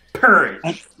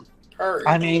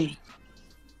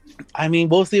 I mean,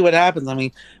 we'll see what happens. I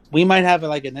mean, we might have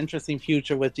like an interesting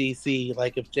future with DC,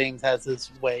 like if James has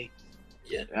his way.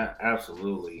 Yeah,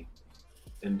 absolutely.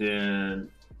 And then,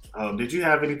 did you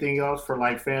have anything else for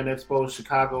like Fan Expo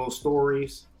Chicago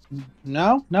stories?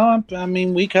 No. I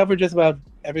mean, we covered just about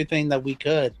everything that we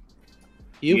could.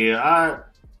 Yeah, I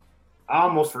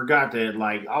almost forgot that.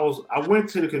 Like, I went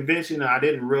to the convention and I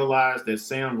didn't realize that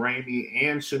Sam Raimi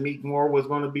and Shameik Moore was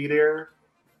going to be there.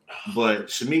 But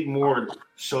Shameik Moore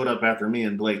showed up after me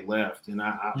and Blake left, and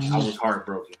I was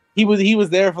heartbroken. He was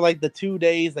there for like the 2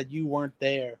 days that you weren't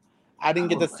there. I didn't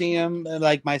get to see him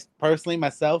like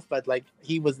myself, but like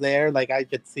he was there. Like I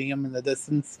could see him in the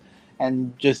distance,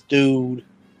 and just dude.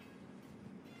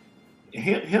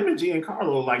 Him and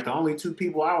Giancarlo, like the only two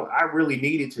people I really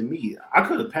needed to meet. I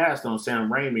could have passed on Sam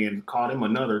Raimi and called him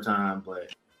another time,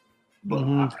 but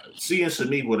seeing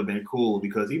Shameik would have been cool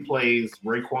because he plays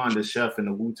Raekwon the Chef in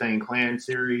the Wu-Tang Clan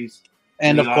series.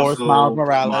 And of course, Miles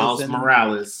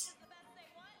Morales.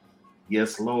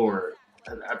 Yes, Lord.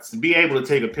 To be able to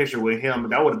take a picture with him,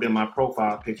 that would have been my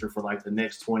profile picture for like the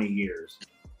next 20 years.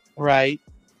 Right.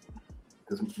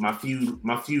 Because my feud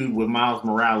with Miles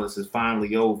Morales is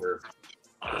finally over.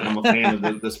 I'm a fan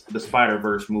of the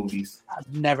Spider-Verse movies.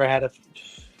 I've never had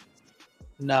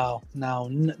no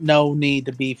need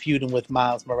to be feuding with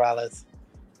Miles Morales.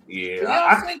 Yeah.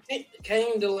 I think it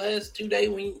came the last 2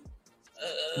 days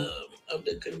of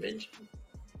the convention.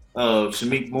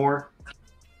 Shameik Moore.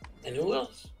 And who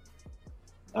else?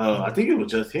 I think it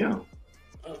was just him.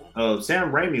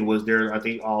 Sam Raimi was there, I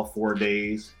think, all 4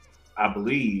 days, I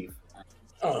believe.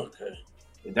 Oh, okay.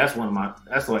 That's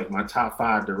like my top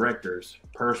 5 directors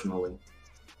personally.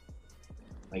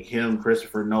 Like him,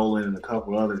 Christopher Nolan, and a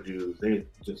couple other dudes. They're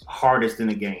just hardest in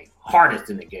the game.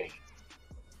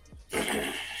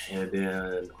 And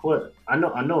then what? I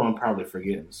know I'm probably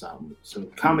forgetting something. So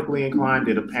Comically Inclined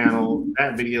did a panel.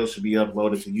 That video should be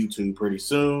uploaded to YouTube pretty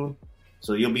soon.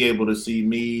 So you'll be able to see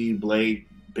me, Blake,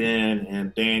 Ben,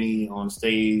 and Danny on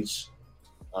stage.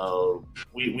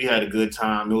 We had a good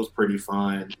time. It was pretty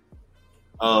fun.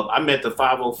 I met the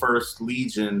 501st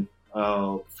Legion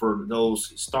for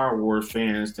those Star Wars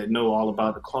fans that know all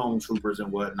about the clone troopers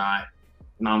and whatnot.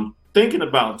 And I'm thinking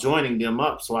about joining them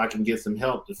up so I can get some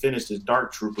help to finish this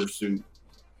Dark Trooper suit.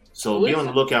 So be on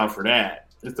the lookout for that.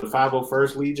 It's the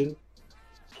 501st Legion.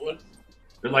 What?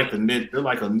 They're like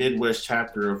a Midwest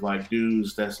chapter of like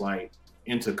dudes that's like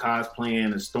into cosplaying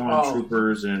and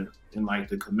stormtroopers and like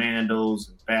the Commandos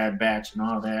and Bad Batch and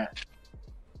all that.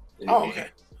 Oh, okay.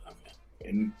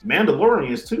 And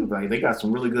Mandalorians too. Like they got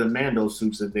some really good Mando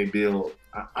suits that they build.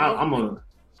 I'm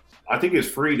I think it's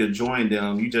free to join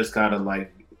them. You just gotta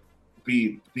like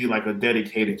be like a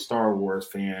dedicated Star Wars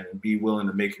fan and be willing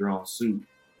to make your own suit.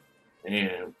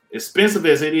 And expensive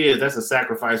as it is, that's a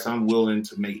sacrifice I'm willing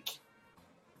to make.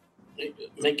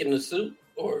 Making the suit,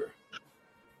 or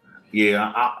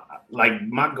yeah, like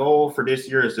my goal for this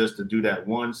year is just to do that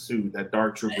one suit, that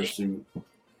Dark Trooper suit.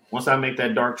 Once I make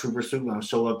that Dark Trooper suit, I'll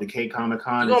show up to K Comic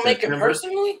Con. You gonna make it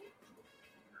personally?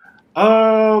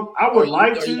 I would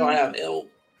like to. You gonna have help?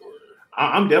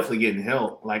 I'm definitely getting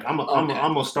help. Like I'm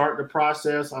gonna start the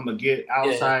process. I'm gonna get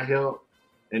outside help,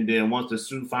 and then once the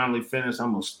suit finally finished,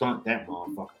 I'm gonna stunt that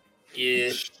motherfucker. Yeah,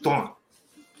 stunt.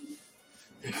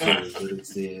 That's what it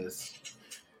says.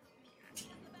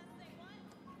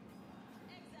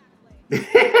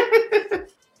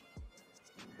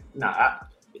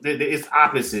 It's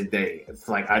opposite day. It's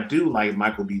like I do like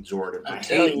Michael B. Jordan. I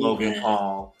hate Logan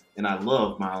Paul, and I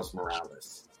love Miles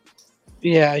Morales.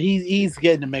 Yeah, he's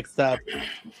getting mixed up.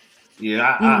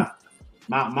 Yeah,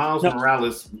 Miles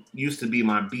Morales used to be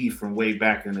my beef from way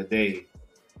back in the day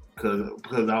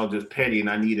because I was just petty and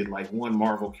I needed like one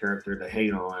Marvel character to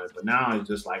hate on. But now it's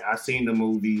just like I seen the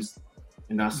movies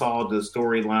and I saw the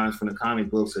storylines from the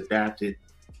comic books adapted,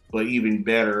 but even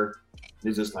better.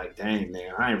 It's just like, dang,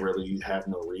 man, I ain't really have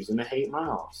no reason to hate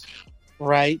Miles.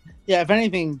 Right. Yeah, if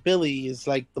anything, Billy is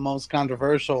like the most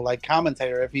controversial like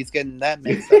commentator if he's getting that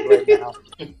mixed up right now.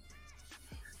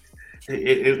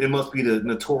 It must be the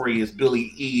notorious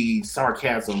Billy E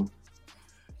sarcasm.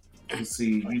 You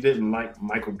see, you didn't like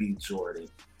Michael B. Jordan.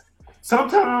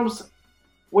 Sometimes,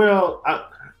 well,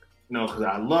 because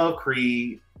I love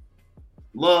Creed.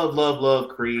 Love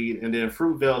Creed. And then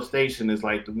Fruitvale Station is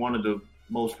like one of the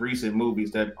most recent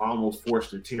movies that almost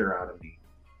forced a tear out of me.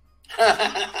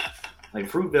 Like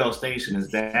Fruitvale Station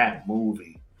is that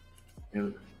movie.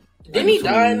 And, didn't he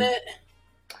die in that?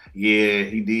 Yeah,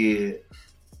 he did.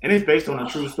 And it's based on a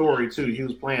true story too. He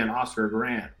was playing Oscar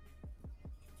Grant.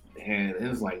 And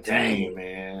it's like, dang,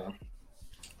 man.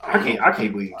 I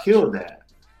can't believe he killed that.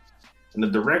 And the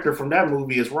director from that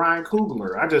movie is Ryan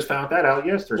Coogler. I just found that out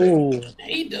yesterday. Ooh.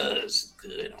 He does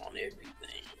good on everything.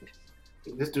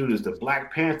 This dude is the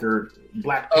Black Panther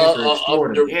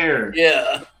extraordinaire.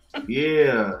 Yeah.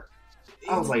 Yeah.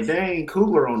 I was like, dang,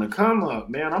 Coogler on the come up,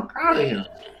 man. I'm proud of him.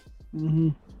 Mm-hmm.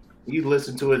 You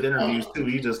listen to his interviews too.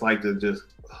 He just like the just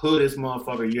hoodest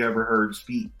motherfucker you ever heard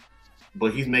speak.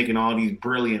 But he's making all these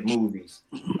brilliant movies.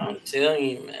 I'm telling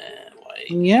you, man. Like,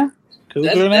 yeah.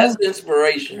 That's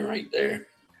inspiration right there.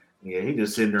 Yeah, he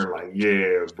just sitting there like,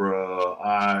 yeah, bro.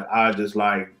 I just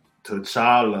like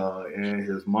T'Challa and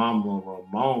his mama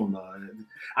Ramona.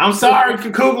 I'm sorry,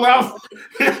 Kugler.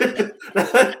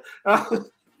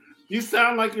 You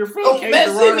sound like you're from Don't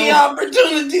mess any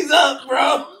opportunities up, bro.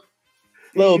 A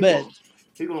little bit.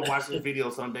 He's gonna watch this video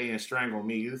someday and strangle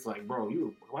me. It's like, bro,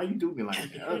 why you do me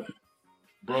like that?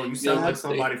 Bro, you sound like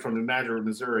somebody from New Madrid,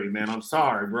 Missouri, man. I'm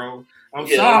sorry, bro. I'm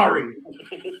sorry.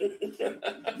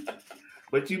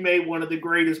 But you made one of the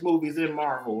greatest movies in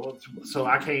Marvel, so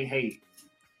I can't hate.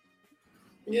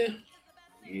 Yeah.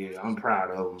 Yeah, I'm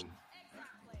proud of him.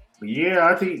 But yeah,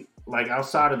 I think like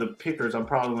outside of the pictures, I'm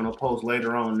probably going to post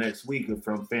later on next week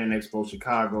from Fan Expo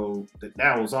Chicago.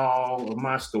 That was all of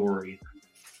my story.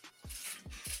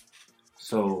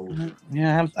 So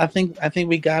yeah, I think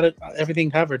we got it, everything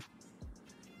covered.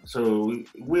 So,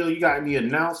 Will, you got any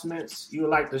announcements you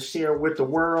would like to share with the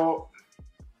world?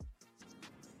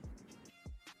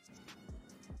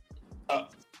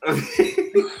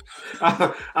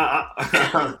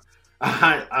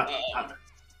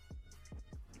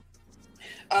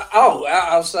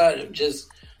 Outside of just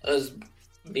us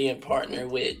being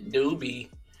partnered with Doobie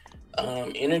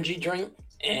energy drink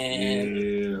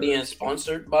and being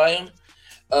sponsored by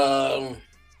them,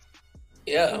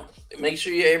 yeah, make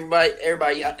sure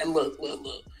everybody look,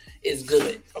 it's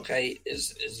good. Okay,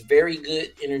 it's very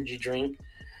good energy drink.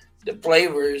 The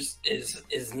flavors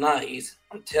is nice.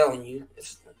 I'm telling you,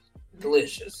 it's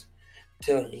delicious. I'm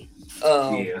telling you.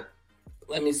 Yeah.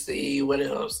 Let me see what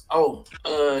else. Oh,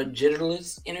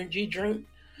 jitterless energy drink,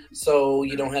 so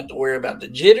you don't have to worry about the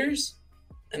jitters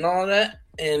and all that.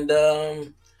 And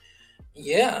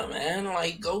yeah, man,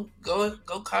 like go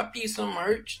copy some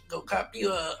merch. Go copy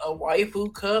a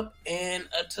waifu cup and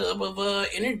a tub of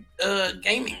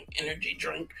gaming energy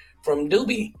drink from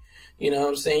Doobie. You know what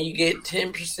I'm saying? You get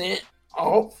 10%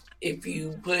 off if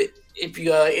you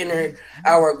enter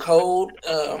our code,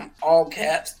 all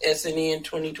caps SNN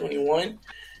 2021,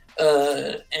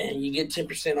 and you get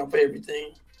 10% off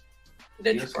everything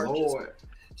that you purchase. Lord.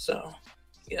 So,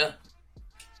 yeah.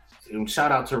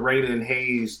 shout out to Raylan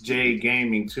Hayes, J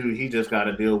Gaming too. He just got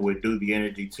to deal with Do the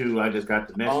Energy too. I just got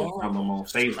the message from him on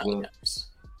Facebook.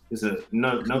 He's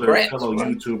another fellow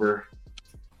YouTuber,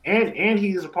 and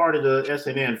he's a part of the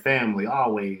SNN family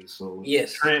always. So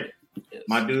yes, Trent,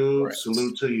 my dude,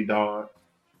 salute to you, dog.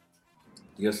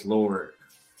 Yes, Lord.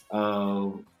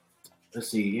 Let's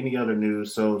see, any other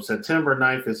news? So September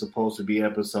 9th is supposed to be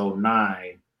episode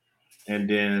 9. And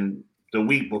then the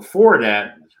week before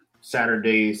that,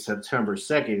 Saturday, September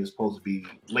 2nd, is supposed to be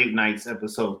late nights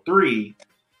episode 3.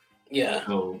 Yeah.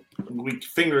 So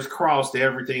fingers crossed that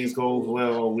everything goes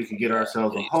well. We can get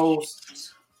ourselves a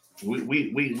host.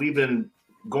 We've been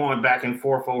going back and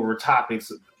forth over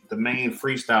topics, the main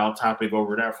freestyle topic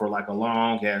over that for like a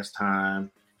long ass time.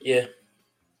 Yeah.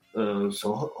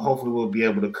 So hopefully we'll be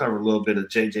able to cover a little bit of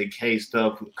JJK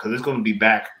stuff because it's going to be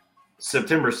back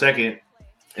September 2nd,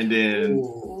 and then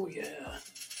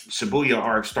Shibuya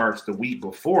arc starts the week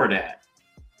before that.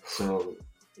 So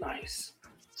nice.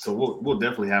 So we'll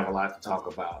definitely have a lot to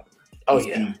talk about. Oh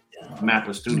yeah.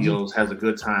 Mappa Studios has a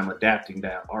good time adapting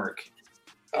that arc.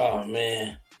 Oh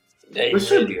man, it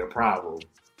should be a problem.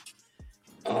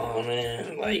 Oh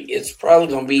man, like it's probably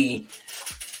gonna be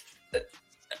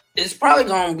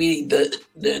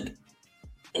the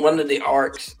one of the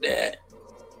arcs that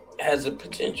has the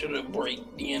potential to break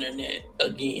the internet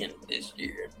again this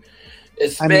year,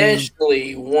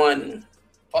 especially one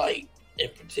fight in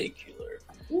particular.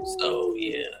 So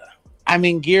yeah, I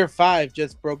mean, Gear 5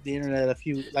 just broke the internet a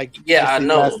few I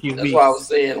know. That's weeks. Why I was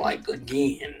saying like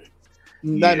again.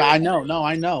 I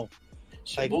know.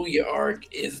 Shibuya arc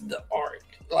is the arc.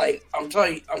 Like I'm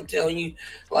telling you,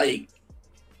 like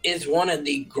it's one of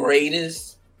the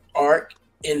greatest arc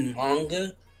in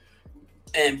manga,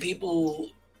 and people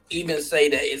even say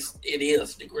that it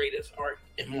is the greatest arc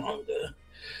in manga.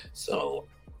 So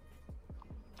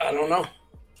I don't know.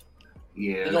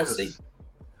 Yeah, we don't see.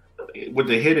 With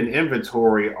the hidden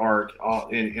inventory arc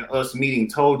and us meeting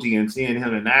Toji and seeing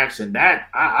him in action, that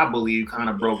I believe kind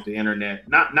of broke the internet.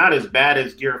 Not as bad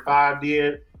as Gear 5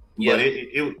 did, but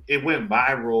it went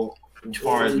viral as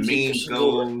far as memes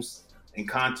goes and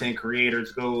content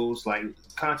creators goes. Like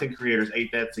content creators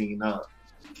ate that scene up.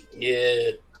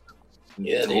 Yeah.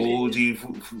 Toji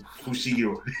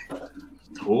Fushiguro.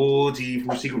 Toji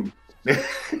Fushiguro.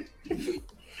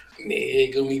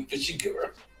 Megumi Fushiguro.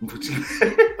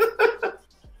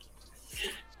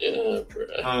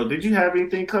 Did you have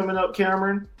anything coming up,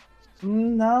 Cameron?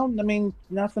 No, I mean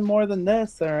nothing more than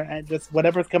this, or just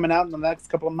whatever's coming out in the next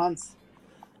couple of months,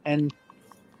 and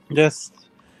just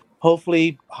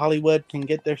hopefully Hollywood can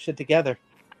get their shit together.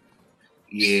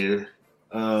 Yeah.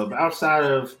 Outside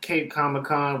of Cape Comic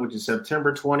Con, which is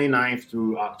September 29th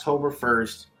through October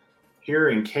 1st, here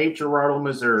in Cape Girardeau,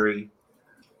 Missouri.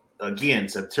 Again,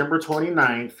 September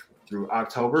 29th through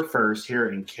October 1st, here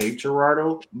in Cape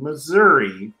Girardeau,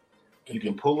 Missouri. You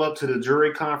can pull up to the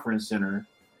Jury Conference Center,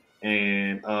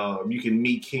 and you can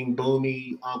meet King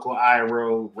Boomy, Uncle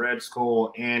Iroh, Red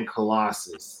Skull, and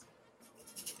Colossus.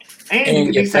 And you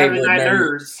can be Saturday Night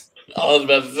Nerds. I was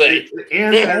about to say.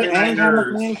 And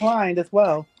Comically Inclined as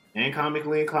well. And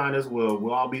Comically Inclined as well.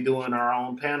 We'll all be doing our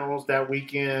own panels that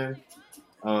weekend.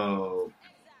 So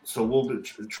we'll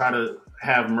try to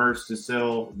have merch to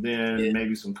sell then,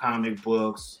 maybe some comic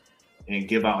books, and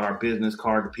give out our business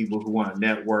card to people who want to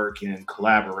network and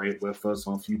collaborate with us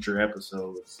on future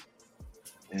episodes.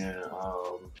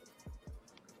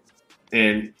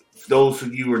 And those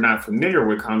of you who are not familiar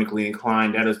with Comically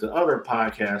Inclined, that is the other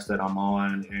podcast that I'm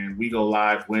on, and we go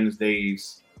live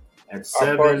Wednesdays at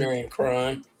 7. Our partner in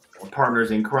crime. Our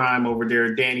partners in crime over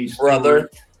there, Danny Stewart. Brother.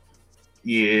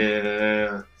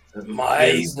 Yeah.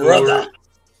 My brother.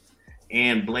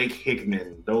 And Blake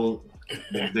Hickman. Those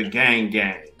the gang.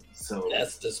 So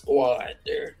that's the squad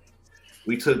there.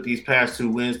 We took these past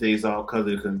 2 Wednesdays off because of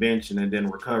the convention and then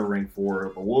recovering for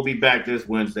it. But we'll be back this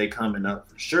Wednesday coming up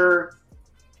for sure.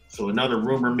 So another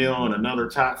rumor mill and another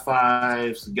top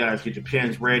 5. So guys, get your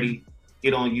pens ready.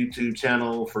 Get on YouTube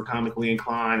channel for Comically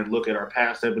Inclined and look at our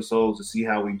past episodes to see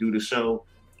how we do the show.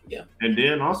 Yeah. And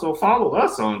then also follow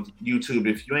us on YouTube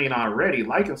if you ain't already.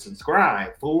 Like and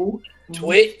subscribe, fool.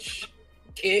 Twitch,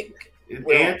 Kick.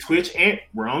 And Twitch, and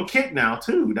we're on Kick now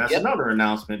too. That's another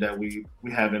announcement that we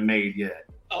haven't made yet.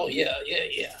 Oh yeah,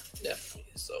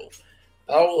 definitely. So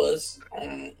follow us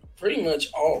on pretty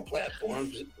much all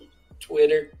platforms: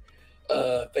 Twitter,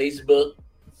 Facebook.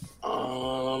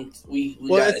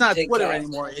 It's not TikTok. Twitter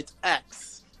anymore. It's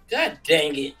X. God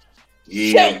dang it!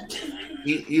 Yeah,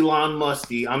 Elon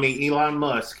Musk. You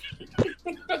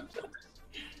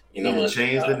know, what?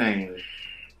 Change the name.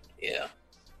 Yeah.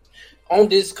 on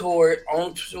Discord,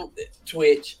 on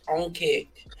Twitch, on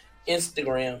Kick,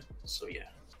 Instagram. So yeah.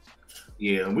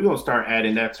 Yeah, we're gonna start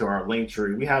adding that to our link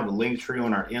tree. We have a link tree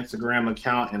on our Instagram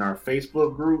account and our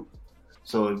Facebook group.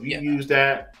 So if you use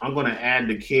that, I'm gonna add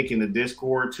the Kick and the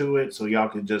Discord to it, so y'all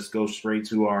can just go straight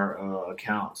to our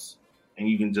accounts, and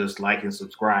you can just like and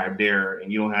subscribe there,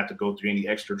 and you don't have to go through any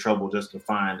extra trouble just to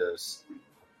find us.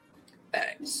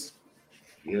 Thanks.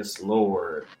 Yes,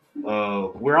 Lord.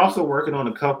 We're also working on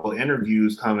a couple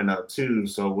interviews coming up too.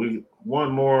 So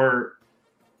one more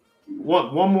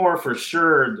for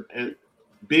sure.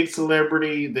 Big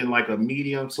celebrity, then like a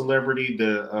medium celebrity.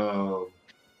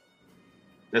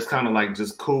 That's kind of like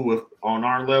just cool on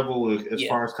our level as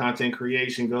far as content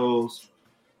creation goes,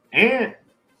 and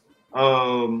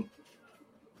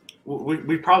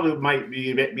we probably might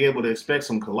be able to expect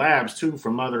some collabs too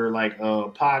from other like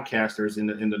podcasters in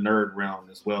the nerd realm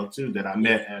as well too that I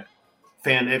met at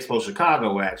Fan Expo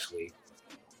Chicago actually.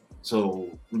 So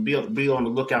be on the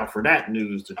lookout for that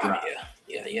news to drop.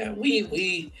 Yeah.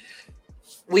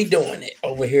 We doing it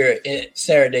over here at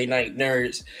Saturday Night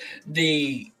Nerds.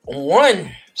 The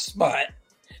one spot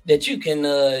that you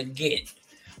can get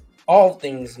all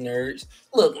things nerds.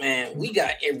 Look, man, we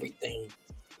got everything.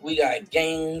 We got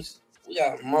games, we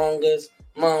got mangas,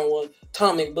 manga,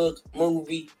 comic book,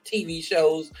 movie, TV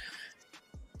shows.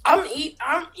 I'm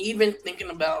even thinking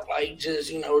about like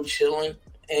just chilling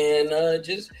and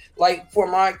just like for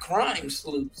my crime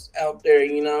sleuths out there.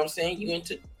 You know what I'm saying? You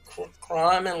into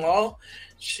crime and law?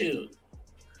 Shoot.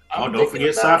 Don't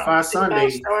forget Sci-Fi Sunday.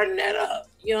 Starting that up,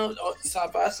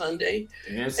 Sci-Fi Sunday.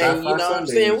 And you know what I'm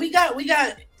saying? We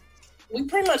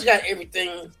pretty much got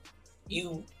everything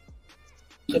you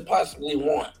could possibly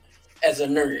want as a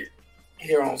nerd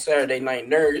here on Saturday Night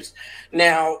Nerds.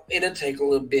 Now, it'll take a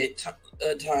little bit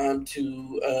time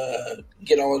to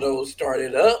get all of those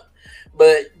started up,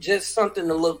 but just something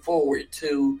to look forward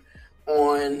to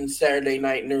on Saturday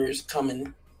Night Nerds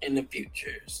coming in the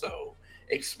future. So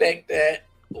expect that.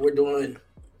 We're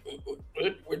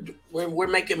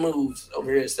making moves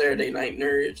over here at Saturday Night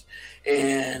Nerds,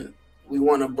 and we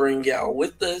want to bring y'all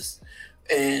with us,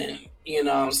 and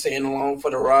along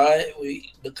for the ride.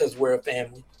 Because we're a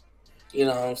family. You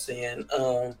know what I'm saying?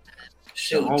 The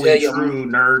only true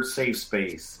nerd safe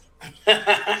space.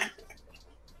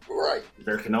 Right.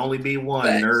 There can only be one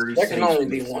nerd. There can only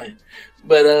be one.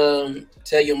 But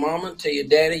tell your mama, tell your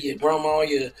daddy, your grandma,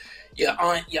 your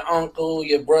aunt, your uncle,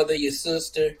 your brother, your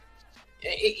sister,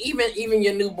 even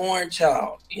your newborn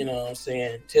child. You know what I'm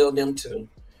saying? Tell them too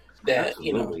that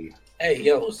Absolutely. Hey,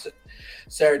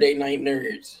 Saturday Night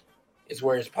Nerds is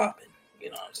where it's popping. You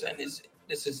know what I'm saying?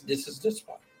 This is the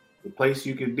spot. The place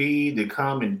you could be to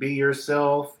come and be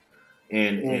yourself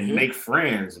and make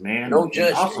friends, man. No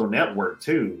judgment. Also network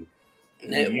too.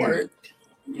 Network.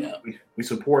 Yeah. We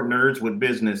support nerds with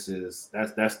businesses.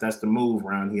 That's the move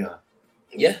around here.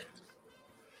 Yeah.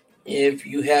 If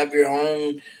you have your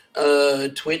own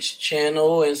Twitch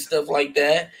channel and stuff like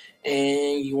that,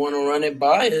 and you want to run it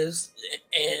by us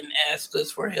and ask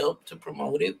us for help to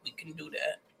promote it, we can do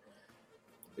that.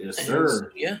 Yes,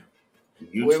 sir. Yeah.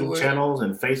 YouTube channels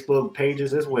and Facebook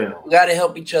pages as well. We got to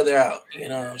help each other out. You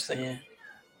know what I'm saying?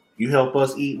 You help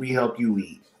us eat, we help you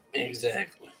eat.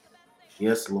 Exactly.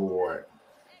 Yes, Lord.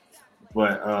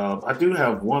 But I do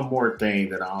have one more thing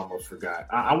that I almost forgot.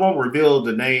 I won't reveal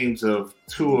the names of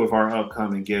two of our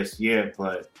upcoming guests yet,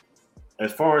 but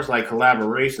as far as like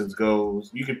collaborations goes,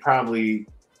 you could probably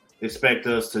expect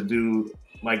us to do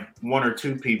like one or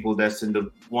two people that's in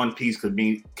the One Piece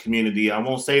community. I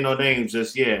won't say no names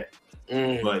just yet,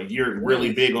 but you're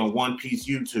really big on One Piece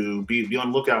YouTube. Be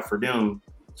on the lookout for them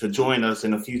to join us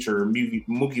in a future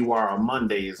Mugiwara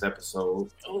Mondays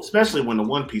episode, especially when the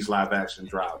One Piece live action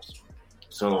drops.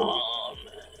 So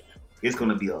it's going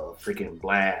to be a freaking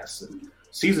blast.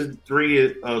 Season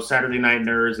 3 of Saturday Night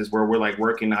Nerds is where we're like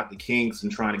working out the kinks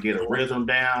and trying to get a rhythm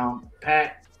down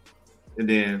pat. And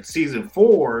then season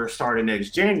 4, starting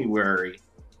next January,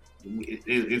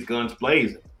 it's guns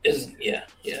blazing. Yeah.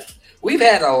 We've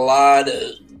had a lot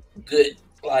of good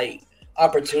like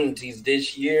opportunities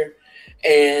this year,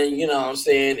 and you know what I'm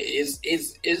saying,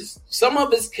 is some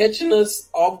of it's catching us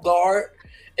off guard,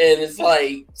 and it's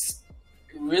like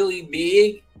really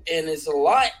big, and it's a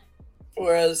lot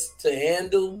for us to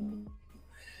handle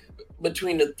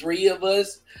between the three of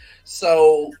us.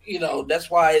 So that's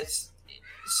why it's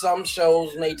some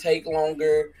shows may take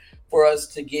longer for us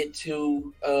to get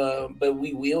to, but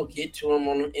we will get to them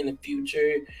in the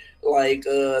future, like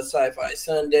Sci-Fi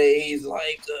Sundays,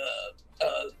 like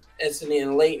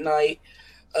SNN Late Night.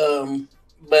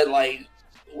 But like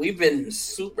we've been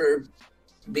super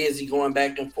busy going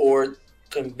back and forth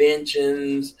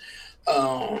conventions,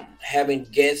 having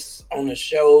guests on the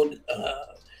show.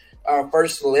 Our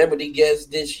first celebrity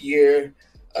guest this year,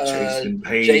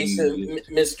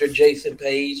 Mr. Jason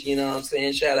Page. You know what I'm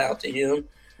saying? Shout out to him,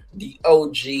 the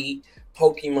OG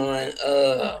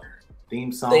Pokemon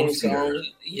theme song.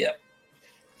 Yep.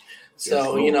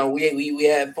 So we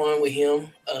had fun with him.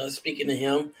 Speaking to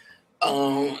him,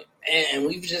 and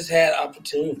we've just had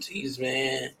opportunities,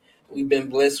 man. We've been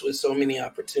blessed with so many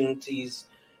opportunities.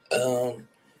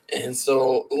 And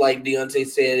so, like Deontay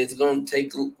said, it's going to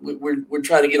take. We're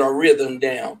trying to get our rhythm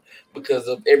down because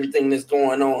of everything that's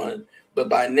going on. But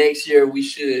by next year, we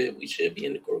should be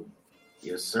in the group.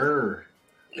 Yes, sir.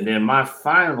 And then my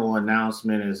final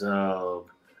announcement is, I'm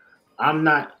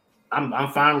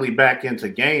finally back into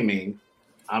gaming.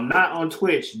 I'm not on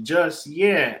Twitch just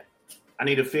yet. I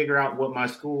need to figure out what my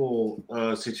school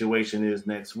situation is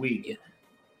next week. Yeah.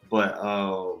 But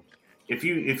if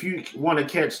you want to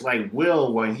catch like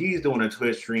Will when he's doing the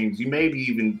Twitch streams, you may be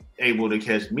even able to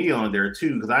catch me on there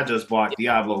too, because I just bought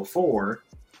Diablo 4.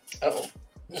 Oh.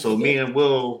 So me and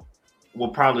Will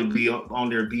probably be on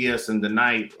there BSing the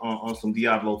night on some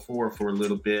Diablo 4 for a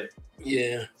little bit.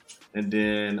 Yeah. And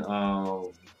then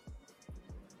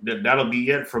that'll be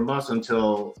it from us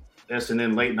until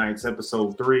SNN Late Nights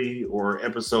episode 3 or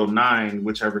episode 9,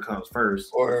 whichever comes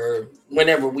first. Or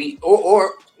whenever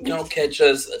or catch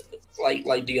us like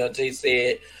Deontay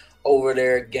said, over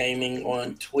there gaming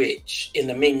on Twitch in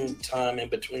the meantime, in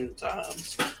between the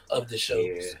times of the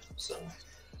shows. Yeah.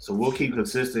 So we'll keep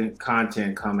consistent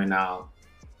content coming out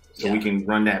so we can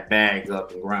run that bag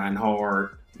up and grind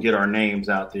hard, get our names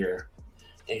out there.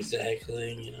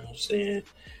 Exactly. You know what I'm saying?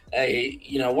 Hey,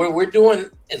 we're doing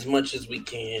as much as we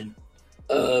can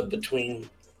between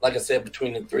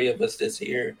the three of us this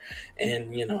year.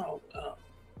 And,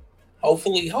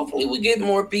 hopefully we get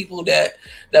more people that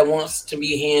wants to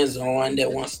be hands-on,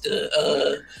 that wants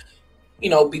to,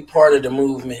 be part of the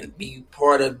movement, be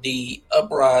part of the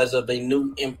uprise of a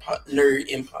new nerd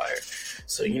empire.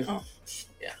 So, yeah.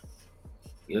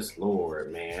 Yes,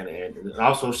 Lord, man. And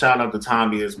also shout out to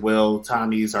Tommy as well.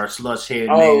 Tommy's our slush head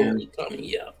man.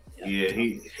 Tommy, yeah.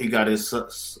 He got his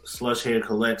slush head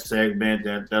collect segment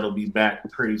that'll be back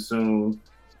pretty soon.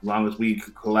 As long as we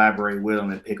collaborate with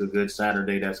him and pick a good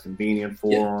Saturday that's convenient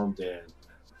for him, then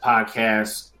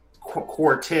podcast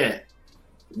quartet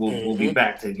will be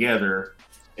back together.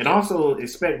 And also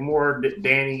expect more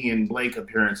Danny and Blake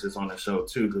appearances on the show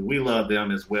too, because we love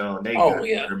them as well. And they got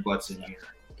their butts in here.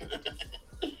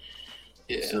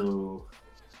 Yeah. So,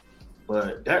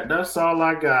 but that's all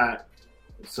I got.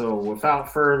 So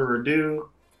without further ado,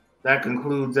 that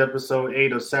concludes episode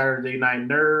 8 of Saturday Night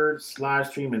Nerds live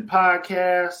streaming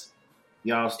podcast.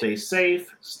 Y'all stay safe,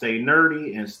 stay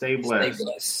nerdy, and stay blessed.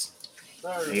 Stay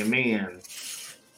blessed. Amen.